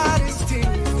baddest thing.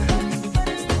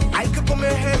 I could put my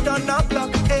head on a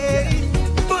block, hey.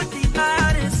 But the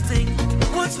hardest thing,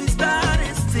 once we start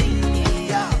this thing,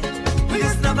 we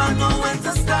just never know when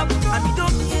to stop, and we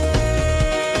don't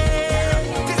care.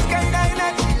 This kind of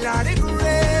energy, Lord, it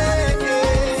great.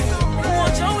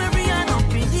 Watch how every hand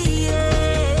up in the air.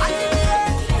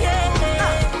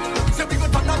 So we go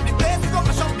turn up the place, we go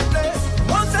mash up the place.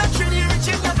 Once a Trinity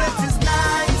reaching the vet is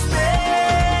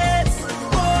niceness.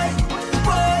 Boy,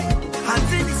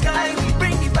 hands in the sky, we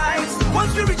bring the vibes.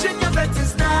 once we reaching your vet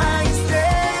is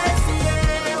niceness.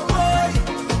 Yeah,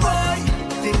 boy,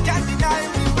 they can't deny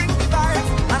we bring the vibes.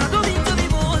 And I don't mean to be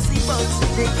bossy, but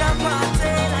they can't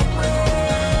party like we.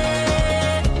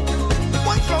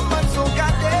 One from man so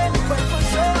got there, but for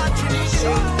sure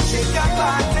Trinity, they can't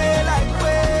party like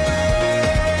we.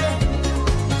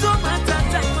 Don't matter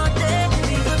time or day,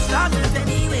 we can start it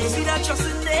anyway. See that trust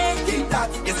in there? Keep that.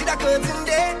 You see that curtain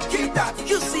there? Keep that.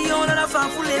 You see all of the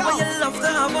fanful labor you love to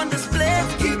have on display.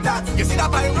 Keep that. You see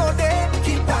that pyro there?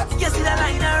 Keep that. You see that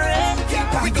line array?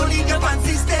 Keep that. We don't need your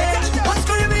fancy stage. Once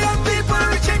Caribbean people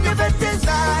reaching your vet is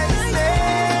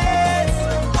niceness.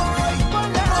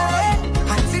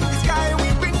 Hands in the sky, we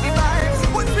bring the vibes.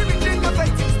 Once we reaching your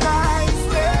vet is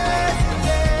niceness.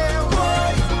 Yeah,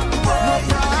 boy.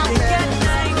 They can't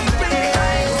deny we bring the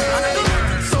vibes.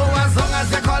 So as long as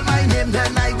you call my name,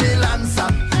 then I will answer.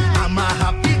 I'm a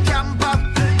happy camper,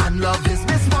 and love is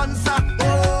my sponsor.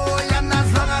 Oh, and as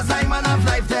long as I'm man of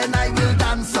life, then I will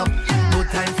dance up. No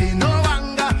time for no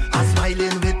anger, I'm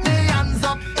smiling with me hands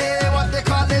up. Hey, what they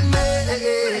calling me?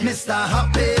 Mr.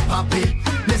 Happy Papi,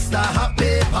 Mr.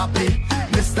 Happy Papi,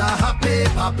 Mr. Happy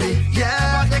Papi.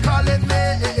 Yeah, what they calling me?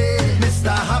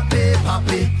 Mr. Happy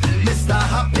Papi, Mr.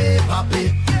 Happy Papi.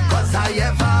 'Cause I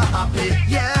ever happy.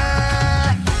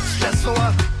 Yeah, stress for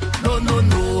her.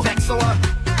 No, vex for her.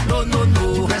 No,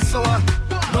 depress for her.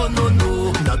 No,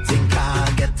 nothing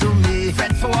can get to me.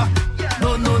 Fret for her.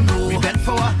 No, regret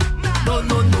for her. No,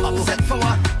 upset for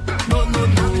her. No,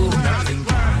 nothing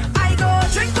can. I go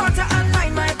drink water and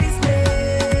mind my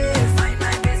business.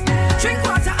 Drink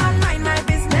water and mind my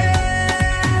business.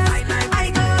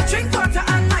 I go drink water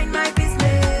and mind my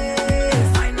business.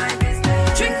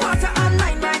 Drink water and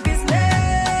mind my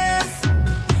business.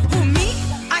 Who me?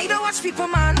 I don't watch people,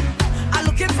 man. I'm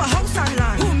looking for house and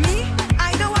land. Who me?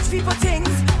 I don't watch people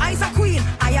things. I's a queen.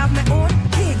 I have my own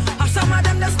king. Some of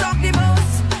them that stalk the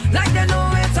most, like they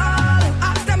know it all.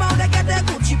 Ask them how they get their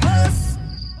Gucci purse.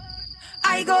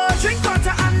 I go drink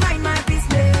water and mind my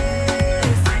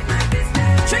business.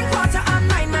 Drink water and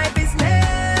mind my business.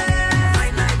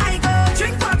 I go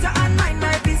drink water and mind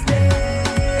my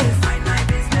business.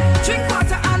 Drink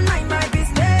water and mind my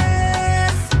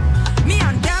business. Me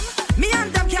and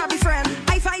them can't be friends.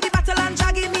 I fight the battle and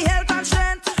Jah give me health and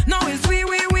strength. Now it's we.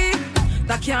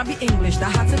 That can't be English,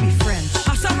 that had to be French.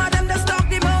 Some of them that stalk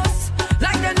the most,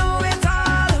 like they know it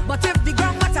all. But if the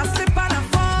ground water slip and I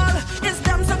fall, it's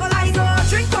them so I go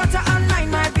drink water and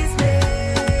mind my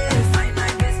business.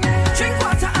 Drink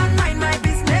water and mind my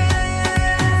business.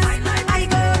 I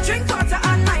go drink water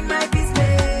and mind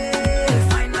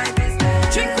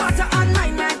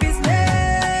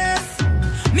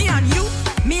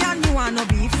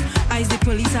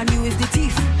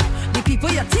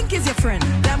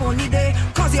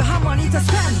to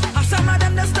spend. Or some of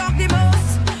them just talk the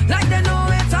most, like they know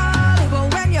it all.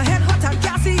 But when your head hot and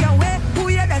can't see your way, who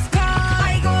you best call?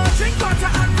 I go drink water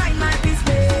and mind my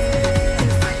business.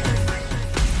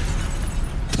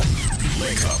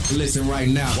 Wake up. Listen right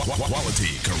now.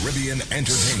 Quality Caribbean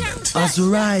entertainment. As we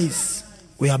rise,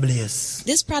 we are blessed.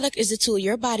 This product is a tool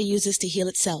your body uses to heal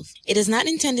itself. It is not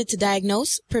intended to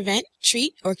diagnose, prevent,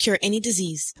 treat, or cure any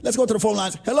disease. Let's go to the phone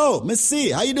lines. Hello, Miss C.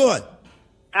 How you doing?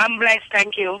 I'm blessed,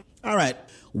 thank you. All right.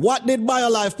 What did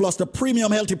BioLife Plus, the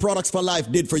premium healthy products for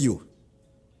life, did for you?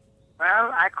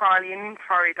 Well, I called in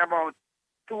for it about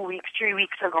 3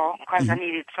 weeks ago because I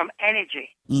needed some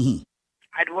energy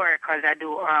at work because I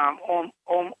do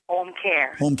home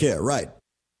care. Home care, right.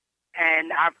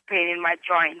 And I've pain in my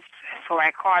joints. So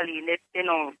I call in, they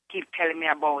keep telling me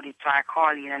about it. So I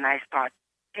call in and I start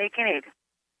taking it.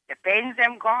 The pains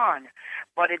them gone.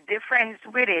 But the difference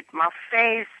with it, my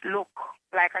face look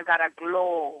like I got a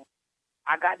glow.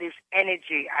 I got this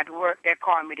energy. At work, they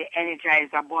call me the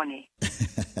Energizer Bunny.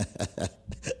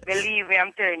 Believe me,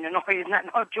 I'm telling you, no, it's not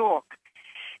no joke.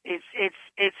 It's.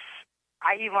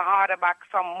 I even order back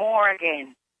some more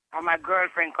again on my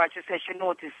girlfriend because she said she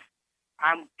noticed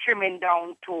I'm trimming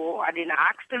down too. I didn't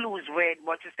ask to lose weight,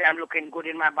 but she said I'm looking good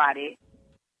in my body.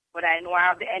 But I know I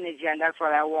have the energy, and that's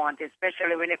what I want,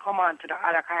 especially when they come on to the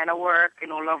other kind of work,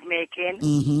 love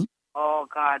making. Oh,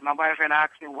 God, my boyfriend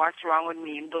asked me, what's wrong with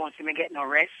me? You don't see me get no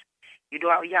rest. You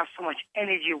have so much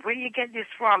energy. Where do you get this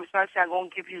from? So I said, I'm going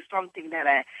to give you something that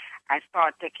I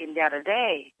started taking the other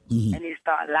day. And he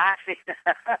started laughing.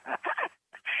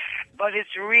 But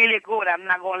it's really good. I'm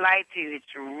not going to lie to you.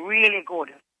 It's really good.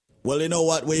 Well, you know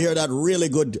what? We hear that really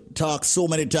good talk so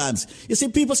many times. You see,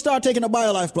 people start taking a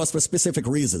BioLife Plus for specific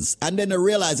reasons, and then they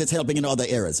realize it's helping in other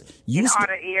areas.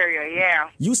 Other area, yeah.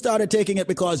 You started taking it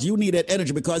because you needed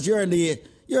energy, because you're in the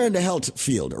health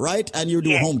field, right? And you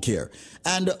do home care.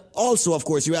 And also, of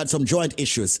course, you had some joint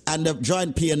issues, and the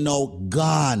joint pain now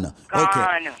gone.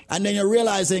 Okay. And then you're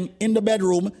realizing in the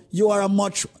bedroom, you're a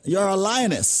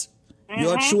lioness.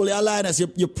 You're truly a lioness.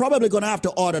 You're probably going to have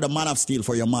to order the Man of Steel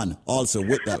for your man also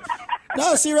with that.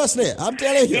 No, seriously, I'm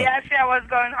telling you. Yes, I was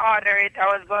going to order it.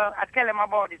 I tell him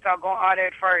about it, so I'm going to order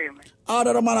it for him.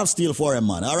 Order the Man of Steel for him,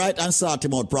 man, all right? And sort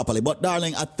him out properly. But,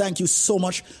 darling, I thank you so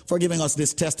much for giving us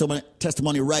this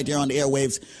testimony right here on the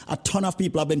airwaves. A ton of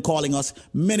people have been calling us.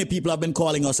 Many people have been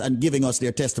calling us and giving us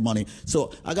their testimony.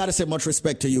 So I got to say much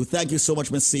respect to you. Thank you so much,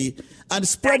 Miss C. And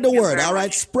spread the word, all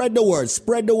right? Spread the word.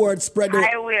 Spread the word.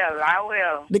 I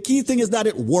will. The key thing is that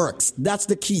it works. That's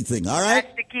the key thing, all right?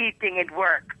 That's the key thing, it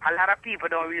works. A lot of people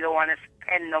don't really want to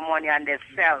spend no money on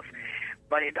themselves.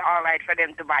 But it's all right for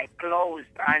them to buy clothes,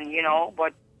 and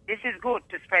but this is good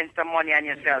to spend some money on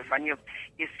yourself, and you're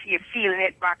feeling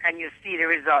it back, and you see the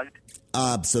result.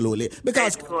 Absolutely.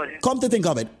 Because come to think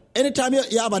of it, anytime you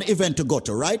have an event to go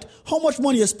to, right? How much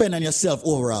money you spend on yourself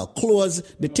overall? Clothes,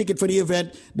 the ticket for the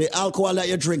event, the alcohol that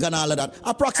you drink, and all of that.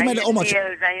 Approximately how much?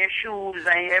 And your and your shoes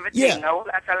and everything. Yeah. No,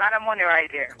 that's a lot of money right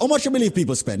there. How much you believe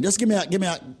people spend? Just give me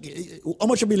how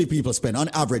much you believe people spend on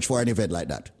average for an event like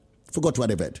that? Forgot what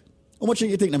event. How much do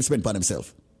you think them spend for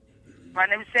themselves? For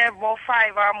themselves, about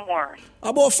 $5 or more.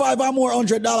 About $5 or more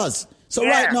 $100. So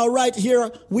right now, right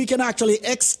here, we can actually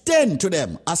extend to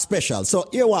them a special. So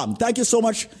earworm, thank you so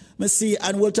much, Miss C,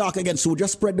 and we'll talk again soon.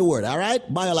 Just spread the word, all right?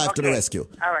 BioLife to the rescue.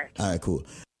 All right. All right, cool.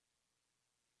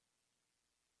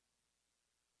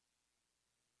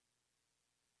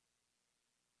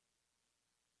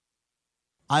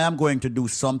 I am going to do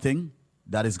something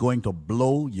that is going to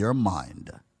blow your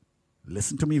mind.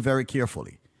 Listen to me very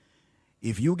carefully.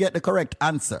 If you get the correct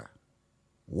answer,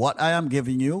 what I am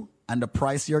giving you and the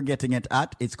price you're getting it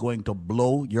at, it's going to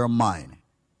blow your mind.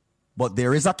 But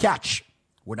there is a catch.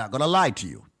 We're not going to lie to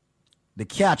you. The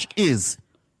catch is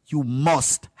you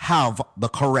must have the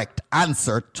correct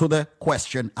answer to the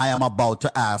question I am about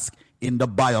to ask in the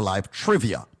BioLife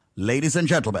trivia. Ladies and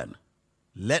gentlemen,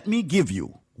 let me give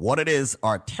you what it is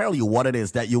or tell you what it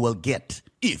is that you will get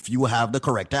if you have the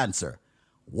correct answer.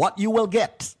 What you will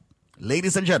get,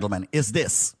 ladies and gentlemen, is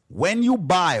this. When you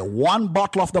buy one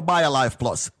bottle of the BioLife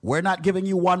Plus, we're not giving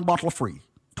you one bottle free,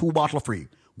 2 bottles free.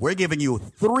 We're giving you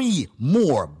 3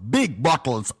 more big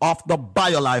bottles of the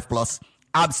BioLife Plus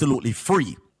absolutely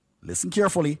free. Listen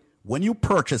carefully. When you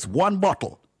purchase one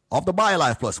bottle of the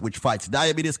BioLife Plus, which fights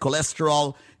diabetes,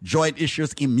 cholesterol, joint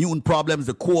issues, immune problems,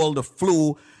 the cold, the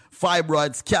flu,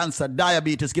 fibroids, cancer,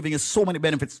 diabetes, giving you so many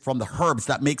benefits from the herbs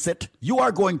that makes it, you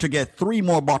are going to get 3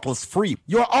 more bottles free.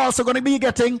 You're also going to be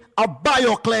getting a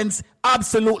BioCleanse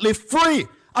absolutely free.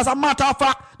 As a matter of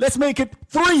fact, let's make it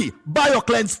 3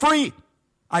 BioCleanse free.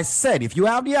 I said, if you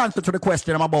have the answer to the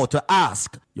question I'm about to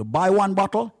ask, you buy one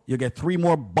bottle, you get 3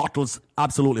 more bottles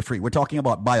absolutely free. We're talking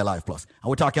about BioLife Plus, and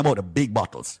we're talking about the big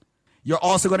bottles. You're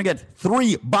also going to get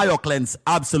 3 BioCleanse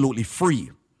absolutely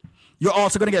free. You're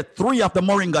also going to get 3 of the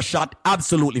Moringa shot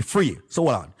absolutely free. So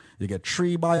hold on. You get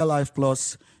 3 BioLife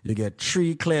Plus, you get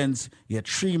 3 Cleanse, you get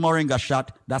 3 Moringa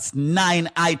shot. That's 9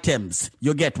 items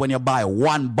you get when you buy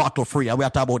 1 bottle free. And we're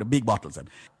talking about the big bottles. And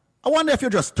I wonder if you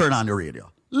just turn on the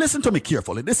radio. Listen to me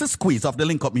carefully. This is Squeeze of the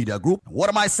Link Up Media Group. What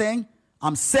am I saying?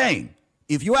 I'm saying,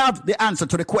 if you have the answer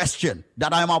to the question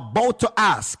that I'm about to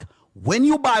ask, when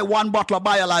you buy 1 bottle of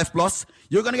BioLife Plus,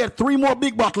 you're going to get 3 more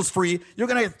big bottles free. You're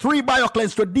going to get 3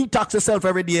 BioCleanse to detox yourself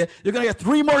every day. You're going to get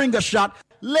 3 Moringa shot.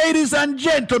 Ladies and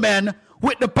gentlemen,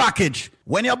 with the package,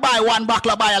 when you buy 1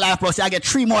 bottle of BioLife Plus, you get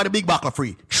 3 more of the big bottle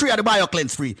free, 3 of the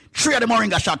BioCleanse free, 3 of the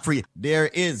Moringa shot free. There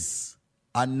is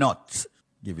a nut.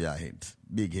 Give you a hint.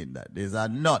 Big hint that there's a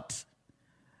nut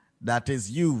that is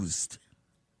used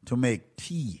to make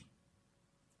tea.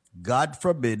 God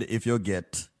forbid if you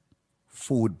get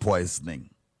food poisoning.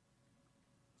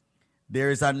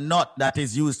 There is a nut that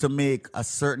is used to make a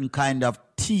certain kind of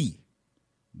tea.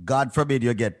 God forbid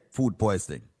you get food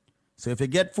poisoning. So if you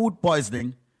get food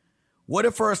poisoning, what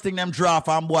the first thing them draw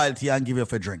from boiled tea and give you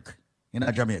for drink in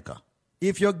Jamaica?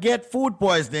 If you get food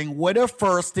poisoning, what the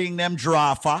first thing them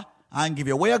draw for and give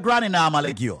you? Where your granny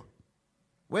normally give you?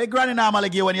 Where your granny normally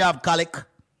give you when you have colic,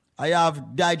 or you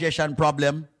have digestion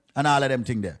problem, and all of them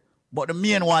things there? But the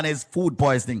main one is food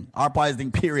poisoning, or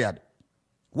poisoning period.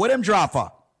 What them draw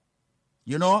for?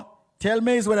 You know? Tell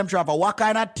me is what them draw for. What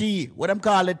kind of tea? What them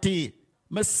call it tea?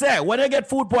 Me say, when you get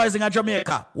food poisoning in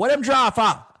Jamaica, what them draw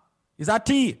for? Is that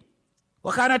tea?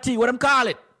 What kind of tea? What them call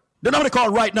it? The number to call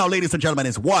right now, ladies and gentlemen,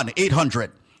 is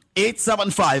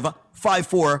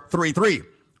 1-800-875-5433.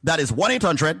 That is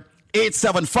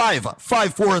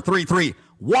 1-800-875-5433.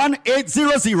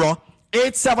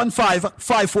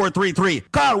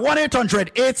 1-800-875-5433. Call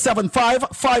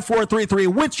 1-800-875-5433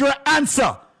 with your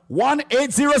answer.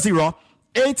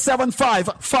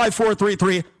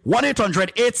 1-800-875-5433.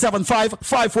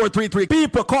 1-800-875-5433.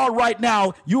 People, call right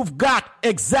now. You've got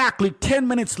exactly 10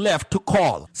 minutes left to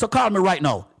call. So call me right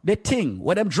now. The thing,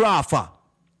 what them draw for,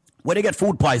 when you get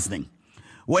food poisoning,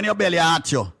 when your belly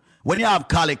hurts you, when you have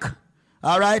colic,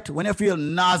 all right, when you feel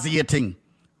nauseating,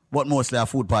 but mostly have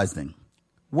food poisoning.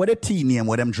 What the tea name,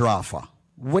 what them draw for?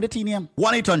 What the tea name?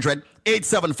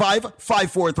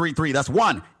 1-800-875-5433. That's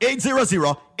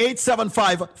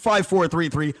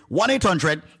 1-800-875-5433.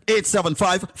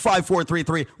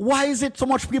 1-800-875-5433. Why is it so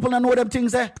much people don't know them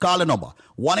things there? Call the number.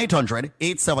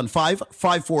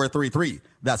 1-800-875-5433.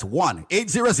 That's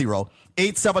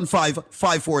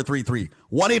 1-800-875-5433.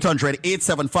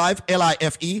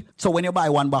 1-800-875-LIFE. So when you buy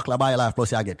 1 bottle of BioLife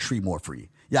Plus, you get 3 more free.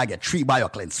 You get 3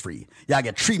 BioCleanse free. You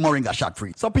get 3 Moringa shot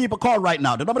free. So people, call right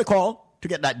now. The number to call to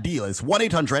get that deal is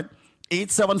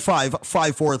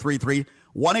 1-800-875-5433.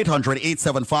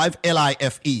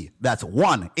 1-800-875-LIFE. That's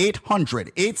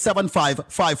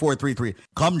 1-800-875-5433.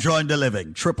 Come join the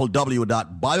living.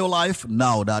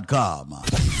 www.biolifenow.com.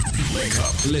 Wake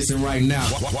up. Listen right now.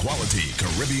 Quality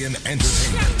Caribbean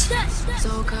entertainment.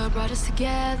 Soca brought us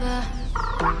together.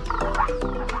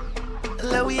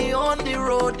 Let we on the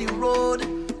road.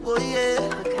 Oh yeah.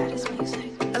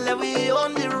 Let we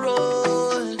on the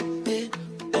road.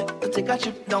 Take a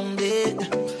trip down there.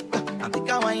 I take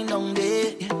a wine down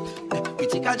there. We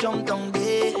take a jump down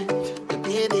there.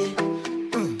 Baby.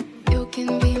 You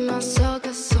can be my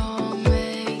soca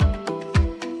soulmate.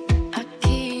 I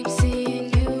keep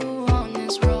seeing you on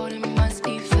this road. It must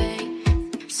be fate.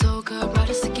 Soca brought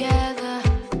us together.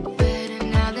 Better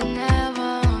now than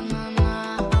ever.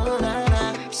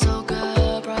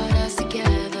 Soca brought us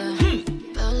together.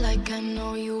 Felt like I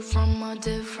know you from a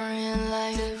different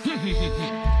life.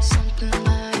 Something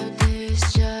like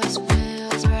this just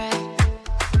feels right.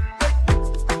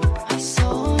 I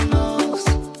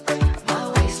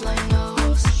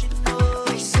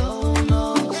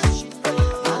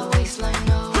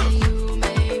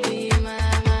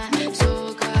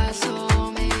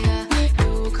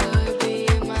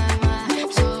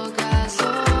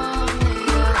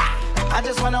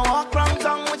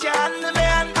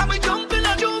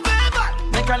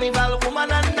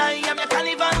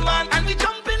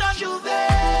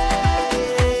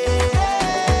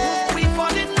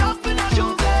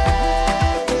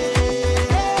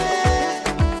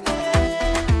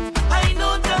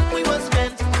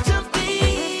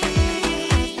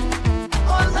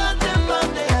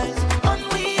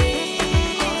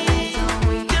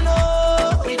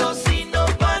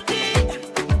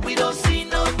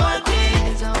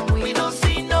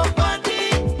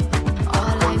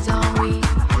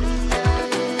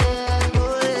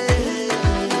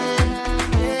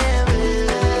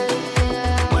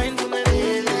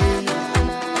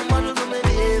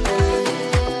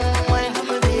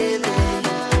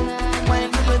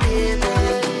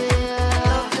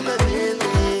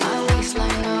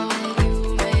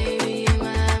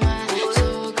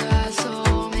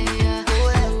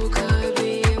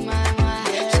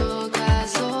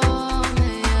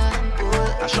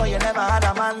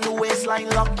I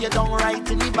lock you down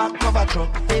right in the back of a truck.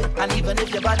 Eh? And even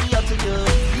if your body up to you,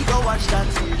 you go watch that.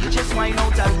 You just wind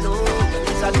out and low.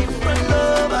 It's a different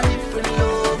love, a different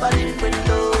love, a different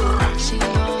love. It's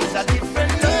a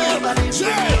different love, a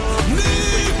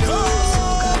different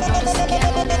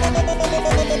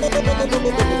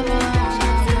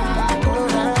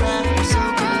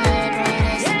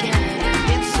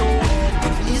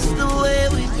It's the way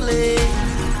we play,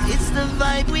 it's the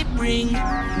vibe we bring.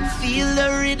 Feel the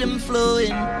rhythm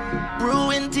flowing,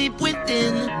 brewing deep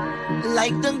within,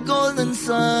 like the golden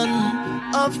sun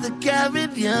of the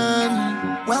Caribbean.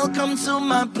 Welcome to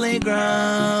my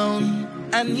playground,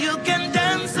 and you can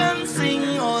dance and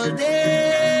sing all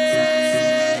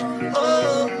day.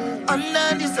 Oh,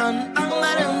 under the sun,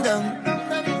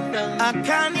 a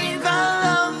carnival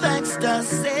of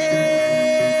ecstasy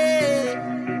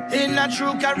in a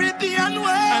true Caribbean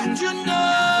way, and you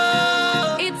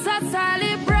know it's a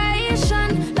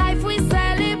celebration, life we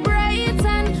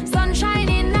celebrating, sunshine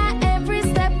in every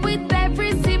step with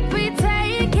every sip we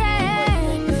taking.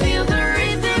 Feel the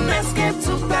rhythm, escape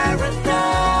to paradise.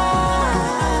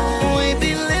 We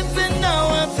be living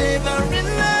our favorite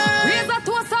life. Raise a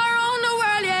toast around the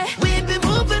world, yeah. We be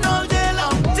moving all day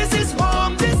long. This is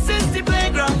home, this is the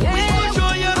playground. Yeah. We will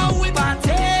show you how we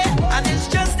party, and it's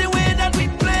just the way that we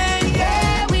play.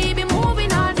 Yeah, we be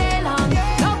moving all day long.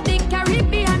 Love the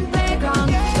Caribbean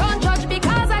playground. Don't judge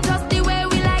because I just the way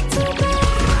we like to play.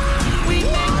 We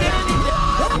make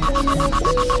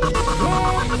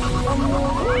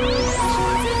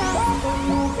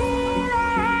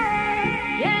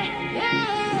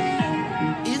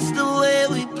It's the way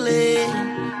we play,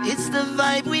 it's the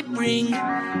vibe we bring.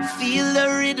 Feel the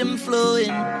rhythm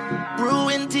flowing,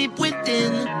 brewing deep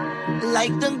within,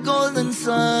 like the golden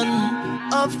sun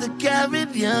of the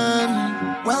Caribbean.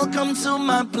 Welcome to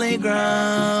my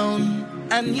playground,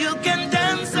 and you can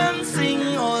dance and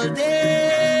sing all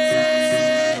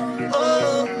day.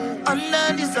 Oh,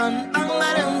 under the sun,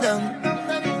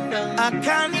 a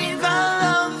carnival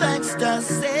of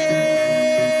ecstasy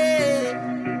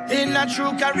in a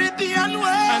true Caribbean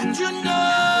way, and you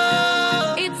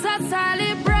know it's a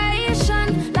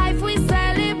celebration, life we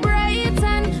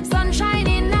celebrating, sunshine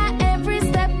in every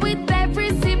step with every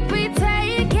sip we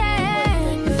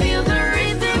taking. Feel the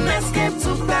rhythm, escape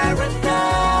to paradise.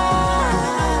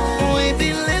 We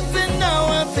be living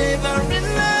our favorite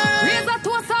life. Raise a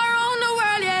toast around the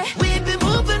world, yeah. We be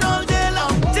moving all day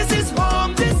long. This is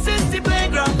home, this is the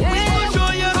playground. Yeah. We will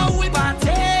show you how we party,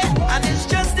 and it's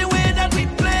just the way that we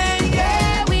play.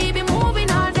 Yeah, we be moving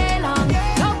all day long.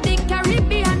 Love the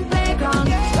Caribbean playground.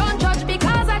 Don't judge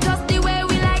because I just the way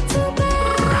we like to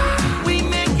play. We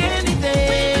make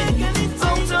anything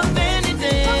out of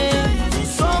anything.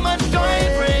 So much joy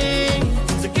it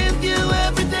brings to give you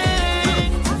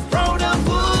everything. Proud of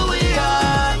who we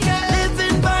are,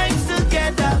 living vibes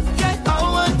together.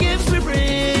 Our gifts we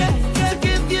bring to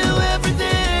give you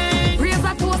everything. Raise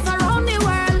a toast around the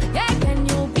world. Yeah, can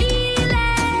you feel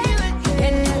it?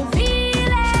 Can you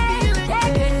feel it? Yeah,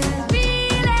 can you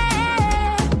feel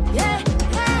it? Yeah,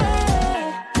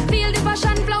 yeah. Feel the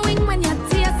passion flowing when you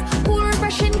taste cool,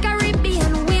 refreshing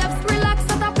Caribbean waves. Relax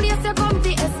at a place you come to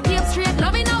escape. Straight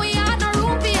loving how we are, no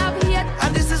room for your hate.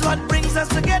 And this is what brings us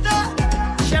together.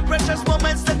 Share precious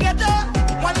moments together.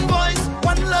 One voice,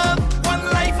 one love, one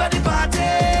life at the party.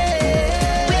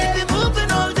 We be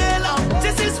moving all day long.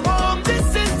 This is home,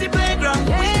 this is the playground.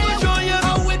 We will show you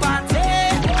how we party,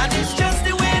 and it's just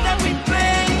the way that we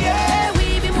play. Yeah,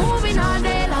 we be moving all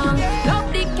day long.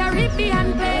 Love the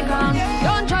Caribbean playground.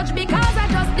 Don't judge because I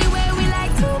just the way we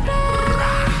like to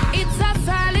play. It's a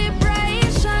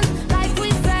celebration, like we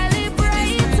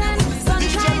celebrating.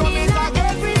 Sunshine in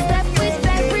every step with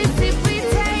every sip we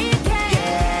take.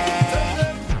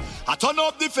 I turn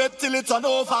up the fed till it's on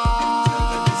over. I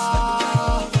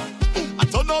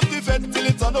turn up the fed till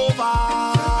it's on over.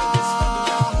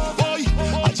 Boy,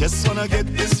 I just wanna get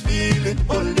this feeling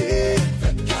all day.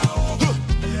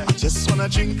 I just wanna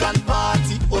drink and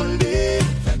party all day.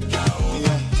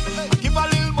 Yeah. Give a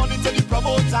little money to the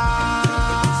promoter.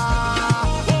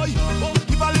 Boy,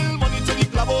 give a little money to the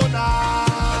club owner.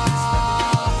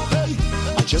 Hey,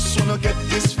 I just wanna get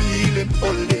this feeling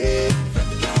all day.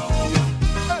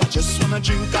 I just wanna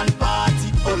drink and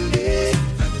party all day.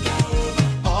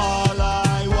 All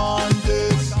I want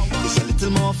is a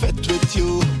little more fete with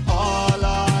you. All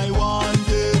I want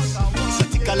is a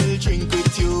take a little drink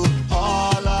with you.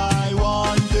 All I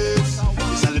want is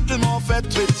a little more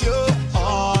fete with you.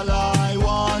 All I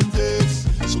want is,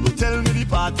 so don't tell me the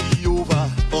party over.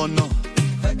 Oh no.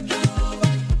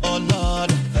 Oh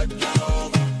Lord.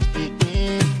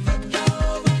 Mm-mm.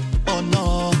 Oh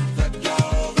no.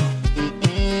 Mm-mm.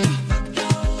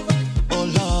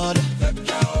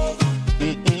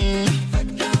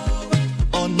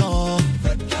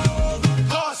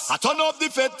 turn up the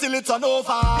fed till it turn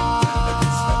over. I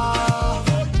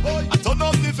turn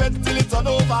up the fed till it turn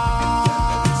over.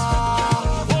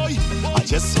 Boy, I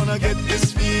just wanna get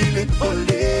this feeling all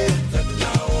day.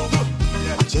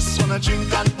 I just wanna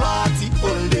drink and party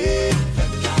all day.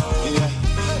 Yeah.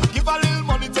 Give a little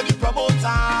money to the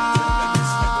promoter.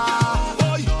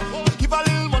 Boy, give a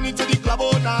little money to the club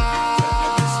owner.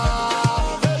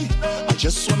 Hey, I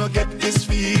just wanna get this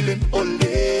feeling all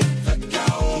day.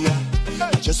 Yeah.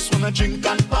 I just wanna drink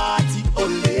and party all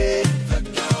day.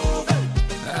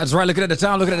 That's right, looking at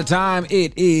the time,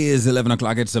 it is 11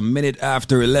 o'clock, it's a minute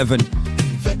after 11.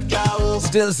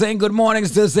 Still saying good morning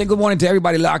to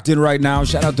everybody locked in right now.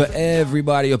 Shout out to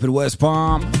everybody up in West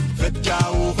Palm.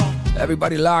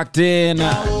 Everybody locked in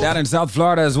down in South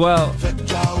Florida as well.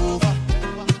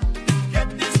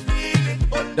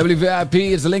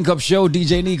 WVIP, it's the Link Up Show.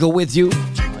 DJ Nico with you.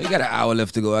 You got an hour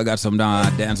left to go. I got some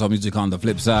dancehall music on the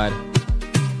flip side.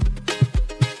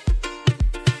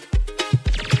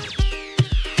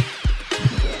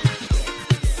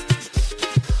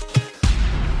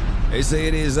 They say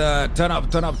it is turn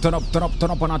up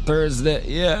on a Thursday.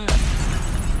 Yeah.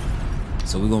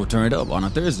 So we're going to turn it up on a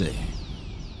Thursday.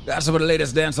 Got some of the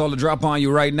latest dancehall to drop on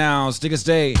you right now. Stick and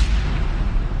stay.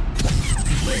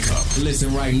 Wake up.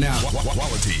 Listen right now.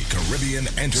 Quality Caribbean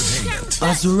entertainment.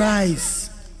 As we rise,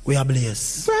 we are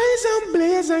blaze. Rise and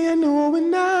blaze, and you know we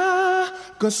not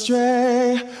go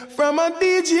stray from a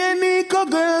DJ Nico.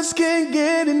 Girls can't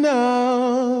get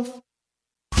enough.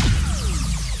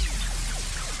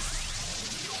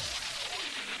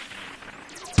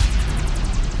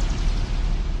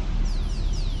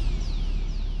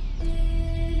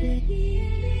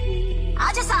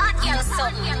 I just ask you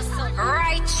something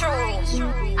right through.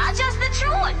 I just the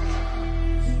truth.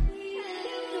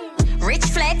 Rich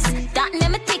flex, that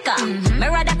name a ticker. Me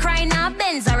rather cry now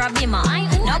Benz or a Bimmer.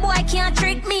 No boy can't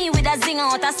trick me with a zing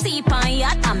out a seep and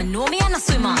yacht. I know me and a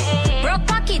swimmer. Broke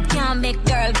pocket can't make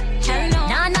girl.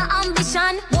 Nah, no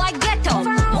ambition, boy get up.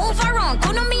 Move around,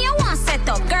 couldn't me you want set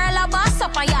up. Girl a boss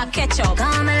up and ya catch up.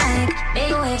 Come like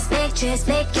big waves, big chest,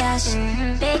 big cash.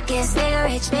 Big kiss, big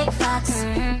rich, big fox.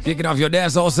 Kicking off your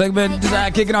dancehall segment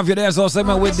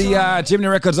with the Chimney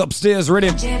Records upstairs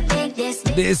rhythm.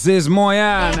 This is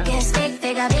Moyan. Big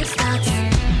figure, big stocks.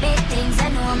 Big things, I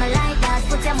know me like that.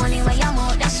 Put your money where your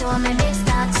mouth, that show me big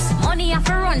stocks. Money I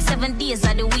for run 7 days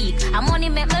of the week. And money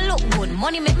make me look good,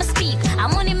 money make me speak.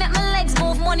 And money make my legs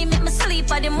move, money make me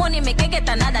sleep. And the money make you get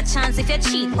another chance if you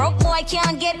cheat. Broke boy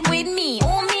can't get with me.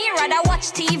 Oh, me rather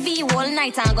watch TV all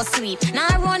night and go sleep. Now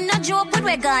I run no joke with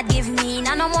what God give me.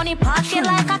 Now no money pocket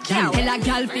like a cow. Tell a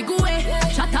gal fi go away.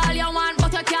 Shut all you want,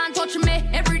 but you can't touch me.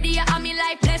 Every day I'm in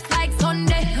life blessed like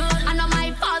Sunday. And not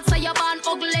my fault, so you're born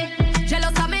ugly.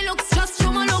 Jealous of me looks, just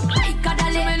show me look like a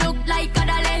dolly. Me look like a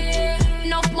dolly.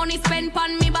 Enough money spent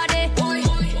on me body.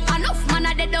 Enough man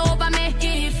a dead over me.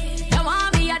 If you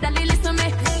want me, a dolly listen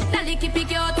me. Dolly keep it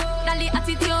cute, dolly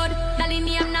attitude. Dolly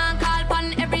name now call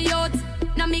pan every youth.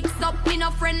 No mix up, me no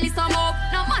friendly some up.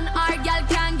 No man or girl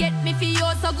can get me for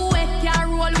you. So go away, can't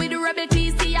roll with the rebel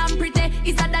TC and pretty.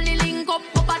 It's a dolly link up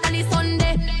a dolly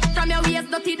Sunday. From your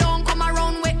waist dirty don't come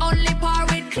around with only par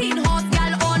with clean house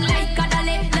girl on like a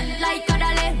dolly, like a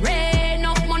dolly. Rain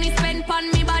enough money spent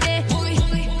on me body.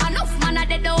 Enough man a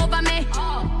dead over me.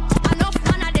 Enough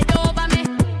man a dead over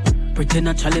me. Pretty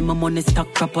naturally, my money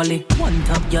stack properly. One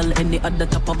top girl and the other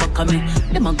top of back of me.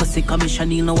 Them a go see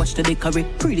commission, no watch the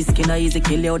decorate. Pretty skin, I easy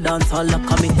kill you, dance all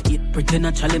lock of me. Yeah. Pretty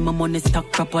naturally, my money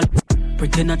stack properly.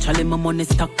 Pretty naturally, my money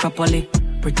stack properly.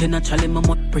 Pretty naturally, my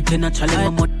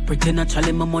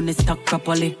money stack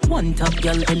properly. One top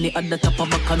girl and the other top of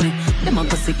back of me. Them a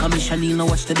go see commission, no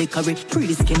watch the decorate.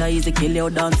 Pretty skin, I easy kill you,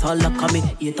 dance all lock of me.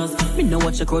 Haters, me no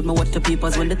watch the crowd, me watch the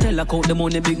papers. When they tell a count the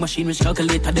money, big machine, which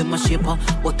calculator, them a shaper.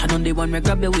 But I know the one, me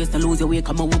grab your waist and lose your way.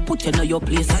 Come on, we'll put you in your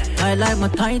place. Tight like my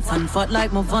tights and fat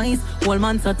like my vice. Whole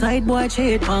man so tight, boy,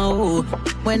 cheat, oh.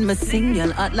 When me sing,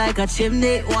 y'all act like a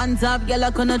chimney. One top girl, I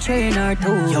gonna train her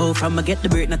too. Yo, from me get the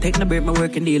break, now take the break, my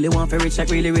working daily. Want for rich, like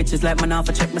really rich. It's like man off,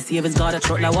 I check my savings, got a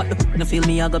truck. Like what the f***, no feel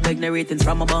me, I go beg the ratings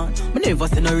from my bond. Me never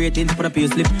see no ratings, put up your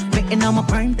slip. Making on my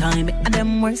prime time, me and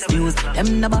them worst news.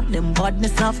 Them about them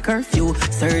badness off curfew.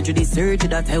 Surgery,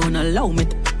 that I won't allow me.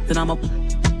 Then I'm up,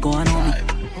 go on me.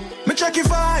 Me check your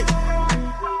vibe.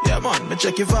 Yeah man, me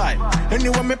check your vibe.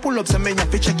 Anyway me pull up, so me have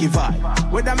to check your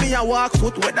vibe. Whether me a walk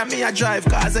foot, whether me a drive.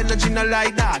 Cause energy no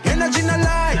like that, energy no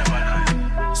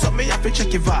like. So me have to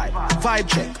check your vibe. Vibe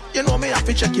check, you know me have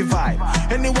to check your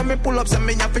vibe. Anyway me pull up, so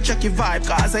me have to check your vibe.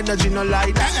 Cause energy no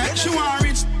like that. She want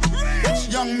rich, rich,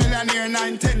 young millionaire,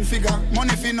 9-10 figure.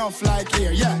 Money fi enough like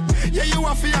here, yeah. Yeah, you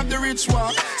have to have the rich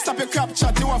walk. Stop your crap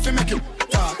chat, you have to make it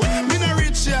talk. Me not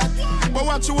rich yet, but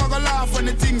what you want to laugh when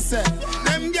the thing said.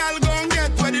 Them gal gon'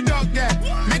 get where the dog get.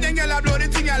 Me then gal a blow the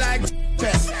thing I like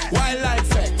pest. Wildlife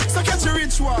fact. So catch a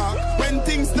rich walk. When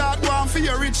things start going for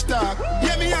your rich talk.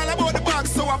 Yeah, me all about the bag,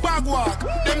 so a bag walk.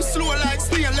 Them slow like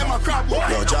snail, them a crab walk.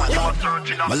 Yo, Jack,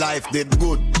 my life did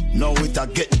good. Now it a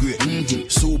get great.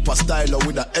 Super styler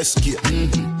with a escape.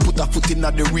 Put a foot in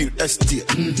at the real estate.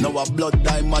 Now a blood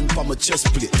diamond for my chest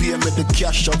plate. Pay me the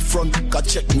cash up front, can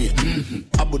check me.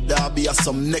 Abu Dhabi has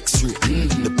some next rate.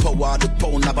 The power of the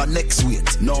pound have a next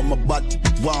weight. Now my bad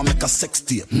want make a sex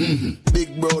tape.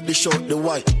 Big bro, they short the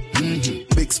white.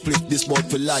 Big split, this boy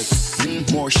for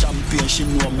life. More champagne, she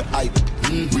know me hype.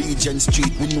 Regent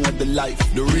Street, we know the life.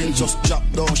 The rain just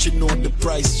dropped down, she know the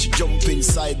price. She jump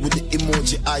inside with the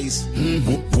emoji eyes.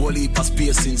 Whole heap of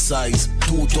space in size.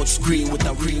 2 touch screen with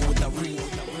a ring,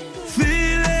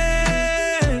 Feel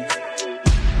it.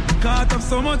 Caught up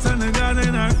so much and the gun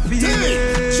in her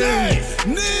feeling. She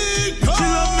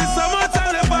love me so much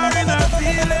and the bar in her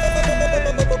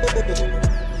feeling.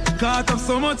 Caught up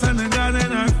so much and the gun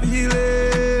in her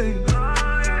feeling.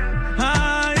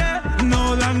 Ah yeah,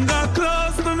 no longer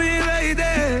close to me, lady.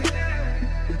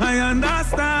 I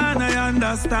understand.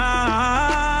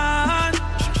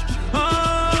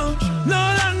 Oh,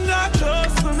 no longer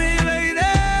close to me, lady.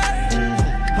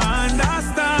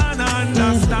 Understand.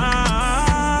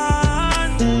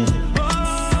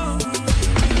 Oh.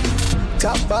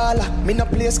 Top baller, me no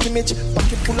play skimmage.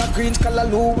 Pocket full of greens, color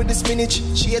low with the spinach.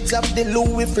 Shades of the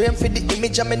Louis frame for the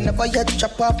image. I me never yet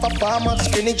chop off a farm of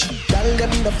spinach. Tell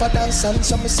them the father and son,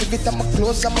 so me civic. I'm a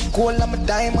clothes, I'm a gold, I'm a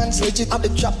diamonds. Legit, I'm the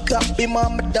drop top, be my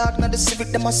dog, not the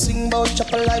civic. Them a sing about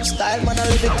chop a lifestyle, man, I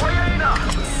live it.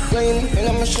 Clean, and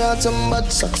I'm a short and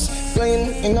butt sucks.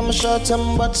 Clean, and I'm a short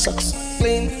and butt sucks.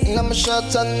 Clean, and I'm a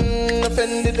short and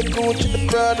offended the Gucci, the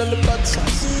Prada, and the butt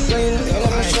sucks. Clean, and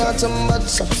I'm a short and butt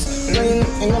sucks. Clean,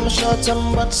 and I'm a short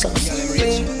and butt sucks.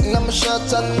 Clean, and I'm a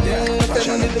short and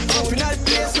offended the Gucci. In a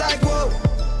place like whoa,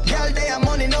 girl they are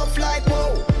money no flight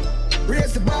whoa.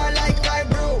 Raise the bar like I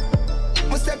bro.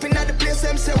 I'm stepping at the place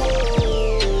them say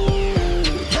whoa.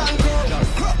 Young girl,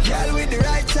 girl with the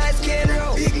right size skin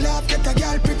row. Big love get a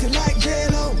girl pretty like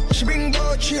J-Lo. She bring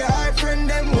both she her friend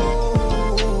them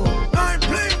whoa. I'm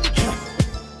playing.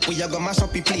 We a go mash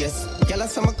up the place. Girl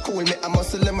as I'm cool, me a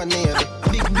muscle lemonade.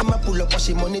 Big them a pull up, wash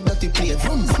the money dirty plate.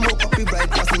 Smoke up the bright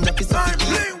passenger piece of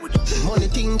the money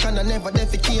think and I never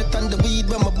defecate. And the weed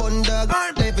when my bun dog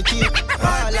levitate.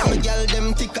 All of my girl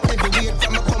them thick every weight.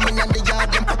 From a coming and the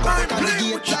yard them pop up on the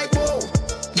gate. Like whoa,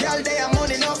 girl they are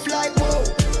money enough like whoa.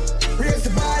 Raise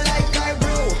the bar like I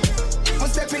bro. I'm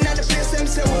stepping at the place them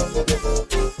say whoa.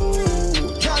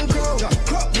 John Crow,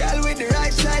 girl with the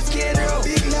right size skin row.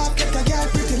 Big love get a girl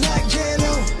pretty like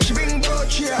J-Lo. She bring both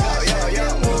cheer.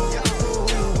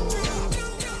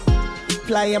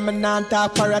 Fly I'm a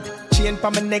non-talk parrot. Chain pa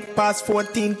my neck past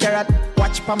 14 karat.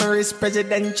 Watch pa my wrist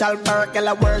presidential parrot. Girl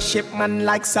I worship man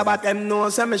like Sabbath. Them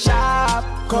knows I'm a sharp.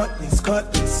 Cutlass.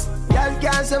 Girl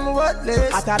can't say me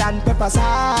worthless. Hotter than pepper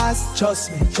sauce.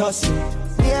 Trust me.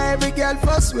 Yeah, every girl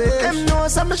first with. Them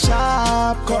knows I'm a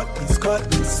sharp. Cutlass.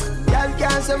 Girl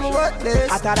can't say me worthless.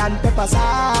 Hotter than pepper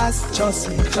sauce. Trust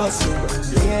me.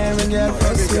 Yeah, every girl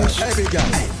first with. Every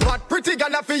girl. But pretty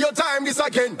girl I feel your time this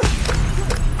again.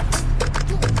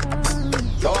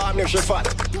 No, I'm not she fat.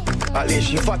 At least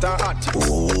she fat and hot.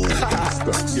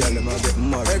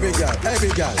 Every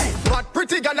girl. But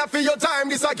pretty girl I feel your time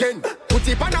this again. Put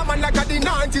it on a man like a the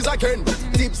 90s again.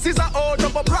 Tips is a old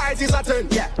up, price is a 10.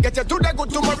 Yeah. Get you to the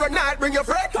good tomorrow night, bring your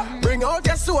friend. Bring out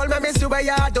your soul, me miss you where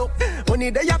you do.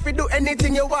 Money there you fi do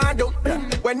anything you want do.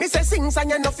 When me say sing and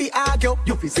you no fi argue.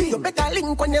 You fi see, you better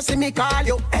link when you see me call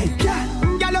you. Hey,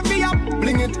 girl, you fi up,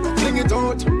 bling it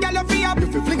out. Girl, you fi up,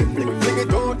 you fi fling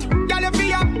it out. Girl, you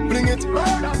fi up, bling it.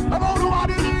 About who are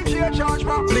the DJ charge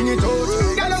for? Bling it out.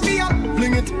 Girl, you fi up,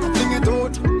 bling it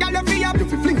out. Girl, you fi up, you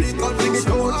fi fling it out. Girl, you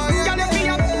fi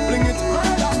up, bling it.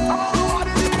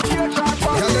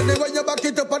 Girl, when you back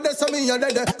it up and there's me and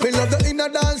dead. We love the inner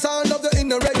dance and love the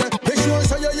inner reggae. Make sure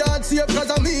so your yard safe cause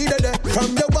I'm me dead.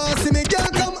 From your boss see me, girl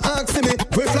come ask me.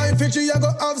 We flying Fiji, you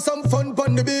go have some fun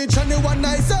on the beach. And the one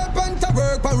night serpent to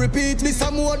work and repeat. This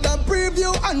some more than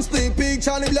preview and sneak peek.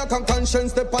 Charlie Black and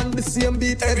Conscience step on the same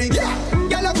beat every girl.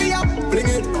 Girl be up, fling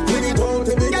it out.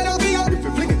 Every girl be up, if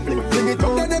you fling it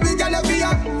out. Then every girl be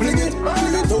up, fling it out.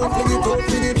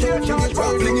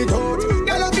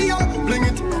 Girl be up, fling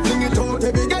it out.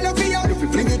 Every girl be up, if you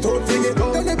fling it out.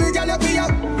 Then every girl be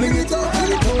up, fling it out.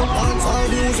 Dance our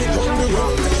music on the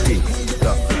road.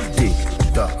 Tick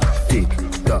tock,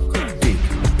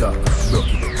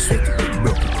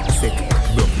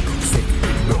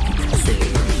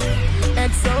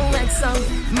 So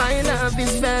my love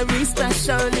is very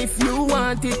special. If you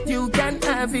want it, you can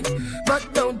have it,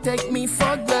 but don't take me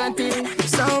for granted.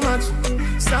 So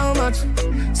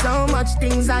much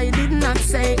things I did not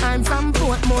say. I'm from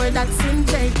Portmore, that's in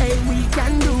JA. We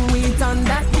can do it on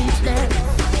that beach there.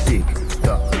 Tick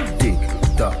tock, tick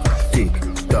tock, tick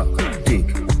tock, tick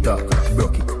tock.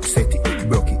 Broke it, set it,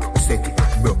 broke it, set it,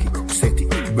 broke it, set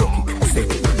it, broke it, set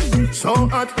it. So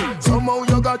hot, somehow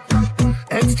you got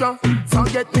extra,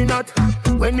 forget me not.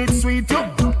 When it's sweet, you,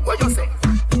 what you say?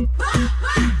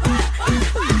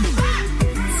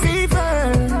 Fever,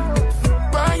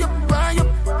 buy up.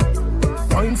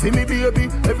 Wine for me, baby,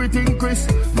 everything crisp.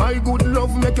 My good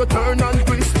love make you turn and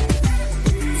crisp.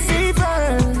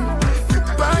 Fever,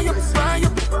 buy up.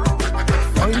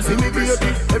 Wine for me,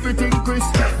 baby, everything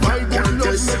crisp. My good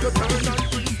love make you turn and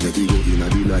crisp. Make you go in a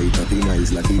delight, happy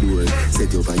nice like the door.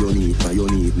 Set you for your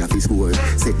need, na fi score.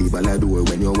 Set the ball a door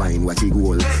when you wine, watch it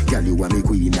goal. Girl, you are me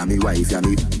queen, and me wife, and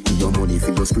me. Your money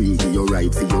for your spree, your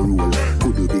right for your rule.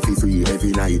 Could do be free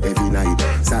every night.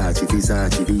 Sachi fi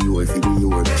Sachi, Dior fi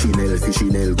Dior. Chanel fi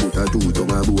Chanel, put a two tongue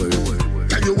a bowl.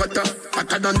 Tell you what,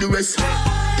 hotter than the rest.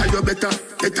 Tell you better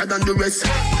than the rest.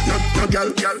 No girl,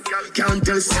 can't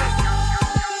test.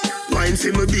 Wine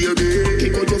for me, baby.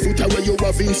 Kick out your foot away, you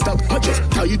have in stock. I just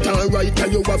tie it on right,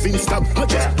 tell you have in stock. I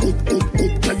just cook,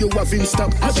 tell you have in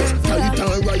stock. I just tie it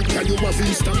on right, tell you have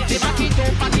in stock. Back it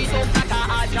up, like a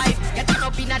hard drive. Get turn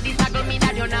up in a this, I go me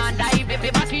that you not die.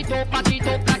 Baby, back it up,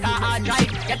 like a hard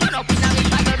drive. Get turn up in a this,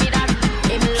 I go me that.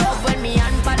 Him love when me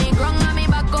hand pan the ground and me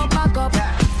back up.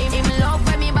 Him love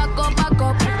when me back up.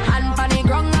 Hand pan the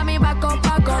ground and me back up.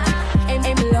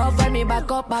 Him love when me back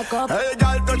up. Hey,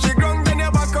 girl, touch the ground, then you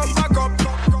back up.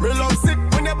 Me love sick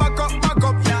when you back up.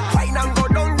 Fine and go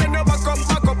down, then you back up.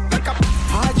 Like a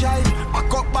hard drive,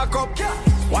 back up.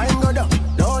 Wine go down,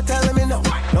 don't tell me no.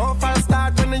 No fast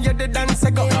start when you hear the dance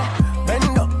go.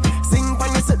 Bend up, sing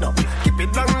when you sit up. Keep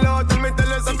it down low, tell me tell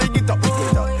you something get up.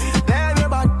 Then you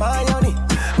back by your knee.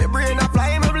 Me brain a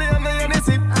fly, me blame me on the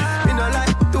sip. Me no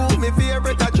like to me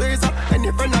favorite a trace up.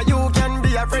 Any friend of you can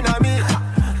be a friend of me.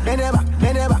 Bend it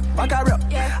back up.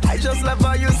 I just love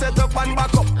how you set up and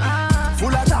back up.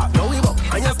 Full of talk, now we go,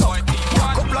 and you stop.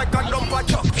 Back up like a dumper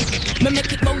truck. Me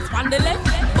make it bounce on the left,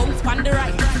 bounce on the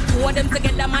right. Two of them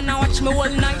together, man, I watch me all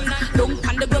night. Don't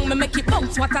on the ground, me make it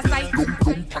bounce, what a sight.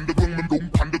 Don't on the ground,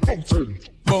 don't on the bounce.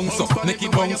 Bounce up, make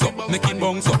it bounce up, make it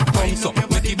bounce up, bounce up,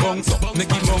 make it bounce up,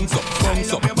 make it bounce up,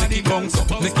 bounce up, make it bounce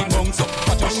up, make it bounce up.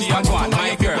 Watch what she a go on,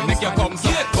 my girl, make your bounce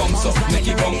up, bounce up, make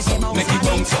it bounce up, make it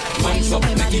bounce up, bounce up,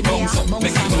 make it bounce up,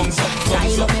 make it bounce up,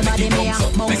 bounce up, make it bounce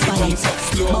up, make it bounce up.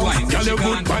 Slow wine, girl, your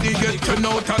good body get 10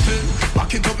 out of 10.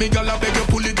 Back it up, me girl, I beg you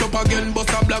pull it up again.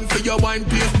 Bust a blank for your wine,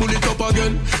 please pull it up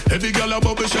again. Every girl a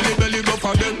bubble, shelly belly go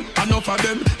for them. Enough of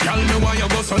them, girl, me why you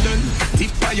go so then.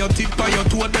 Tip by your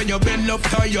toe, then you bend up,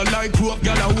 tie you like rope.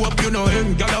 Girl, I hope you know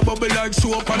him. Girl, I bubble like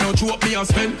soap, and no choke me a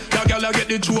spend. That girl, I get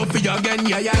the trophy again,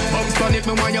 yeah. Bounce on it,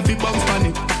 me want you fi bounce on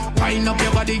it. Wind up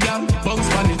your body, girl,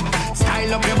 bounce on it.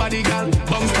 Style up your body, girl,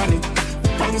 bounce on it.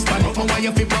 Bounce on it, me want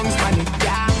you fi bounce on it.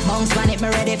 Yeah, bounce on it, me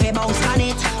ready fi bounce on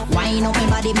it. Wind up my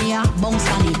body, me a bounce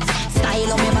on it.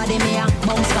 Style up my body, me a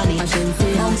bounce on it.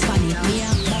 Bounce on it, me a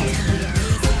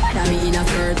Whether me in a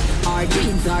skirt or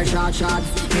jeans or short shorts,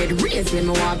 head raised when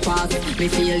me walk past. Me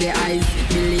feel the eyes,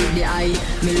 believe the eye.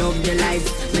 Me love the life,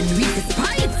 when we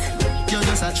despite. You're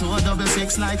just a true double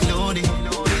six like Lodi.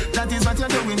 That is what you're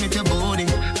doing with your body.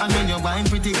 And when you're wine,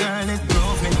 pretty girl, it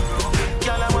drove me.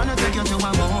 Girl, I wanna take you to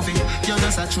a movie. You're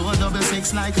just a true double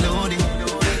six like Lodi.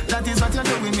 That is what you're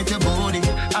doing with your body.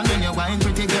 And when you're wine,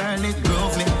 pretty girl, it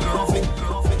drove me.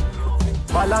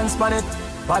 Balance pan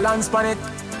it.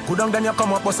 Go down then you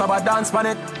come up, bust up a dance pan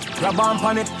it. Grab on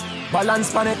pan it,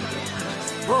 balance pan it.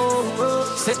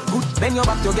 Sit good, bend your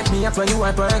back to get me up when you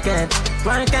are twerking.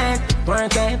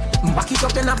 Back it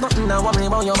up and have nothing to worry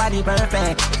about your body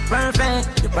perfect.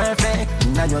 You perfect.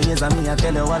 Now your ears on me, I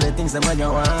tell you all the things that when you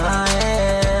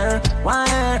wire.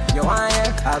 You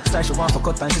wire. Ask her she want for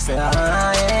cut and she say,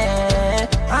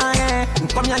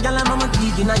 come here, girl, I'm a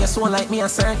dig in your soul like me a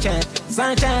search it.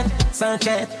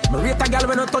 Me rate a girl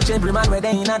when you touch every man where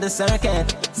they in the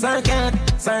circuit.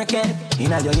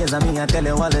 Inna your ears on me, I tell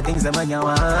you all the things that when you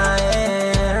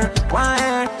wire.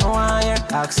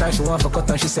 Ask her she want for cut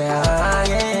and she say,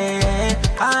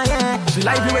 She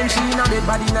like me when she in a bed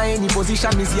body in any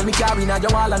position. Me see me carry na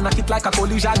your wall and knock it like a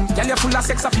collision. Girl, you full of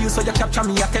sex appeal, so you capture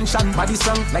me attention. Body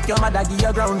strong like your mother give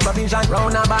you ground provision.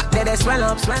 Round her back, there they swell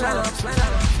up.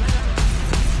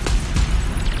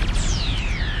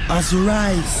 As you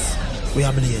rise, we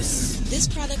are blessed. This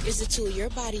product is a tool your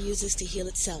body uses to heal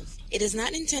itself. It is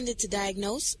not intended to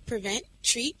diagnose, prevent,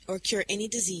 treat, or cure any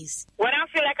disease. When I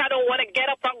feel like I don't want to get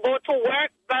up and go to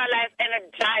work, BioLife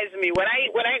energizes me. When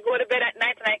I go to bed at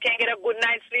night and I can't get a good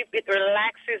night's sleep, it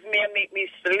relaxes me and makes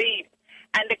me sleep.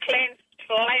 And the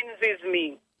cleanses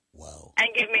me. Wow. And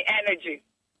give me energy.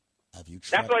 Have you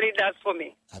tried? That's what it does for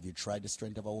me. Have you tried the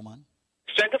strength of a woman?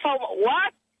 Strength of a woman?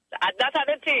 What? That's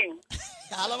the thing.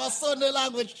 All of a sudden the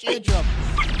language change up.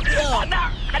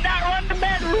 I don't run the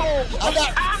bedroom.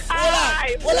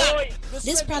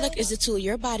 This product is a tool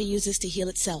your body uses to heal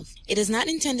itself. It is not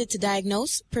intended to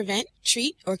diagnose, prevent,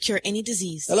 treat, or cure any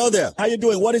disease. Hello there. How you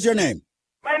doing? What is your name?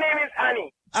 My name is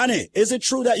Annie. Annie, is it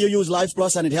true that you use Life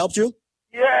Plus and it helped you?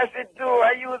 Yes, it do.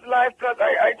 I use Life Plus.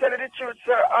 I tell you the truth,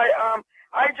 sir.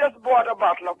 I just bought a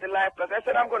bottle of the Life Plus. I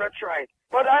said I'm going to try it.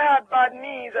 But I had bad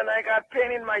knees and I got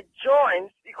pain in my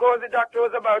joints because the doctor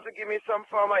was about to give me some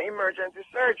form of emergency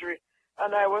surgery.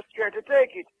 And I was scared to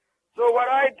take it. So what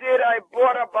I did, I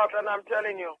bought a bottle and I'm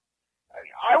telling you,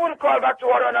 I wouldn't call back to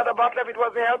order another bottle if it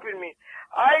wasn't helping me.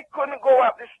 I couldn't go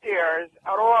up the stairs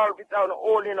at all without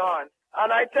holding on.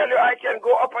 And I tell you, I can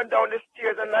go up and down the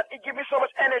stairs and that it gives me so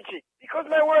much energy. Because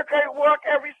I work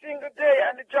every single day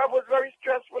and the job was very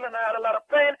stressful and I had a lot of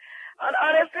pain. And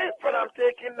honestly, when I'm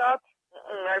taking that,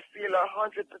 I feel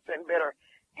 100% better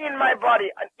in my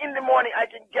body. And in the morning, I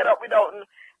can get up without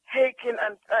aching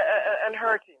and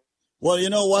hurting. Well, you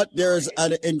know what? There's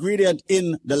an ingredient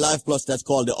in the Life Plus that's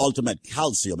called the Ultimate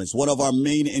Calcium. It's one of our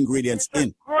main ingredients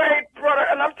in. Great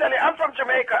product. And I'm telling you, I'm from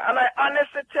Jamaica. And I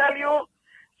honestly tell you,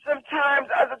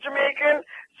 sometimes as a Jamaican,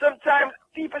 sometimes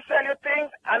people sell you things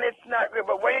and it's not good.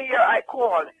 But when you hear I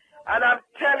call, and I'm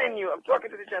telling you, I'm talking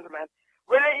to the gentleman,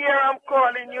 when you hear I'm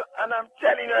calling you and I'm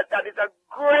telling you that it's a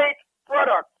great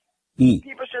product,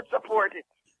 people should support it.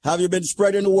 Have you been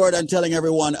spreading the word and telling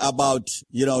everyone about,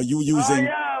 you using...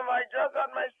 I am. I just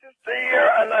had my sister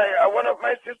here and one of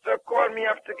my sisters called me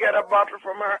up to get a bottle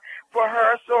for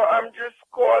her. So I'm just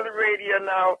calling the radio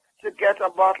now to get a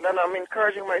bottle, and I'm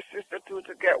encouraging my sister too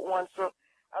to get one. So,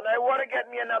 and I want to get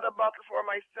me another bottle for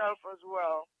myself as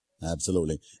well.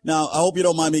 Absolutely. Now, I hope you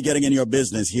don't mind me getting in your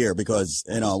business here because,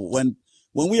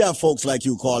 when we have folks like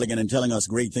you calling in and telling us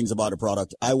great things about a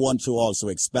product, I want to also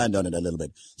expand on it a little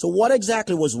bit. So what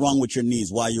exactly was wrong with your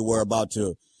knees while you were about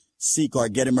to seek or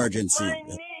get emergency? My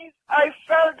knees, I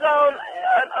fell down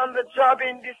on the job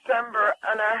in December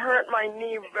and I hurt my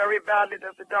knee very badly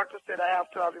that the doctor said I have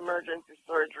to have emergency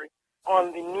surgery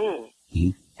on the knee.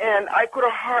 Mm-hmm. And I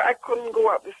couldn't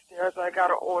go up the stairs. I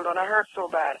got old and I hurt so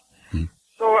bad. Mm-hmm.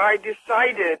 So I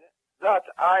decided that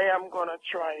I am going to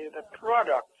try the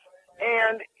product.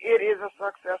 And it is a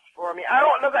success for me. I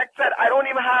don't, as I said, I don't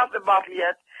even have the bottle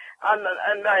yet, and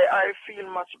I feel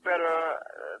much better.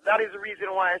 That is the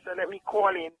reason why I said let me call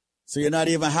in. So you're not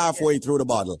even halfway through the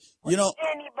bottle.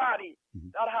 Anybody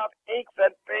that have aches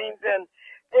and pain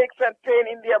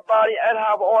in their body and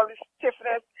have all this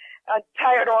stiffness and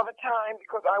tired all the time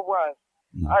because I was.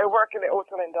 I work in the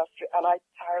hotel industry and I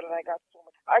tired and I got so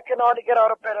much. I can hardly get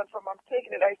out of bed and I'm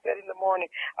taking it, I said in the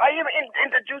morning. I even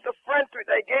introduced a friend to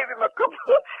it. I gave him a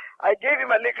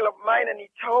nickel of mine and he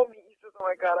told me, he says, oh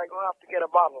my God, I'm going to have to get a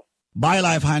bottle.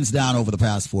 BioLife, hands down, over the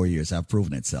past 4 years, have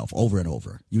proven itself over and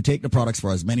over. You take the products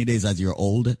for as many days as you're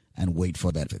old and wait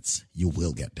for benefits. You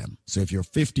will get them. So if you're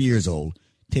 50 years old,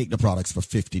 take the products for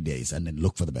 50 days and then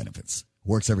look for the benefits.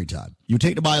 Works every time. You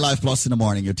take the BioLife Plus in the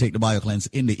morning, you take the BioCleanse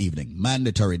in the evening.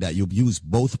 Mandatory that you use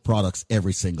both products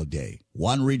every single day.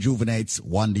 One rejuvenates,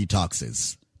 one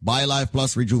detoxes. BioLife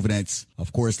Plus rejuvenates.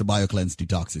 Of course, the BioCleanse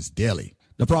detoxes daily.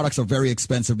 The products are very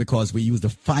expensive because we use the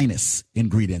finest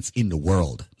ingredients in the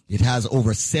world. It has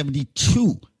over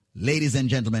 72, ladies and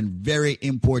gentlemen, very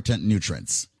important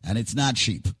nutrients. And it's not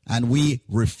cheap. And we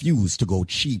refuse to go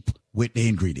cheap with the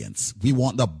ingredients. We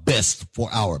want the best for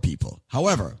our people.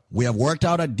 However, we have worked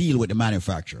out a deal with the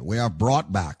manufacturer. We have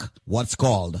brought back what's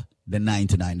called the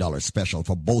 $99 special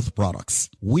for both products.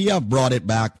 We have brought it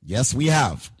back. Yes, we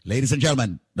have. Ladies and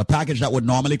gentlemen, the package that would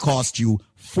normally cost you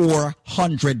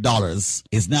 $400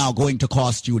 is now going to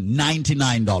cost you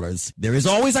 $99. There is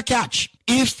always a catch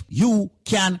if you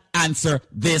can answer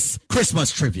this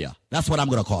Christmas trivia. That's what I'm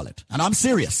going to call it. And I'm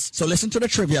serious. So listen to the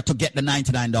trivia to get the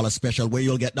 $99 special where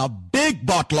you'll get the big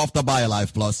bottle of the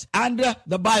BioLife Plus and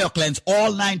the BioCleanse,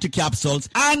 all 90 capsules,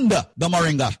 and the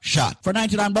Moringa shot for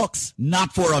 $99,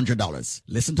 not $400.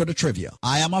 Listen to the trivia.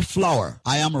 I am a flower.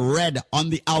 I am red on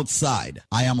the outside.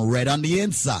 I am red on the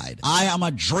inside. I am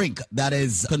a drink that is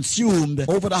is consumed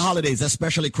over the holidays,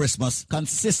 especially Christmas,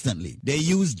 consistently. They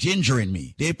use ginger in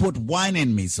me. They put wine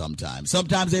in me sometimes.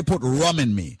 Sometimes they put rum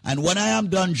in me. And when I am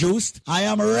done juiced, I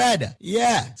am red.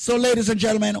 Yeah. So ladies and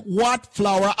gentlemen, what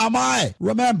flour am I?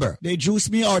 Remember, they juice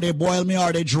me or they boil me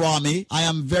or they draw me. I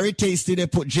am very tasty. They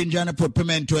put ginger and they put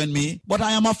pimento in me. But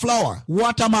I am a flour.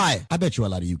 What am I? I bet you a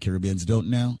lot of you Caribbeans don't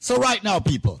know. So right now,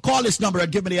 people, call this number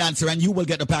and give me the answer and you will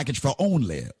get the package for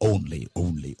only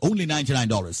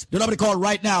 $99. The number to call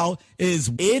right now is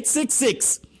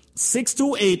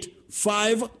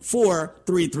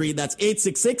 866-628-5433. That's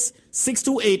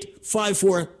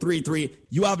 866-628-5433.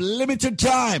 You have limited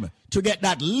time to get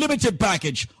that limited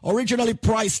package, originally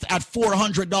priced at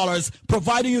 $400.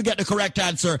 Providing you get the correct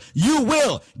answer, you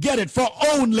will get it for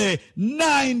only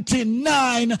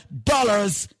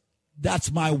 $99.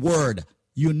 That's my word.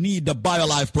 You need the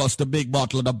BioLife Plus, the big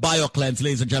bottle, the BioCleanse,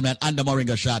 ladies and gentlemen, and the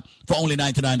Moringa shot for only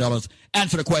 $99.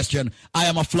 Answer the question. I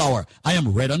am a flower. I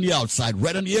am red on the outside,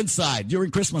 red on the inside.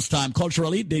 During Christmas time,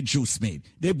 culturally, they juice me.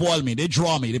 They boil me. They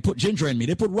draw me. They put ginger in me.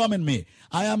 They put rum in me.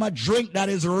 I am a drink that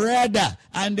is red,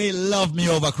 and they love me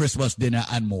over Christmas dinner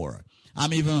and more.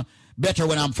 I'm even better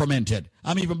when I'm fermented.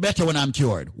 I'm even better when I'm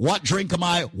cured. What drink am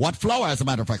I? What flower, as a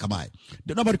matter of fact, am I?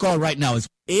 The number to call right now is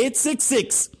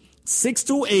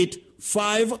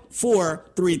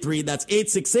 866-628-5433. That's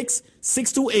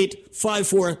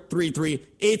 866-628-5433.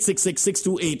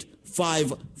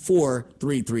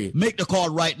 866-628-5433. Make the call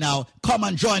right now. Come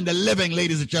and join the living,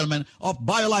 ladies and gentlemen, of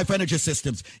BioLife Energy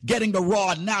Systems. Getting the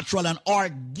raw, natural, and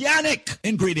organic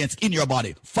ingredients in your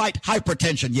body. Fight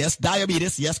hypertension. Yes,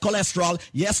 diabetes. Yes, cholesterol.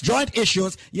 Yes, joint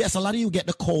issues. Yes, a lot of you get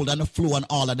the cold and the flu and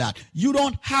all of that. You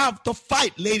don't have to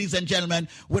fight, ladies and gentlemen,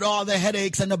 with all the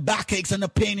headaches and the backaches and the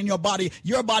pain in your body.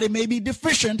 Your body may be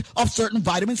deficient of certain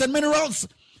vitamins and minerals.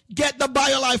 Get the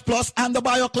BioLife Plus and the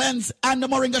BioCleanse and the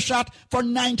Moringa shot for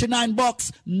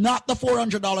 $99, not the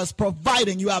 $400,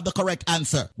 providing you have the correct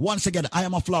answer. Once again, I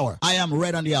am a flower. I am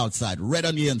red on the outside, red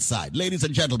on the inside. Ladies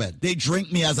and gentlemen, they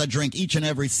drink me as I drink each and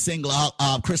every single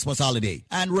Christmas holiday.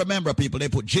 And remember, people, they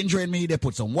put ginger in me, they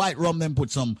put some white rum, then put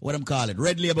some,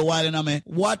 red label wine in me.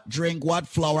 What drink, what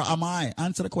flower am I?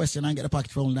 Answer the question and get a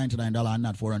package for only $99 and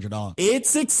not $400.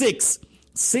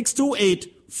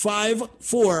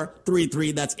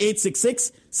 866-628-5433. That's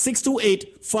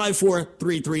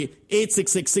 866-628-5433.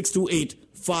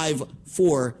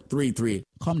 866-628-5433.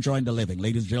 Come join the living,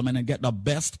 ladies and gentlemen, and get the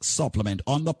best supplement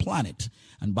on the planet.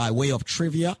 And by way of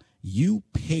trivia, you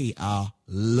pay a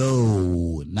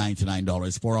low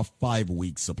 $99 for a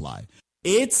 5-week supply.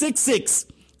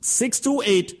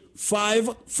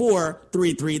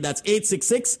 866-628-5433. That's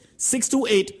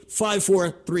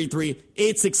 866-628-5433.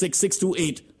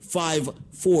 866-628-5433.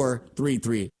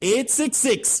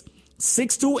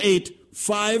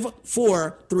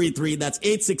 866-628-5433. That's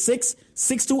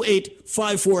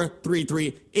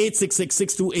 866-628-5433.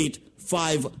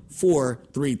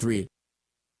 866-628-5433.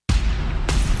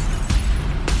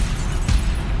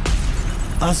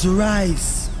 As we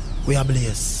rise, we are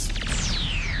blessed.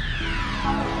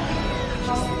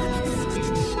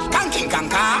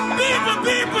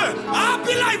 People,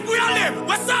 happy life we are live.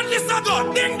 What's on this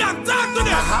ago? Ding dong, talk to them.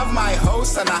 I have my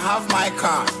house and I have my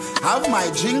car. Have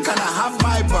my drink and I have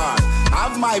my bar.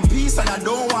 Have my peace and I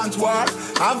don't want war.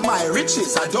 Have my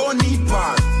riches, I don't need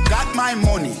bar. Got my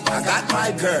money, I got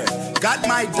my girl. Got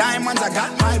my diamonds, I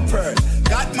got my pearl.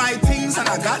 Got my things and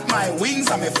I got my wings.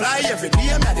 I may fly every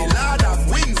day, I'm the Lord of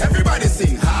wings. Everybody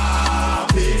sing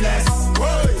happiness.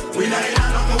 Whoa. We not in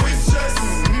nothing with stress.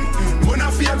 Gonna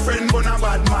feel friend, gonna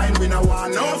bad mind. We no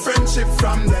want no friendship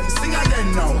from them. Sing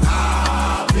again now.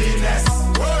 Happiness.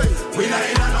 Whoa. We not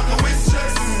in nothing with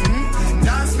stress.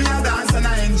 Dance me a dance and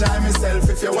I enjoy myself.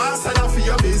 If you want to for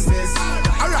your business.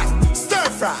 Alright, stir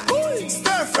fry.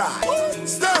 Stir fry.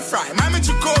 Stir fry. Mami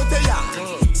chukote ya.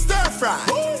 Stir fry.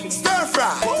 Stir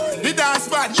fry. The dance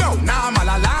bad. Yo, now I'm all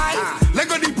alive.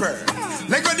 Lego the bird.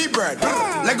 Lego the bird.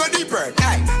 Lego the bird.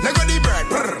 Hey, Lego the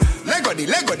bird. Lego the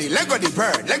bird. Lego the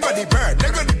bird. Lego the bird.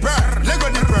 Lego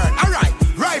the bird. Alright,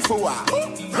 rifle war.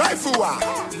 Rifle war.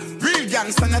 Real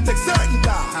gangster not take certain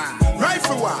time.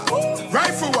 Rifle war.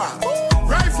 Rifle war.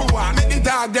 Rifle war. Make the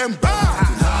dog them bark.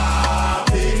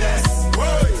 Happiness.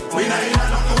 Whoa. We not in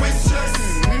nothing with stress.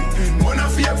 Gonna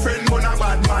fear friend, gonna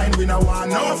bad mind. We no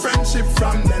want no friendship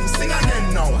from them. Sing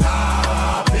again now.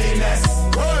 Happiness.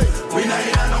 Whoa. We not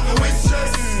in nothing with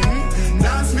stress.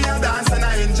 Dance me a dance and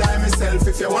I enjoy myself.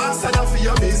 If you want to for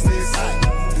your business.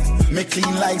 Me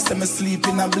clean like some sleep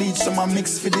in a bleach. Some a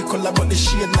mix for the color but the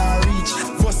shade not reach.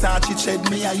 Versace shed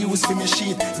me I use for me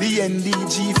sheet. The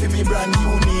NDG for me brand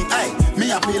unique. Aye, me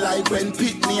happy like when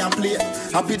pick me and play.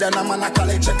 Happy than a man a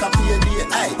collect check a payday.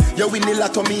 Aye, you win the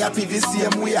lotto me happy the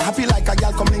same way. Happy like a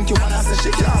girl come link you and I say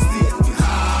she can't stay.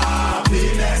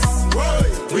 Happiness,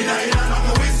 we not in a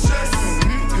number with stress.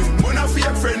 We not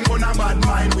fake friend, we not bad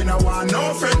mind. We not want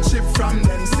no friendship from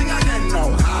them. Sing again now.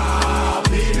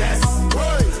 Happiness,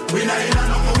 we not in a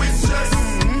number with stress.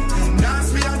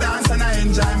 Dance me a dance and I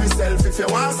enjoy myself. If you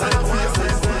want to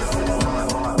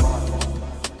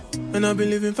And I've been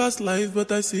living fast life,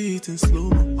 but I see it in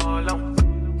slow.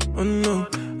 Oh no,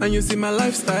 and you see my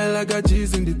lifestyle, I got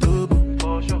G's in the turbo.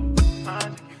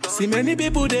 See many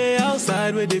people there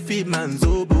outside where they feed man's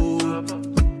oboe.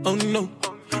 Oh no,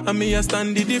 and me I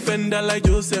stand the defender like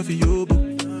Joseph Yobo.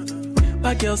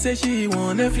 My girl say she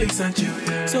want Netflix and chill,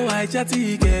 so I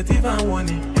chatty get even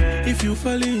warning. If you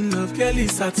fall in love, Kelly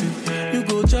satin. You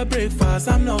go to breakfast,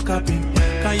 I'm not capping.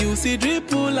 Can you see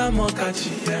dripple, I'm not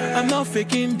catching. I'm not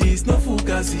faking this, no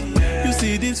fugazi. You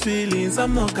see these feelings,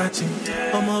 I'm not catching.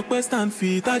 I'm a quest and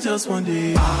feet, I just want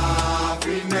it.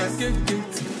 Happiness.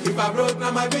 If I broke,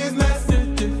 now my business.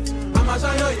 I'ma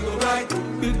show you go right.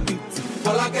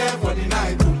 All I care for the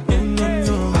night.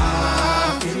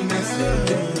 Happiness.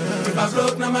 If I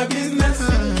broke, now my business.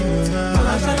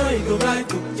 I'ma show you go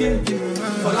right.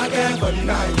 All I care for the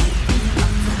night.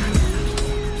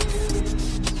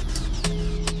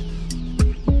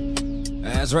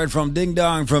 That's right, from Ding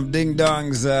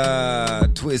Dong's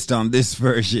twist on this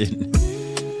version.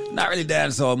 Not really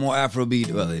dancehall, more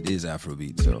Afrobeat. Well, it is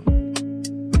Afrobeat, so.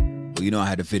 Well, you know I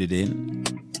had to fit it in.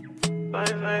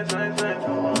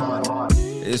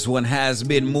 This one has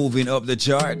been moving up the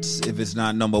charts. If it's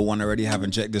not number one already,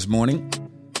 haven't checked this morning.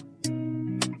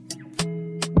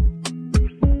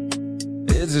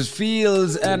 This is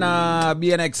Fields and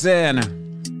BNXN.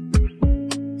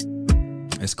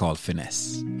 It's called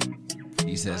Finesse.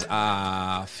 He says,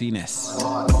 finesse.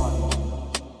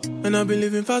 And I've been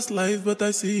living fast life, but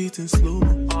I see it in slow.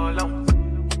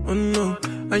 Oh no,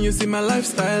 and you see my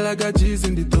lifestyle, I got G's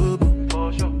in the turbo.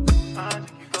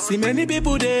 See many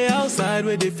people there outside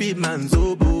where they feed man's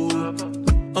oboe.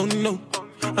 Oh no,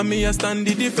 and me I stand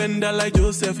the defender like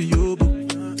Joseph Yobo.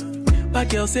 My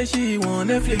girl say she want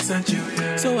Netflix and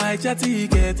chill, so I chatty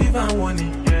get even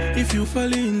warning. If you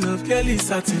fall in love, Kelly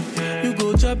satin. You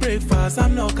go to breakfast,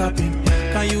 I'm not capping.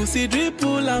 Can you see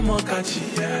dripple, I'm not catching.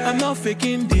 I'm not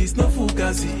faking this, no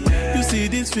fugazi. You see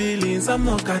these feelings, I'm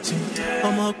not catching.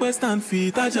 I'm a quest and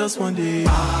feet, I just want it.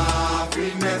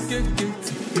 Happiness.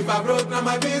 If I broke, now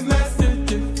my business.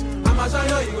 I'ma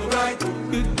show you go right.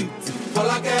 All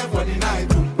I care for the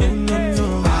night.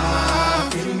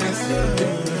 Happiness.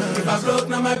 If I broke,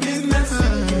 now my business.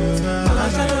 I'ma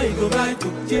show you go right.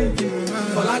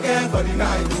 All I care for the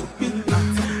night.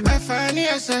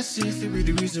 F-I-N-E-S-S-C, if it be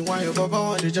the reason why your baba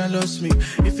want to jealous me.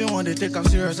 If you want to take I'm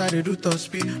serious, I do top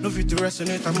speed. No fit to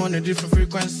resonate, I'm on a different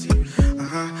frequency.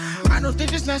 I don't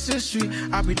think it's necessary.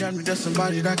 I'll be done with just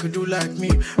somebody that could do like me.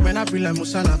 Man, I be like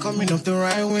Musala coming off the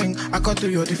right wing. I cut to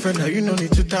your defender, you no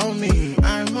need to tell me.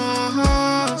 I'm a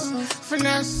horse,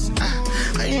 finesse.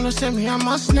 And you know, say me, I'm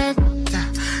a snake.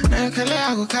 And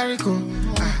I go carry go.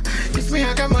 If me,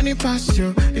 I got money past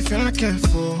you. If you're not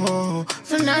careful,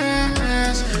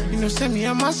 finesse. You know, say me,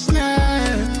 I'm a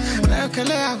snake. Like I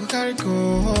go carry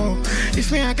go.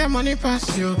 If me, I got money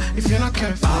past you. If you're not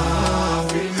careful,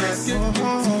 finesse.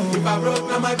 If I broke,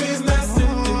 now my business.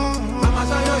 I'ma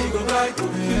show you go right.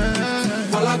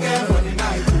 All I care for the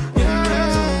night.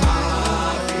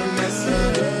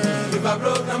 Finesse. If I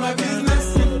broke, now my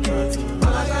business.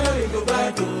 I'ma show you go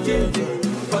right.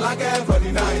 All I care for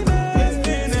the night.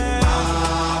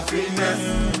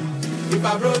 If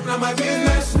I broke, now my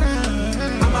business.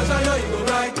 I'ma show you go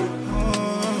right.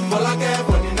 All I care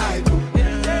for the night.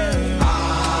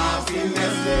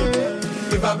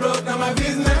 Finesse. If I broke, now my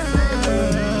business.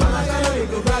 I'ma show you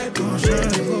go right.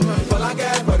 All I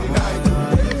care for the night.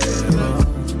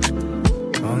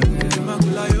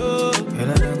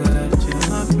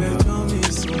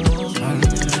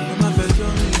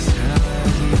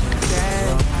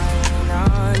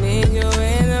 I need you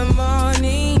in the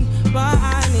morning, but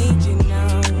I need you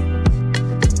now.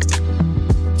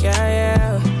 Yeah,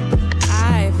 yeah.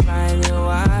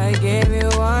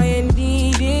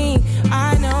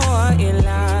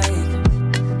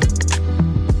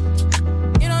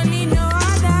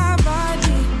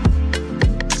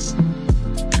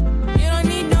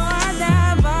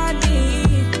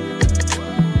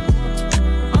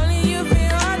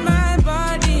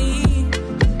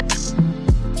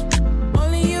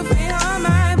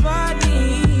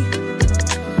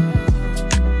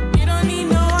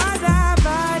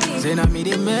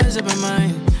 up your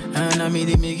mind. And I made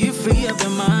it make you free up your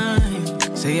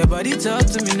mind. Say your body talk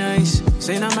to me nice.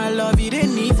 Say now my love you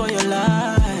didn't need for your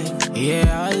life.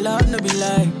 Yeah, our love no be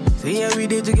like. Say yeah, we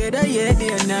did together, yeah, day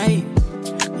and night.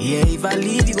 Yeah, if I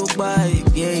leave, you go by.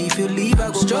 Yeah, if you leave,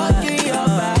 I go stroking your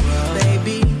body,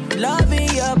 baby. Loving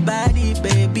your body,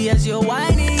 baby. As you're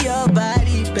whining your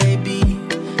body, baby.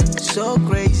 So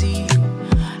crazy.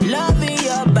 Loving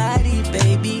your body,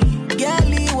 baby. Girl,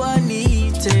 you want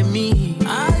need to me.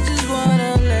 I just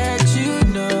wanna let you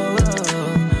know.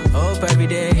 Hope every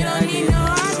day you don't need no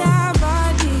other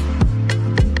body.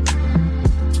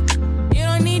 You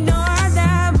don't need no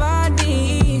other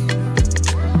body.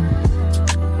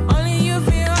 Only you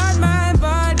feel on my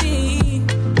body.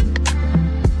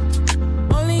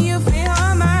 Only you feel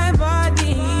on my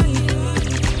body.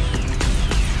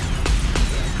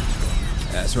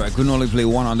 That's right. Couldn't only play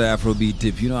one on the Afrobeat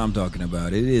tip. You know what I'm talking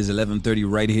about. It is 11:30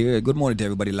 right here. Good morning to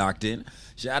everybody locked in.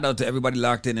 Shout out to everybody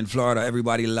locked in Florida.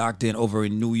 Everybody locked in over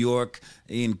in New York,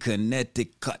 in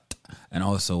Connecticut, and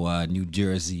also New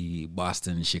Jersey,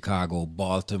 Boston, Chicago,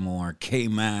 Baltimore,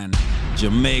 Cayman,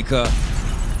 Jamaica.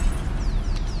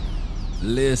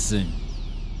 Listen,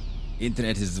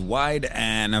 internet is wide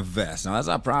and vast. Now, as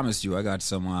I promised you, I got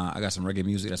some reggae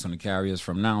music that's going to carry us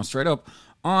from now straight up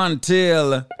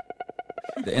until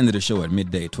the end of the show at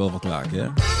midday, 12 o'clock,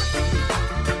 yeah?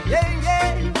 Yeah, yeah.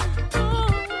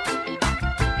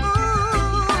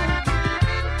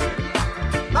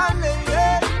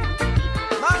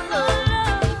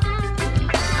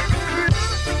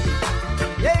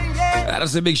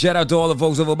 That's a big shout out to all the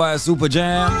folks over by Super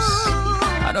Jams.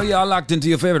 I know y'all locked into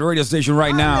your favorite radio station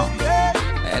right now.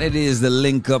 And it is the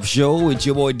Link Up Show with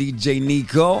your boy DJ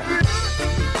Nico.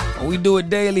 We do it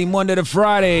daily, Monday to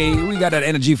Friday. We got that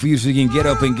energy for you so you can get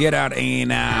up and get out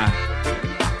and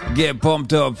get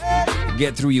pumped up,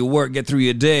 get through your work, get through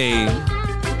your day.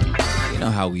 You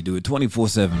know how we do it,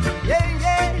 24/7.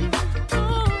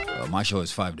 My show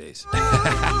is 5 days.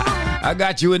 I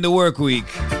got you in the work week,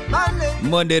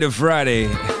 Monday to Friday.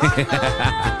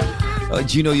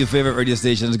 But you know your favorite radio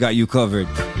stations got you covered.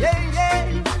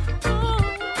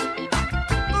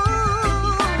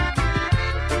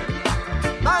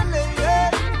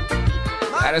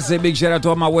 Gotta say big shout out to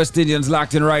all my West Indians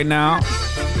locked in right now.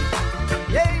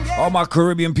 All my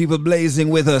Caribbean people blazing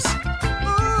with us.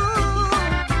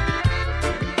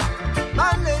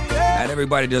 And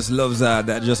everybody just loves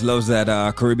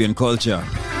that Caribbean culture.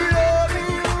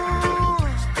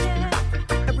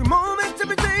 Every moment,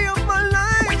 every day of my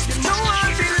life, you know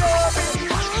I'll be loving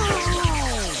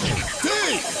you.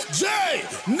 DJ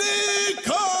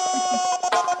Nico!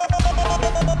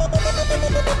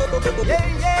 Yeah,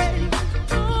 yeah.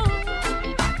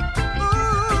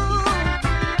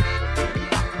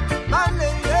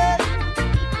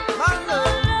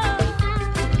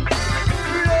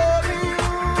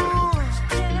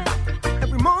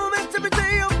 Every moment, every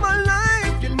day of my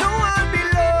life,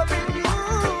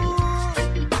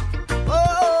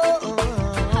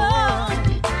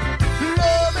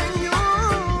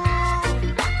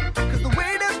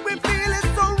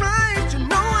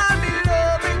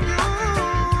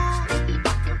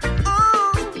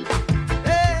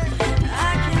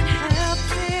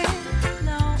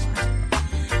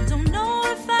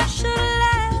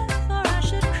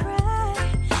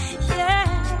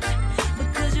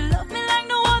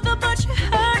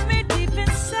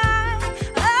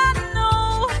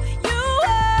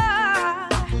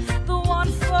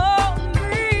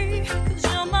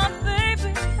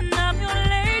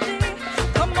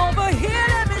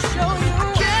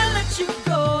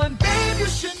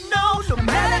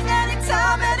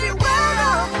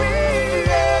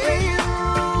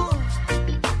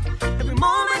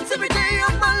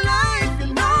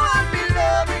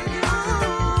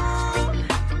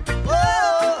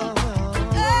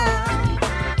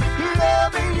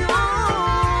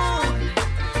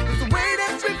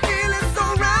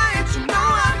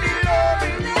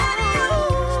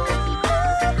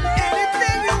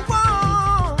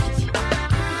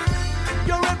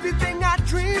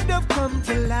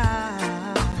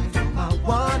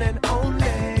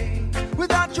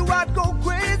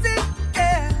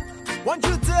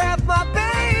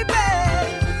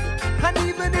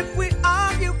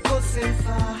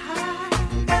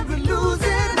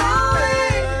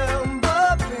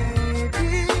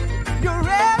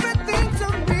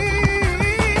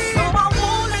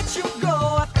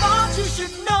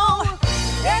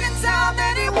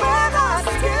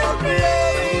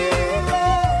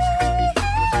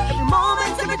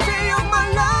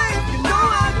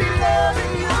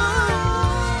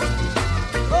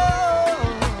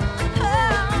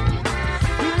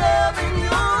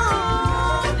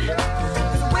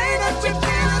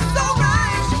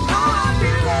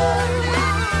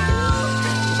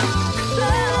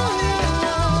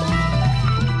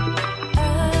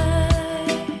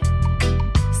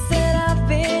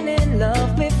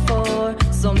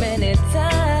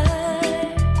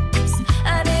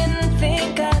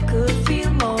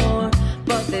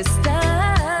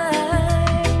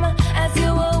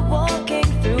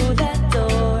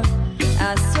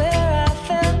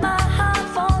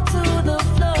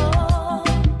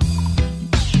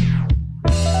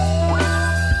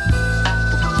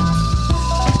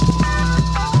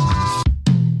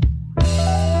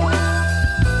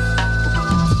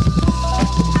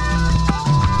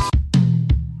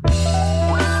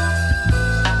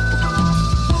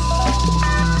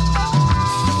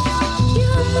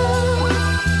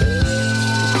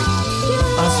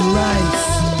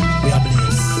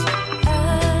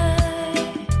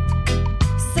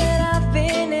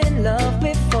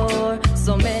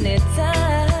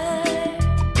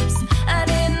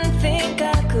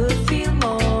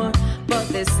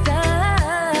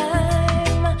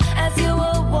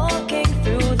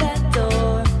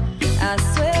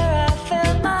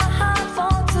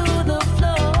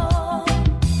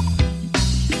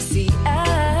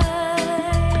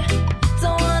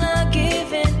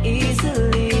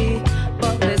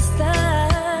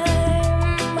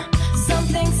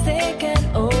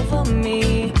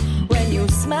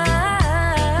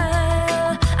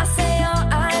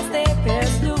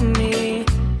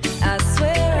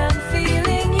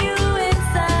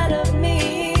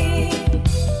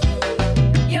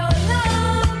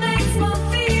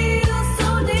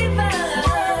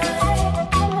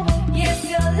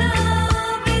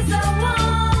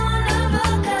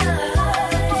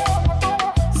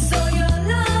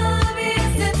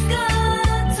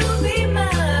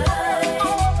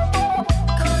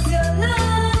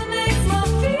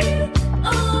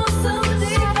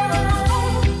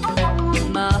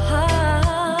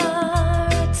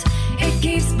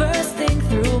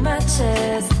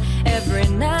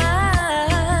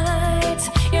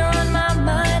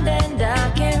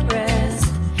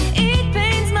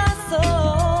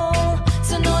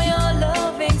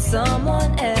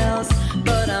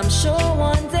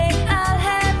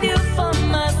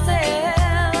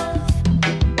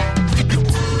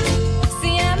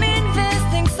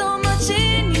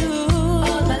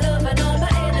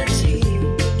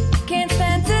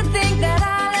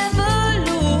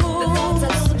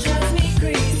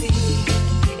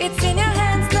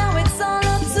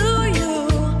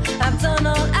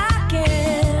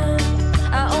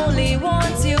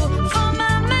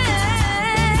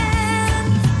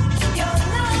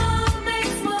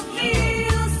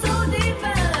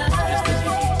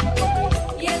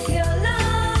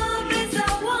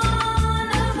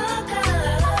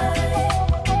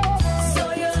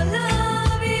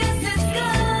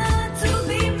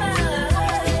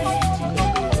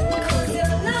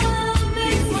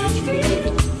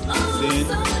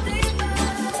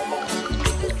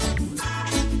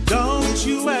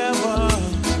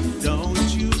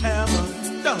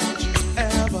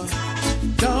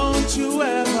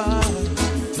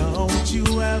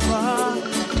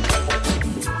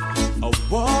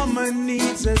 woman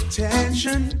needs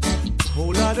attention,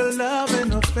 whole lot of love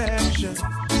and affection,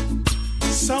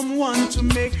 someone to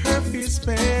make her feel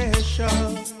special.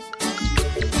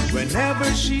 Whenever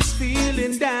she's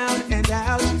feeling down and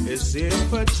out, as if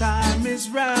her time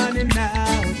is running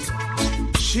out,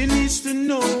 she needs to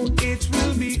know it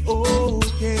will be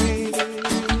okay.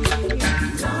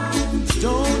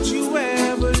 Don't you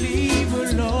ever leave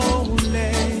her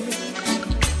lonely.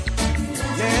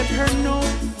 Let her know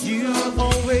you'll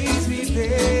always be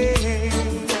there.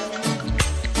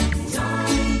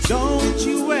 Don't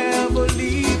you ever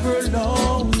leave her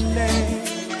lonely.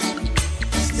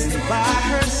 Stand by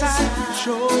her side,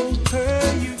 show her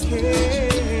you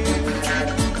care.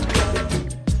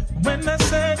 When I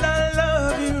said I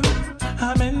love you,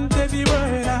 I meant every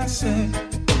word I said.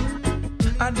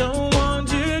 I don't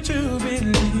want you to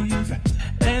believe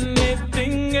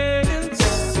anything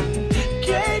else.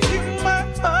 Gave you my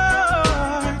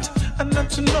heart and not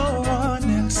to no one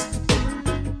else.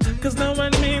 'Cause no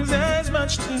one means as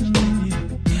much to me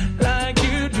like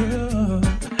you do.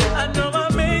 I know I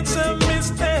made some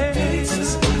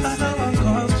mistakes. I know I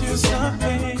caused you some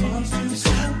pain.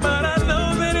 But I know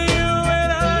that you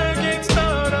and I can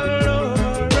start all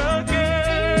over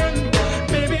again.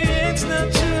 Maybe it's not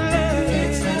too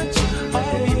late.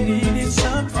 All we need is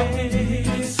some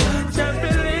faith. Just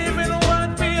believe in what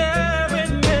we have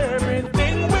and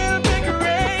everything will be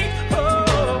great.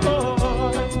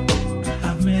 Oh,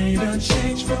 I've made a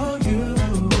change for you.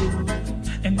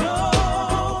 And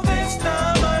all this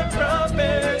time I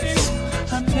promise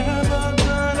I'm never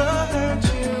gonna hurt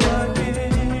you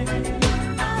again.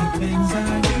 The things I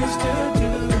used to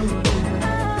do.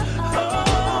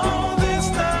 All this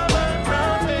time I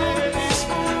promise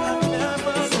I'm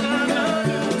never gonna hurt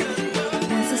you.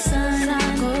 As the sun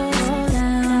goes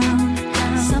down,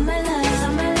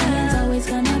 Summerland's always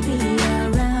gonna be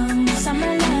around.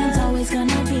 Summerland's always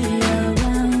gonna be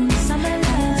around.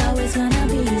 Summerland's always gonna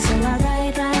be. So I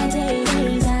write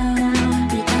days down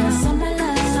because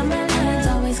Summerland's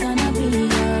always gonna be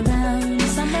around.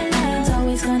 Summerland's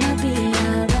always gonna be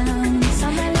around.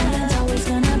 Summerland's always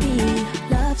gonna be.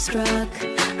 Love struck.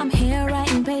 I'm here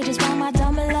writing pages by my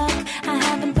dumb luck. I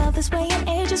haven't felt this way in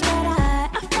ages, but I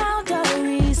found a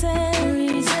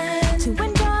reason to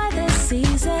enjoy this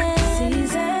season.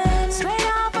 Straight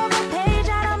off of a page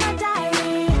out of my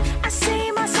diary, I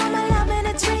see my summer love and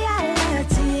its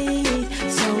reality.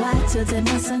 So I tilted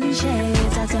my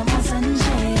sunshades,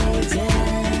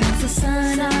 yeah. As the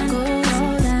sun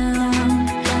goes down,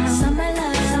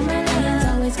 Summerland's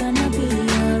always gonna be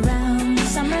around.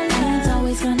 Summerland's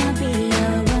always gonna be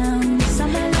around.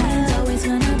 Summerland's always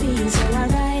gonna be. So I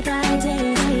write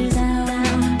days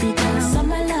down because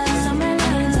Summerland's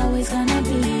always gonna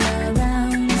be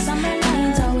around.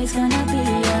 Summerland's always gonna be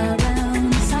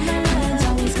around. Summerland's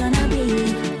always gonna be.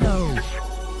 No.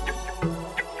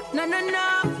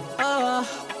 Oh.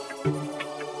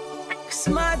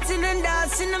 Smarting and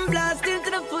dancing and blasting to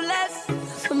the fullest.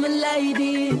 For my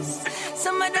ladies,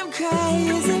 some of them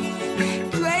crazy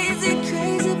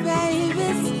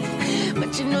babies.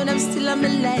 But you know them still are my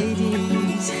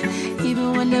ladies. Even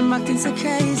when them acting so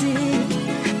crazy.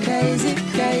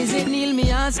 Neil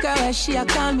me ask her why she a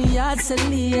call me out so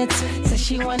late. Say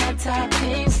she wanna talk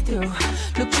things through.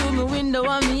 Look through my window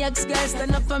and me ex-guy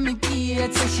stand up on me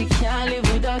gate. Say she can't live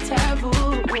without her boo.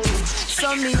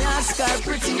 So me ask her,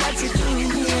 pretty, what you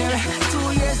doing here?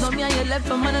 2 years now me and you left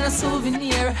for man and a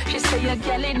souvenir. She say your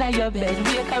girl in your bed,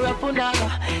 wake her up on her.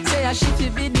 Say she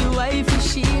fit be the wife if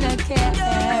she not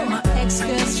care. My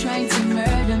ex-girl's trying to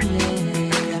murder me.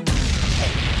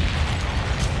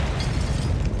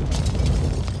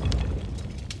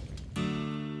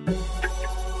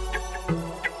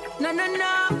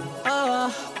 No. Oh.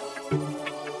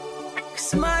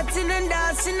 Smarting and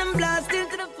dancing and blasting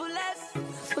to the fullest.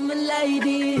 For my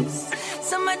ladies,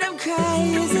 some of them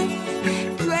crazy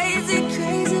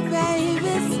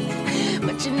babies.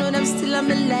 But you know them still are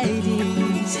my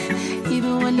ladies.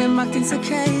 Even when them acting so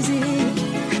crazy.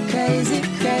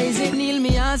 Neil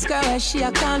me ask her why she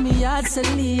a call me out so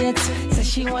late. Say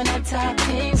she wanna talk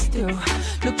things through.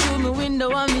 Look through my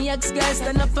window and me ex-guy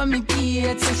stand up on me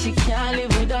gate. Say she can't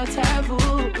live without her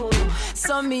boo.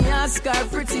 So me ask her,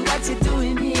 pretty, what you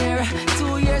doing here?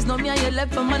 2 years now me and you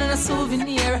left for man and a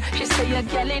souvenir. She say your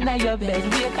girl in your bed,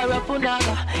 wake her up on her.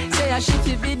 Say she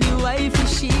fit be the wife if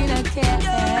she not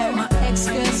care. My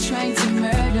ex-girl's trying to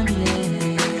murder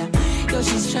me. Yo,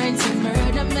 she's trying to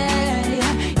murder me.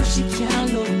 If she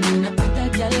can't love me, no other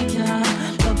girl can.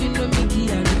 Loving when me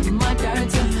give her my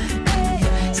daughter.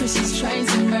 So she's trying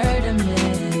to murder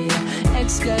me.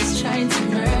 Ex-girl's trying to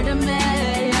murder me.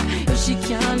 If she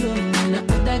can't love me, no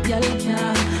other girl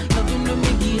can.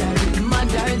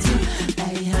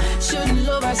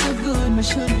 I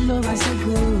shouldn't love her so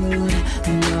good.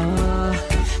 No.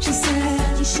 She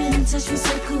said, you shouldn't touch me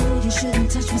so good. You shouldn't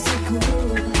touch me so good.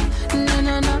 No,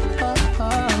 no, no.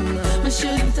 I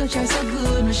shouldn't touch her so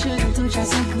good. I shouldn't touch her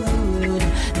so good.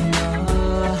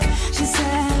 No. She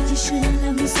said, you shouldn't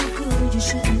love me so good. You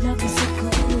shouldn't love me so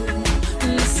good.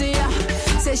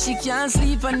 Listen, say she can't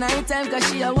sleep at night time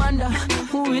cause she a wonder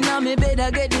who in on me bed I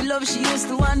get the love she used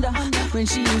to wonder. When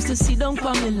she used to sit down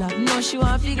for me lap, now she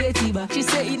want to get it back. She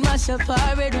said it mash up her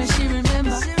head when she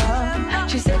remember.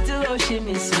 She said to her she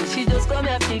miss me, she just come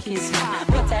here to kiss me,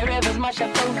 but I rebels mash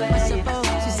up over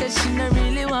her. She said she don't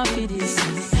really want for this,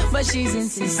 but she's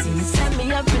insisting. Send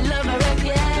me up and love her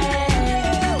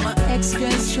again. My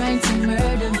ex-girl's trying to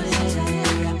murder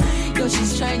me. Yo,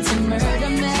 she's trying to murder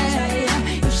me.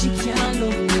 If she can't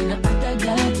love me, no other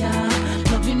girl can.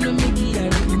 Loving no me,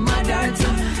 give her my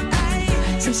daughter.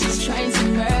 So she's trying to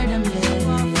murder me.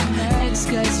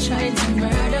 Ex-girl's trying to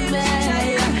murder me.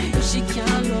 If she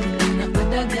can't love me, no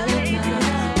other girl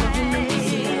can. Loving no me,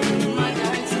 give her my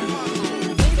daughter.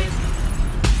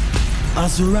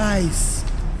 As we rise,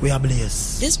 we are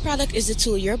blessed. This product is a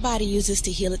tool your body uses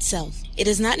to heal itself. It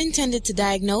is not intended to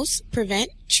diagnose,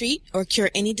 prevent, treat, or cure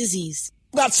any disease.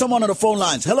 Got someone on the phone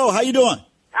lines. Hello, how you doing?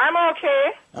 I'm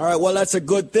okay. All right, well, that's a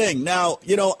good thing. Now,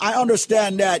 I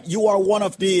understand that you are one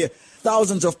of the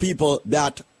thousands of people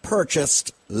that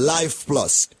purchased Life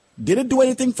Plus. Did it do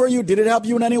anything for you? Did it help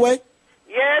you in any way?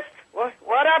 Yes.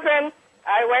 What happened?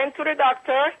 I went to the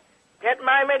doctor, get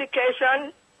my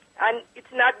medication, and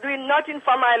it's not doing nothing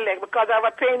for my leg because I have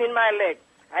a pain in my leg.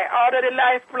 I ordered the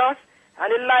Life Plus,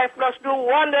 and the Life Plus do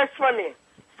wonders for me.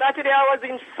 Saturday, I was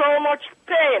in so much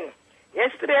pain.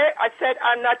 Yesterday, I said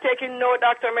I'm not taking no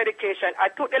doctor medication. I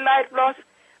took the Life Plus,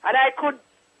 and I could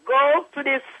go to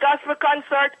this gospel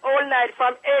concert all night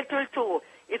from 8 till 2.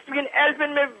 It's been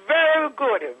helping me very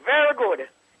good, very good.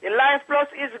 The Life Plus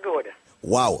is good.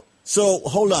 Wow. So,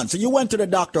 hold on. So you went to the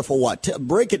doctor for what?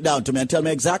 Break it down to me and tell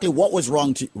me exactly what was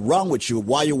wrong with you,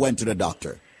 why you went to the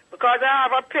doctor. Because I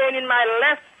have a pain in my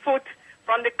left foot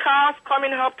from the calf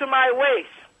coming up to my waist.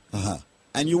 Uh-huh.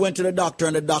 And you went to the doctor,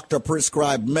 and the doctor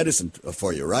prescribed medicine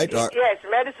for you, right? Yes,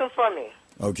 medicine for me.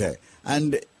 Okay.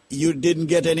 And you didn't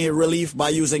get any relief by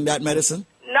using that medicine?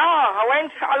 No, I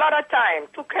went a lot of time.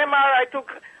 Took MRI,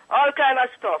 took all kind of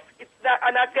stuff.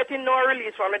 I'm not getting no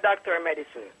release from the doctor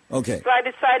medicine. Okay. So I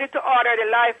decided to order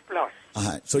the Life Plus.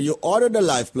 Uh-huh. So you ordered the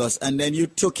Life Plus, and then you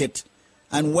took it.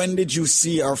 And when did you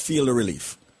see or feel the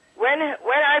relief? When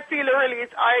I feel the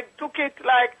release, I took it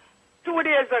like 2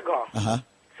 days ago. Uh-huh.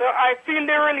 So I feel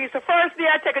the release. The first day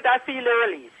I take it, I feel the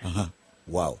release. Uh-huh.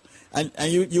 Wow. And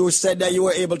you said that you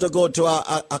were able to go to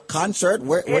a concert.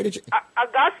 Where did you? A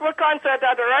gospel concert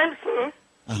at Ransom.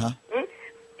 Uh-huh.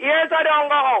 Years I don't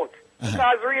go out.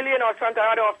 Because really, sometimes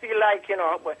I don't feel like,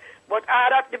 but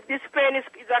this pain is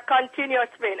a continuous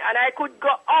pain. And I could go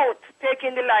out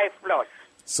taking the Life Plus.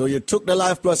 So you took the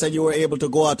Life Plus and you were able to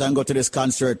go out and go to this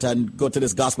concert and go to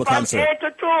this gospel concert. From 8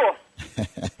 to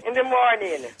 2 in the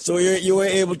morning. So you were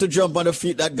able to jump on the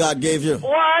feet that God gave you?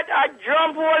 What? I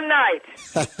jump all night.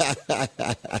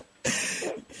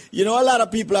 A lot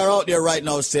of people are out there right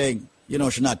now saying,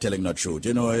 she's not telling the truth.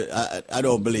 I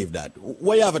don't believe that.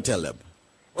 What you have to tell them?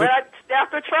 Well, they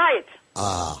have to try it.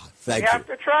 Thank you. They have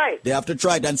to try it. They have to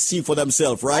try it and see for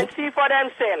themselves, right? And see for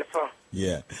themselves.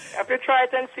 Yeah. You have to try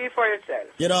it and see for yourself.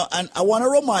 And I want to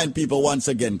remind people once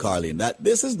again, Carlene, that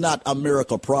this is not a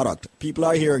miracle product. People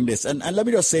are hearing this. And let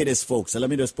me just say this, folks, and let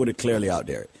me just put it clearly out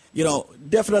there.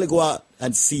 Definitely go out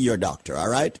and see your doctor, all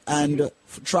right? And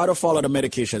try to follow the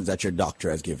medications that your doctor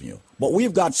has given you. But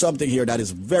we've got something here that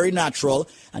is very natural,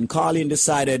 and Carlene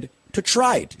decided to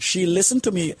try it. She listened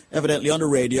to me, evidently, on the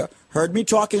radio, heard me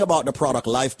talking about the product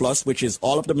Life Plus, which is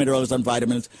all of the minerals and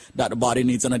vitamins that the body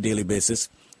needs on a daily basis.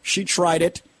 She tried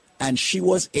it, and she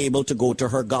was able to go to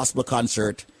her gospel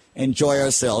concert, enjoy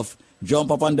herself,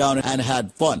 jump up and down, and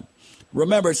had fun.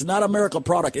 Remember, it's not a miracle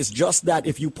product. It's just that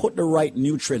if you put the right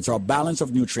nutrients or balance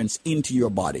of nutrients into your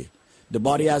body, the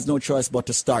body has no choice but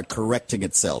to start correcting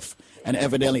itself. And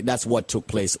evidently, that's what took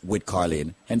place with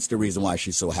Carlene, hence the reason why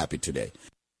she's so happy today.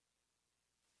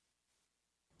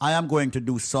 I am going to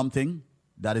do something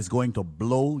that is going to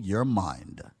blow your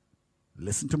mind.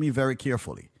 Listen to me very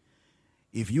carefully.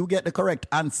 If you get the correct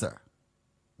answer,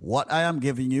 what I am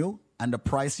giving you and the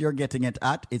price you're getting it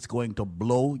at, it's going to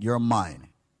blow your mind.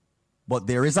 But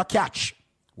there is a catch.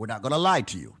 We're not going to lie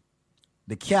to you.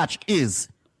 The catch is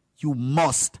you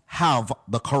must have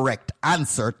the correct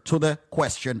answer to the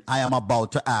question I am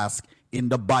about to ask in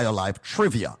the BioLife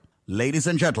Trivia. Ladies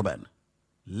and gentlemen,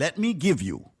 let me give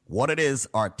you what it is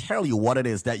or tell you what it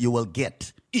is that you will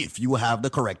get if you have the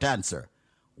correct answer.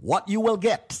 What you will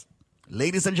get,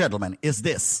 ladies and gentlemen, is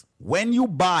this. When you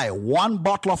buy one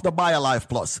bottle of the BioLife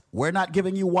Plus, we're not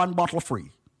giving you one bottle free,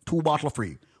 2 bottles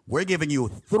free. We're giving you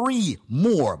 3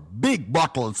 more big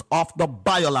bottles of the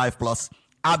BioLife Plus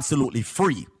absolutely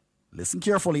free. Listen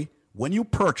carefully. When you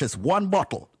purchase one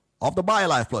bottle of the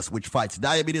BioLife Plus, which fights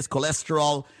diabetes,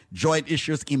 cholesterol, joint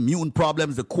issues, immune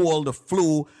problems, the cold, the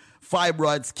flu,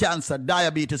 fibroids, cancer,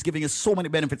 diabetes, giving you so many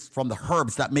benefits from the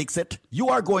herbs that makes it, you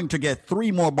are going to get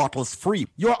 3 more bottles free.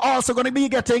 You're also going to be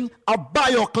getting a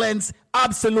BioCleanse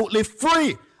absolutely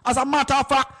free. As a matter of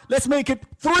fact, let's make it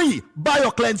 3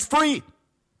 BioCleanse free.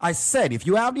 I said, if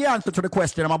you have the answer to the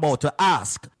question I'm about to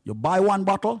ask, you buy one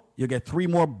bottle, you get 3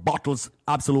 more bottles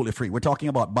absolutely free. We're talking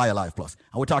about BioLife Plus,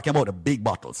 and we're talking about the big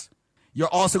bottles.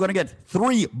 You're also going to get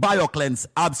 3 BioCleanse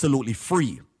absolutely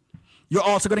free. You're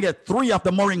also going to get 3 of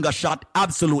the Moringa shot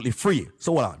absolutely free.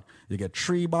 So hold on. You get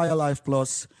 3 BioLife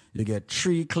Plus, you get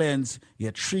 3 Cleanse, you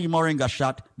get 3 Moringa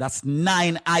shot. That's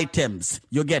 9 items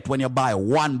you get when you buy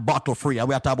one bottle free. And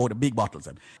we're talking about the big bottles.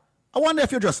 I wonder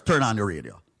if you just turn on the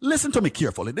radio. Listen to me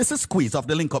carefully. This is Squeeze of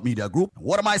the Link Up Media Group.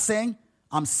 What am I saying?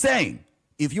 I'm saying,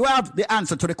 if you have the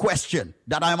answer to the question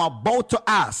that I'm about to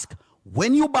ask,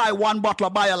 when you buy one bottle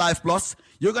of BioLife Plus,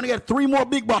 you're going to get 3 more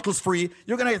big bottles free.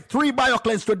 You're going to get 3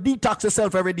 BioCleanse to detox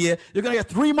yourself every day. You're going to get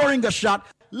 3 Moringa shot.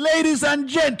 Ladies and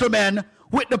gentlemen,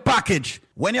 with the package,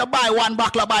 when you buy one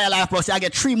bottle of BioLife Plus, you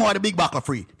get 3 more of the big bottle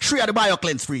free, 3 of the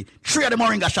BioCleanse free, 3 of the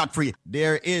Moringa shot free.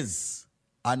 There is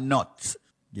a nut.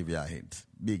 Give you a hint.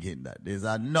 Big hint that there's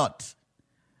a nut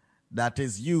that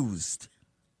is used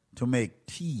to make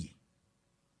tea.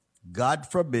 God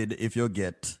forbid if you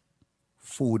get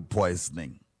food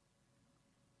poisoning.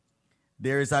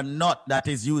 There is a nut that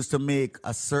is used to make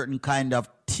a certain kind of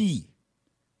tea.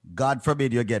 God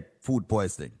forbid you get food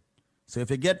poisoning. So if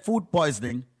you get food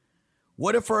poisoning,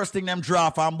 what the first thing them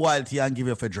draw from boiled tea and give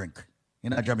you for drink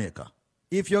in Jamaica?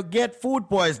 If you get food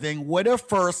poisoning, what the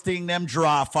first thing them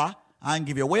draw for and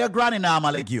give you? Where your granny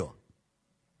normally give you?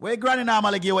 Where your granny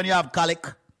normally give you when you have colic,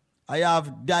 or you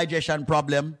have digestion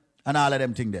problem, and all of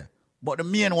them things there? But the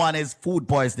main one is food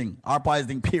poisoning, or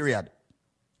poisoning period.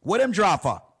 What them draw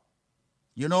for?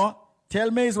 You know?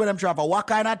 Tell me is what them draw for. What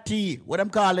kind of tea? What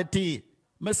them call it tea?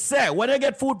 Me say, when they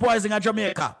get food poisoning in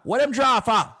Jamaica, what them draw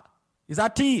for? Is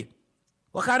that tea?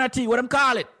 What kind of tea? What them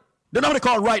call it? The number to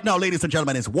call right now, ladies and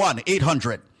gentlemen, is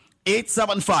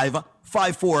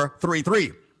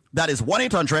 1-800-875-5433. That is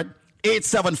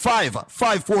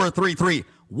 1-800-875-5433.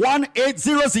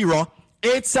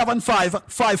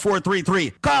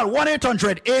 1-800-875-5433. Call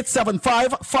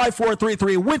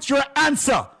 1-800-875-5433 with your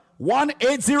answer.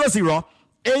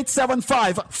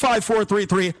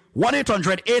 1-800-875-5433.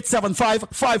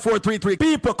 1-800-875-5433.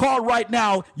 People, call right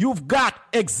now. You've got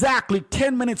exactly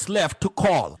 10 minutes left to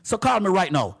call. So call me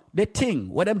right now. The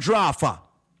thing, where them draw for,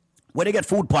 when you get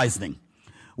food poisoning,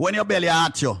 when your belly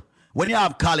hurts you, when you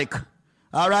have colic,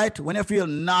 all right, when you feel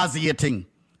nauseating,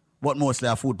 but mostly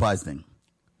have food poisoning.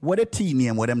 What a tea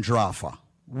name, what them draw for?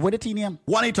 What a tea name?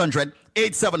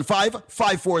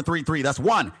 1-800-875-5433. That's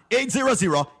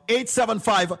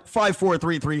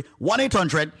 1-800-875-5433.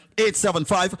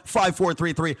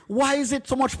 1-800-875-5433. Why is it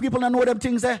so much people don't know them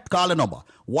things there? Call the number.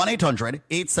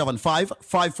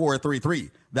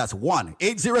 1-800-875-5433. That's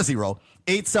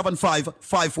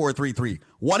 1-800-875-5433.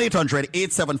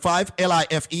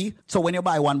 1-800-875-LIFE. So when you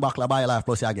buy one bottle of BioLife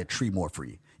Plus, you get 3 more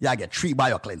free. You get 3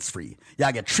 BioCleanse free.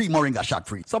 You get 3 Moringa shot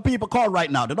free. So people, call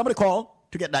right now. The number to call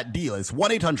to get that deal is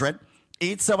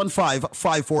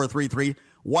 1-800-875-5433.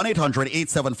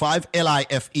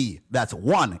 1-800-875-LIFE. That's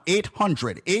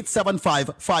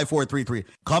 1-800-875-5433.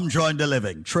 Come join the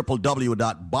living.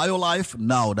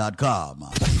 www.biolifenow.com.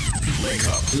 Wake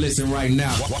up. Listen right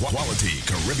now. Quality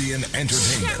Caribbean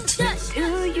entertainment.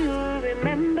 Do you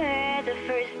remember the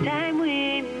first time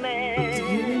we met?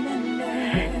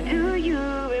 Do you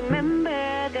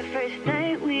remember the first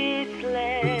night we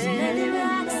slept?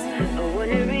 I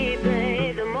wanna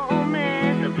replay the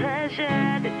moments of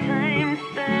pleasure, the time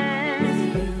spent.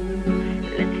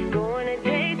 Let's go on a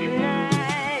date tonight.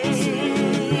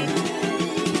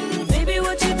 Baby,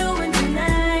 what you doing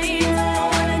tonight? I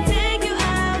wanna take you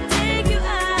out, take you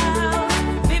out.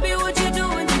 Baby, what you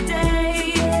doing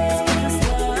today? Let's put this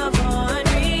love on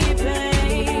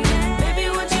replay. Baby,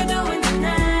 what you doing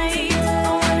tonight?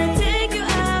 I wanna take you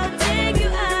out, take you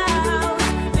out.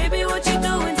 Baby, what you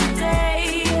doing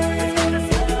today? Let's put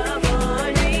this love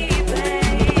on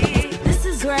replay. This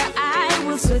is where I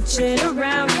will switch it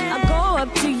around. I'll go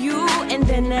up to you and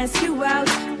then ask you out.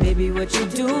 Baby, what you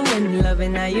doing?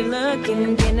 Loving how you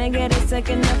looking. Can I get a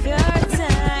second of your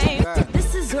time?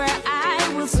 This is where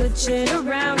I will switch it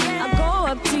around. I'll go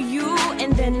up to you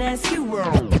and then ask you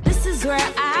out. This is where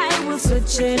I will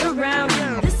switch it around.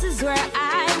 This is where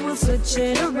I will switch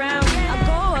it around. I'll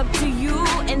go up to you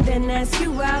and then ask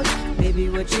you out. Baby,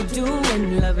 what you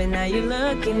doing? Loving how you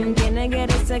looking. Can I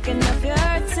get a second of your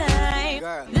time?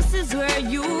 Girl. This is where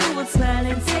you will smile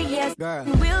and say yes. Girl.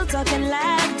 We'll talk and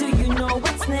laugh. Do you know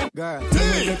what's next? Girl. Let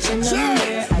me get your number. I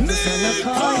just wanna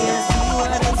call you. See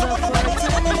what is up for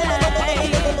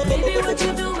tonight. Baby, what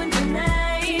you doing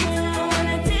tonight? I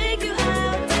wanna take you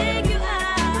out, take you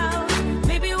out.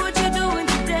 Baby, what you doing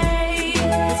today?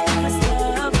 Let's put my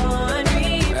stuff on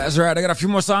repeat. That's right. I got a few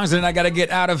more songs and I gotta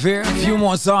get out of here. A few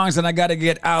more songs and I gotta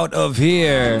get out of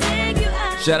here.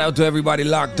 Shout out to everybody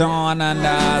locked on and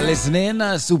listening.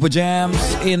 Super Jams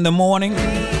in the morning.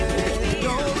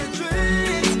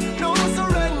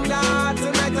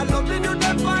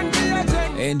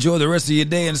 Enjoy the rest of your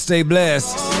day and stay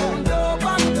blessed.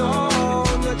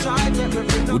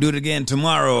 We'll do it again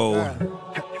tomorrow.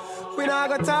 We're not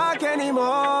gonna talk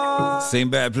anymore. Same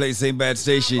bad place, same bad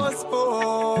station.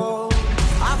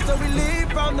 After we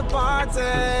leave from the party,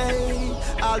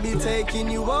 I'll be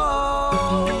taking you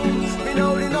home. Been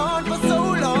holding on for so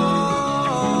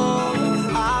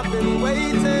long. I've been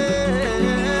waiting.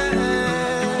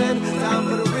 Time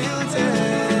for the real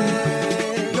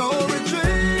thing. No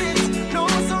retreat, no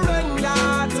surrender.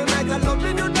 Tonight I'm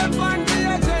loving you, that's on the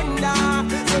agenda.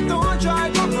 So don't try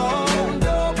to run,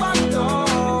 no back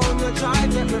down. You try to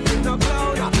get me from the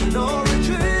cloud. No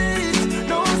retreat,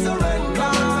 no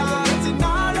surrender. Getting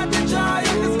all of the joy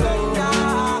and the splendor.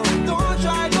 Don't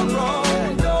try to run,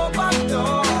 no back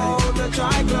down. You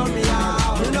try to clown me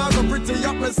out. You know go pretty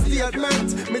up my statement.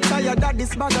 Me tired of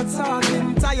this bag of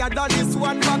talking. Tired of this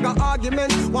one bag of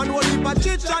argument. One whole heap of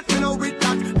chit chat, you know with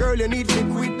that. Girl, you need to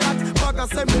quit that. Bag of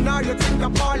seminar, you think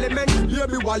of parliament. Hear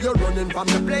me while you're running from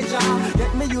the pleasure.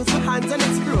 Let me use my hands and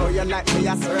explore you like me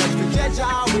a search for treasure.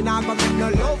 We not gonna make no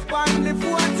love on the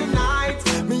phone tonight.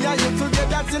 Me and you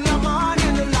together till the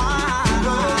morning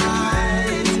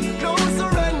light. No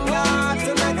surrender.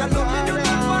 Tonight I love you,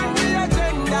 that's on the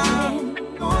agenda.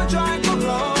 Don't try to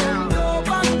run, no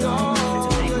back down.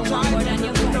 You try to get me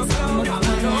no clown.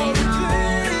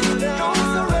 No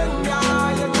surrender.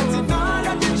 You're getting all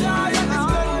of the joy and the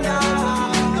splendor.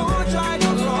 Don't try to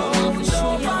run, no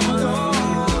back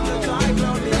down. You try to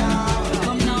clown me out.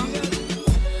 Come now.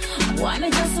 Why me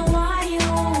just why you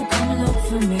come look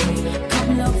for me?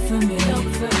 Come look for me, look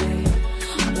for me.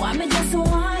 Why me just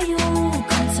why you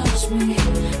come touch me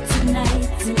tonight,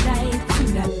 tonight,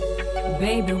 tonight?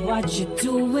 Baby, what you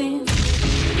doing?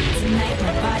 Tonight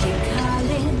my body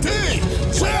calling.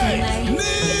 What can I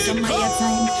get some of your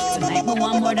time? Tonight I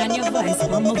want more than your voice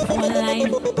from my phone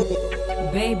line.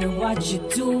 Baby, what you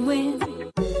doing?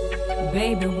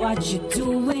 Baby, what you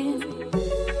doing?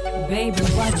 Baby,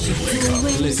 what you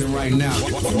doing? Listen right now.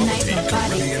 Tonight my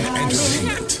body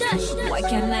calling. Why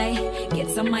can't I get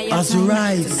some of your As you time?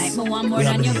 rise, Tonight I want more we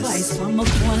are than your blessed. voice from my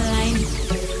phone line.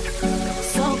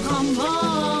 So come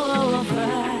over,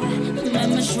 let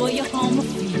me show you how I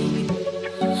feel.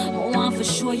 I want to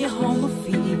show you how I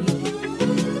feel.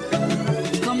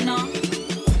 Come now.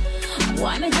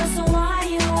 Why me just why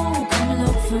you come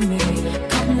look for me?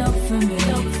 Come look for me,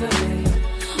 look for me.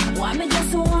 Why me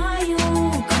just why you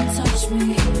come touch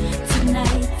me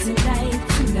tonight, tonight,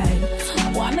 tonight?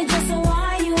 Why me just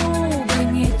why you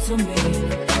bring it to me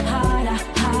harder,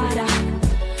 harder?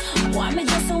 Why me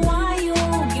just why you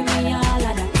give me all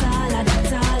of that, all of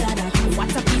that, all of that?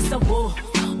 What a piece of woe,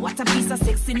 what a piece of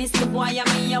sexiness, the boy I'm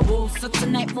in your woe. So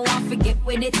tonight I want to get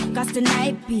with it, cause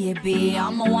tonight, baby,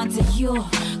 I'ma want to you.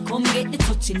 Come get the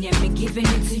touching, yeah, me giving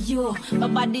it to you. My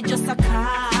body just a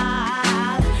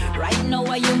call. Right now,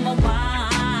 I you my one.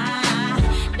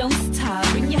 Don't stop,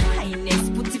 bring your highness,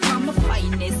 put it on my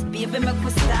finest, baby, make me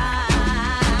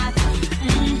start.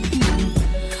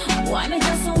 Why me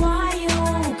just why you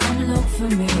come look for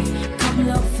me, come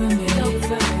look for me, look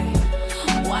for me.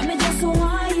 Why me just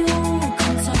why you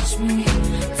come touch me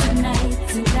tonight,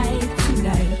 tonight,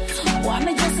 tonight? Why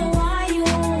me just why you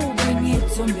bring it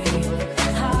to me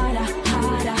harder,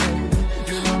 harder?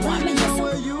 Why me just give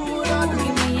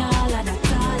me all of that,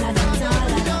 all of that,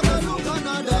 all of that? Never look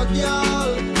another girl,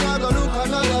 never look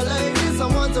another lady.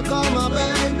 Someone to call my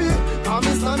baby. I'm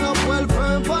stand up well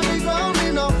firm on the ground. Me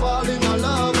not fall in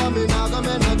love, and me not gonna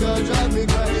make a girl drive me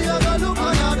crazy. Never look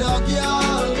another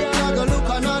girl, never look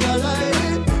another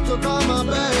lady to call my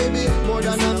baby. More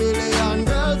than a million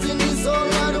girls in this whole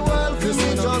wide world. For me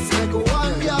just make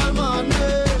one girl man.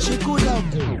 She could have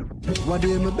What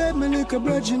day me beg me little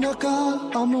bridge in a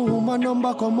call, and my woman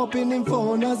number come up in him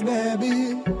phone as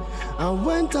baby. And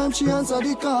when time she answer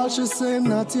the call, she say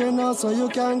not here now, so you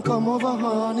can come over,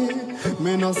 honey.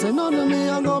 Me no say none of me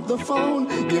hang up the phone.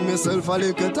 Give myself a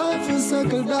little time to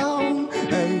settle down.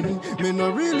 Hey, me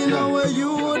no really know what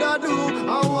you woulda do.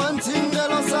 And one thing that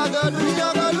us I gotta do, you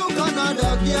gotta look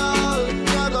another girl, you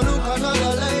gotta look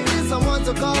another lady, someone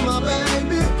to call my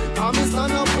baby. I me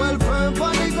stand up well firm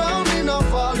on the ground, me no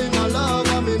fall in love,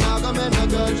 and me not gonna make no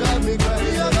girl drive me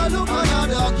crazy. You gotta look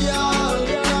another girl,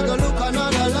 you gotta look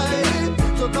another lady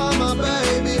to call my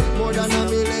baby. More than a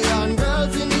million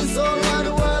girls in this whole wide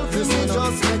world, for me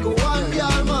just make one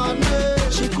girl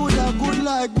man. She coulda good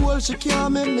like gold, she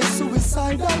can't make me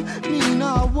suicidal. Me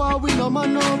nah war with no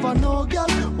man over no girl.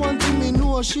 One thing me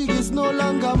know, she is no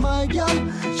longer my girl.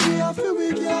 She a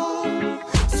free girl.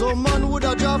 Some man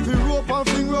woulda drop the rope and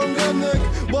fling round their neck,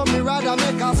 but me rather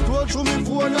make her scroll through me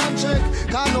phone and check.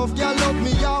 Kind of girl love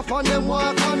me off and them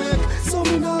want connect. So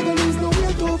me nah gonna lose no